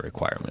 That's not like a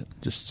requirement.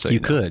 Just so You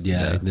know. could,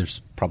 yeah.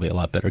 There's probably a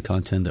lot better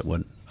content than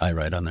what I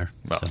write on there.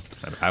 Well,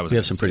 So. We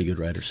have some pretty good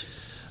writers.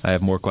 I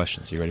have more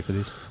questions. Are you ready for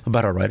these?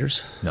 About our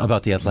writers? No.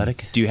 About The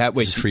Athletic? Do you have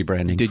This is free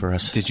branding for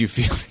us. Did you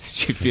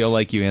feel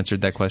like you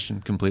answered that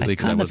question completely? I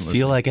Because I kind of wasn't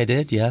feel listening. like I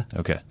did, yeah.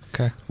 Okay.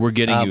 Okay. We're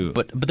getting you.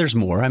 But there's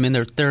more. I mean,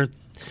 they're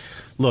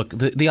look,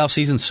 the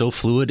offseason's so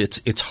fluid,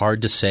 it's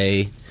hard to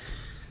say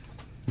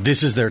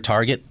this is their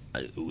target.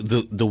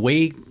 The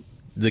way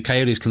the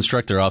Coyotes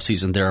construct their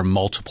offseason, there are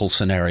multiple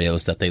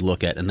scenarios that they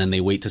look at, and then they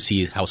wait to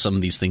see how some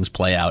of these things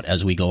play out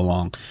as we go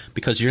along.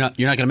 Because you're not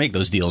going to make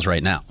those deals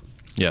right now.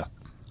 Yeah.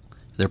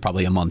 They're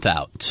probably a month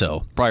out.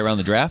 So Probably around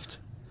the draft?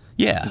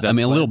 yeah, Is that I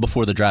mean, the a little plan?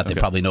 before the draft, Okay. they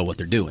probably know what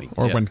they're doing.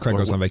 Or Yeah. when Craig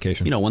goes on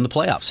vacation. When the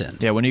playoffs end.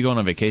 Yeah, when are you going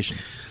on vacation?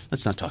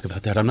 Let's not talk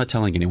about that. I'm not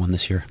telling anyone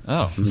this year.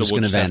 Oh, I'm so just we'll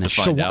going to just have to vanish.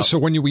 find out. So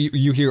when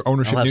you hear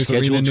ownership I'll have news,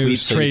 arena scheduled tweets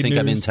news, so trade you think news,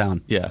 I'm in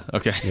town. Yeah,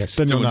 okay. Yes.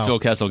 Then So you'll when know. Phil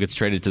Kessel gets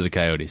traded to the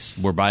Coyotes,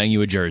 we're buying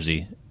you a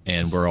jersey,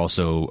 and we're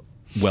also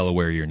well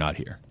aware you're not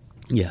here.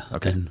 Yeah.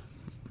 Okay.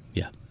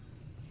 Yeah.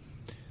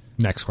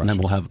 Next And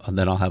question.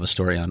 then I'll have a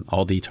story on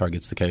all the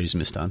targets the Coyotes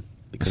missed on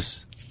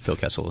because Phil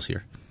Kessel is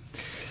here.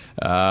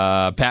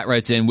 Pat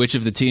writes in, which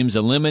of the teams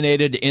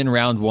eliminated in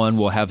round one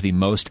will have the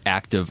most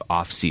active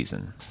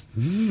offseason?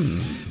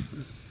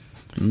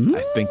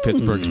 I think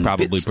Pittsburgh's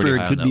probably Pittsburgh pretty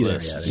high on could that be there,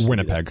 list. yeah.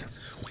 Winnipeg.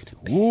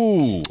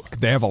 Ooh.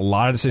 They have a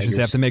lot of decisions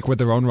they have to make with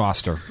their own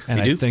roster, and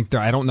They I do? think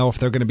I don't know if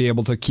they're going to be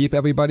able to keep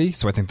everybody.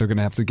 So I think they're going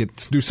to have to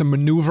do some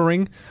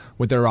maneuvering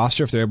with their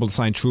roster if they're able to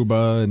sign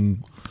Trouba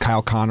and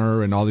Kyle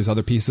Connor and all these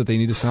other pieces that they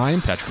need to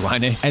sign. Patrick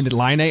Laine. And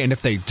Laine, and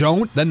if they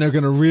don't, then they're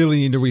going to really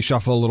need to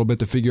reshuffle a little bit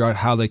to figure out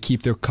how they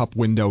keep their cup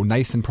window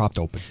nice and propped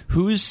open.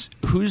 Whose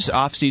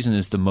offseason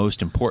is the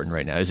most important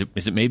right now? Is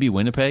it maybe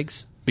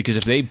Winnipeg's? Because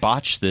if they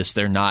botch this,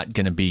 they're not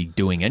going to be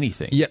doing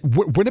anything. Yeah,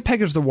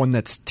 Winnipeg is the one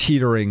that's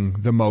teetering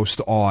the most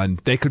on.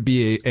 They could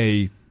be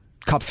a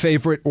cup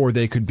favorite, or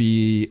they could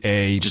be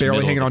a Just barely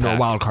middle hanging of on the to a pack.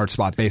 wild card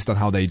spot based on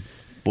how they.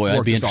 Boy, I'd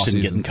work be this interested in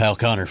offseason. getting Kyle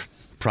Connor,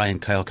 prying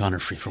Kyle Connor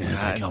free from I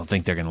Winnipeg. don't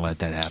think they're going to let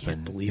that happen.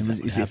 I believe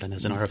that would happen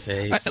as an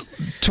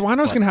RFA.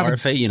 Toronto's going to have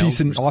RFA, a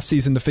decent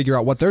offseason to figure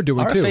out what they're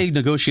doing RFA too.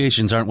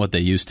 negotiations aren't what they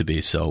used to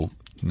be, so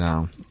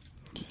No,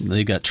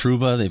 they've got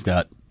Trouba, they've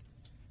got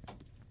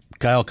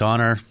Kyle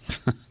Connor.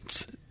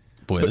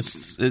 Boy,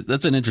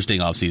 that's an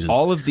interesting offseason.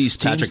 All of these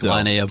teams, Patrick though-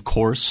 Laine, of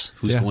course,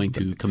 who's Yeah. going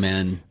to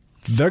command.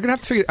 they're going to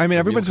have to figure. I mean,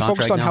 everyone's real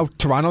focused on contract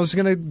how Toronto's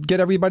going to get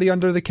everybody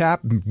under the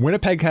cap.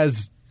 Winnipeg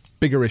has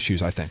bigger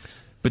issues, I think.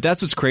 But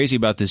that's what's crazy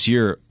about this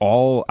year.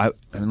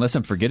 Unless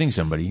I'm forgetting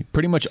somebody,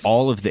 pretty much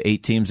all of the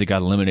 8 teams that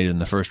got eliminated in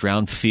the first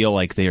round feel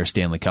like they are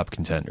Stanley Cup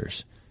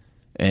contenders.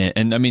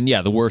 And I mean,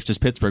 yeah, the worst is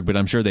Pittsburgh, but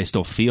I'm sure they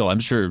still feel. I'm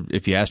sure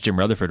if you ask Jim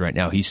Rutherford right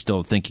now, he's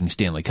still thinking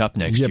Stanley Cup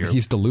next Yeah, year. but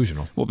he's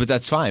delusional. Well, but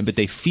that's fine. But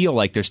they feel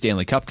like they're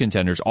Stanley Cup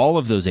contenders, all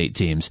of those 8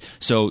 teams.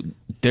 So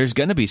there's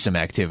going to be some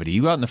activity.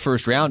 You go out in the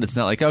first round, it's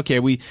not like, okay,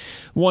 we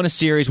won a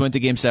series, went to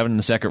Game 7 in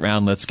the second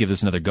round, let's give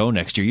this another go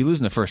next year. You lose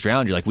in the first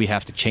round, you're like, we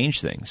have to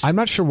change things. I'm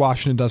not sure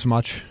Washington does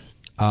much.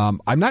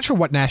 I'm not sure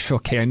what Nashville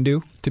can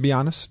do, to be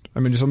honest. I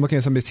mean, I'm looking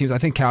at some of these teams. I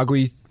think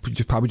Calgary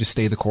should probably just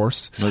stay the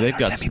course. So they've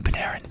got Artemi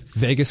Panarin.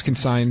 Vegas can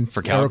sign for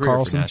Erik Calgary or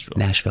for Karlsson. Nashville.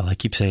 Nashville, I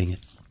keep saying it.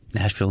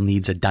 Nashville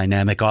needs a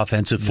dynamic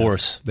offensive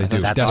force. They do.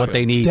 That's what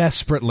they need.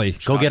 Desperately.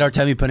 Go get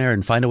Artemi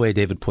Panarin. Find a way,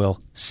 David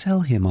Poile. Sell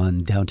him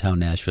on downtown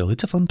Nashville.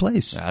 It's a fun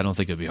place. I don't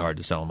think it'd be hard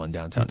to sell him on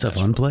downtown. It's a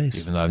Nashville, fun place.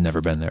 even though I've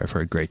never been there. I've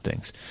heard great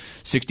things.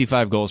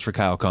 65 goals for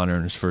Kyle Connor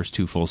in his first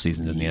 2 full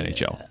seasons in the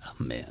NHL. Oh,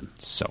 man.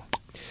 So,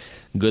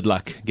 good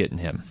luck getting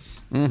him.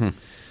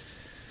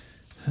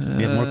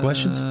 You have more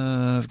questions?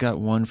 I've got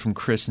one from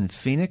Chris in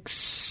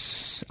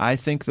Phoenix. I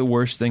think the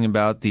worst thing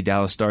about the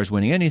Dallas Stars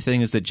winning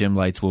anything is that Jim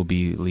Lights will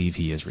believe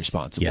he is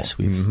responsible. Yes,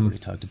 we've already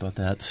talked about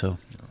that. So,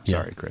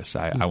 Sorry, Chris.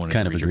 I wanted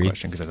Kind to of read your agree.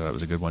 question because I thought it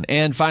was a good one.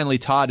 And finally,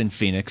 Todd in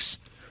Phoenix.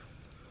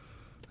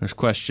 This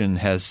question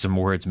has some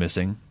words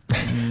missing.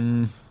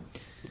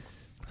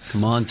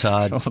 Come on,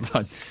 Todd. Hold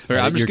on.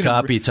 Edit your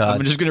copy, Todd.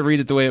 I'm just going to read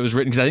it the way it was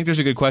written because I think there's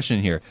a good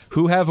question here.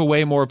 Who have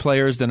away more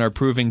players than are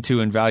proving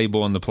too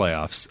invaluable in the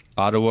playoffs?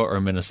 Ottawa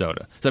or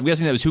Minnesota? So I'm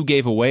guessing that was who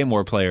gave away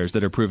more players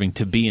that are proving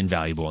to be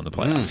invaluable in the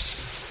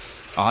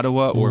playoffs.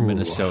 Ottawa or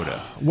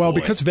Minnesota? Well,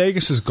 because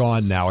Vegas is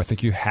gone now, I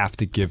think you have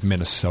to give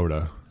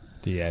Minnesota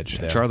the edge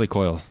there. Charlie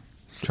Coyle.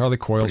 Charlie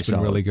Coyle's Pretty been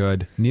solid. really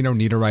good. Nino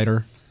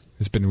Niederreiter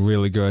has been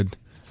really good.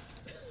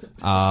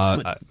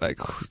 But.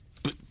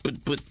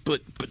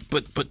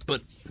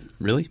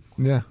 Really?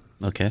 Yeah.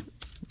 Okay.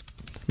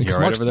 You all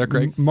right over there,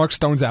 Craig? Mark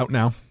Stone's out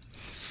now.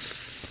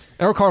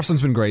 Erik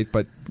Karlsson's been great,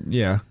 but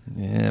yeah.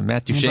 Yeah, Matt What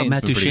about Duchesne's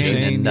Matt been pretty Duchesne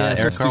good. and yeah, Erik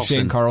so it's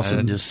Duchesne, Karlsson.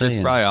 I'm just It's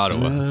saying. probably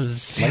Ottawa.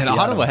 Man,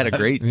 Ottawa had a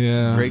great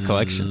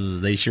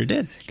collection. They sure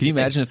did. Can you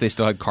imagine if they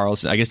still had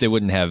Carlson? I guess they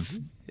wouldn't have.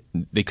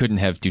 They couldn't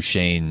have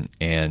Duchesne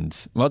and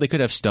they could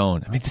have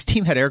Stone. I mean, this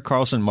team had Erik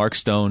Karlsson, Mark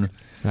Stone.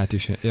 Matt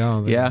Duchesne.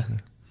 Yeah. Yeah.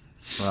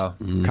 Wow.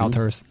 Kyle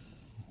Turris.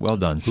 Well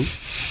done.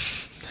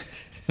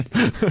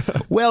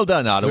 Well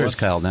done, Ottawa. Where's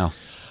Kyle now?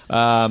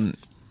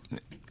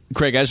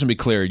 Craig, I just want to be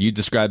clear. You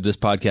described this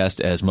podcast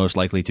as most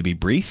likely to be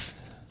brief.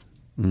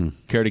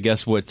 Care to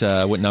guess what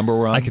number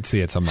we're on? I could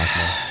see it, so I'm not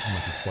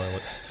going to spoil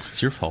it.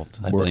 It's your fault.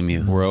 I blame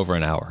you. We're over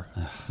an hour.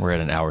 We're at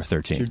an hour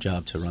 13. It's your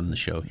job to run the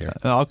show here.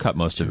 I'll cut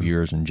most of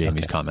yours and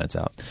Jamie's comments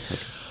out.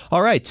 Okay.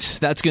 All right.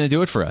 That's going to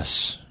do it for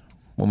us.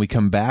 When we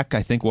come back,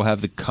 I think we'll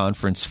have the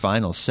conference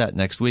final set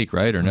next week,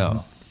 right? Or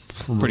no?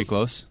 Pretty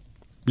close?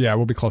 Yeah,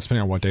 we'll be close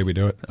depending on what day we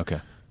do it. Okay.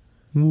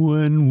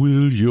 When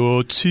will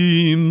your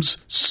teams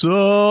succeed?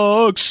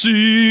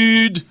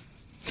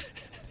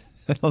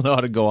 I don't know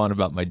how to go on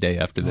about my day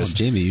after this. Well,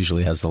 Jamie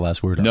usually has the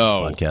last word on this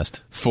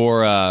podcast.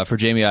 For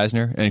Jamie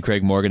Eisner and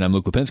Craig Morgan, I'm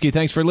Luke Lipinski.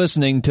 Thanks for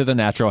listening to the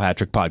Natural Hat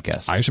Trick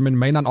Podcast. Eiserman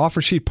may not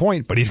offer sheet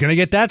point, but he's going to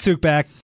get that suit back.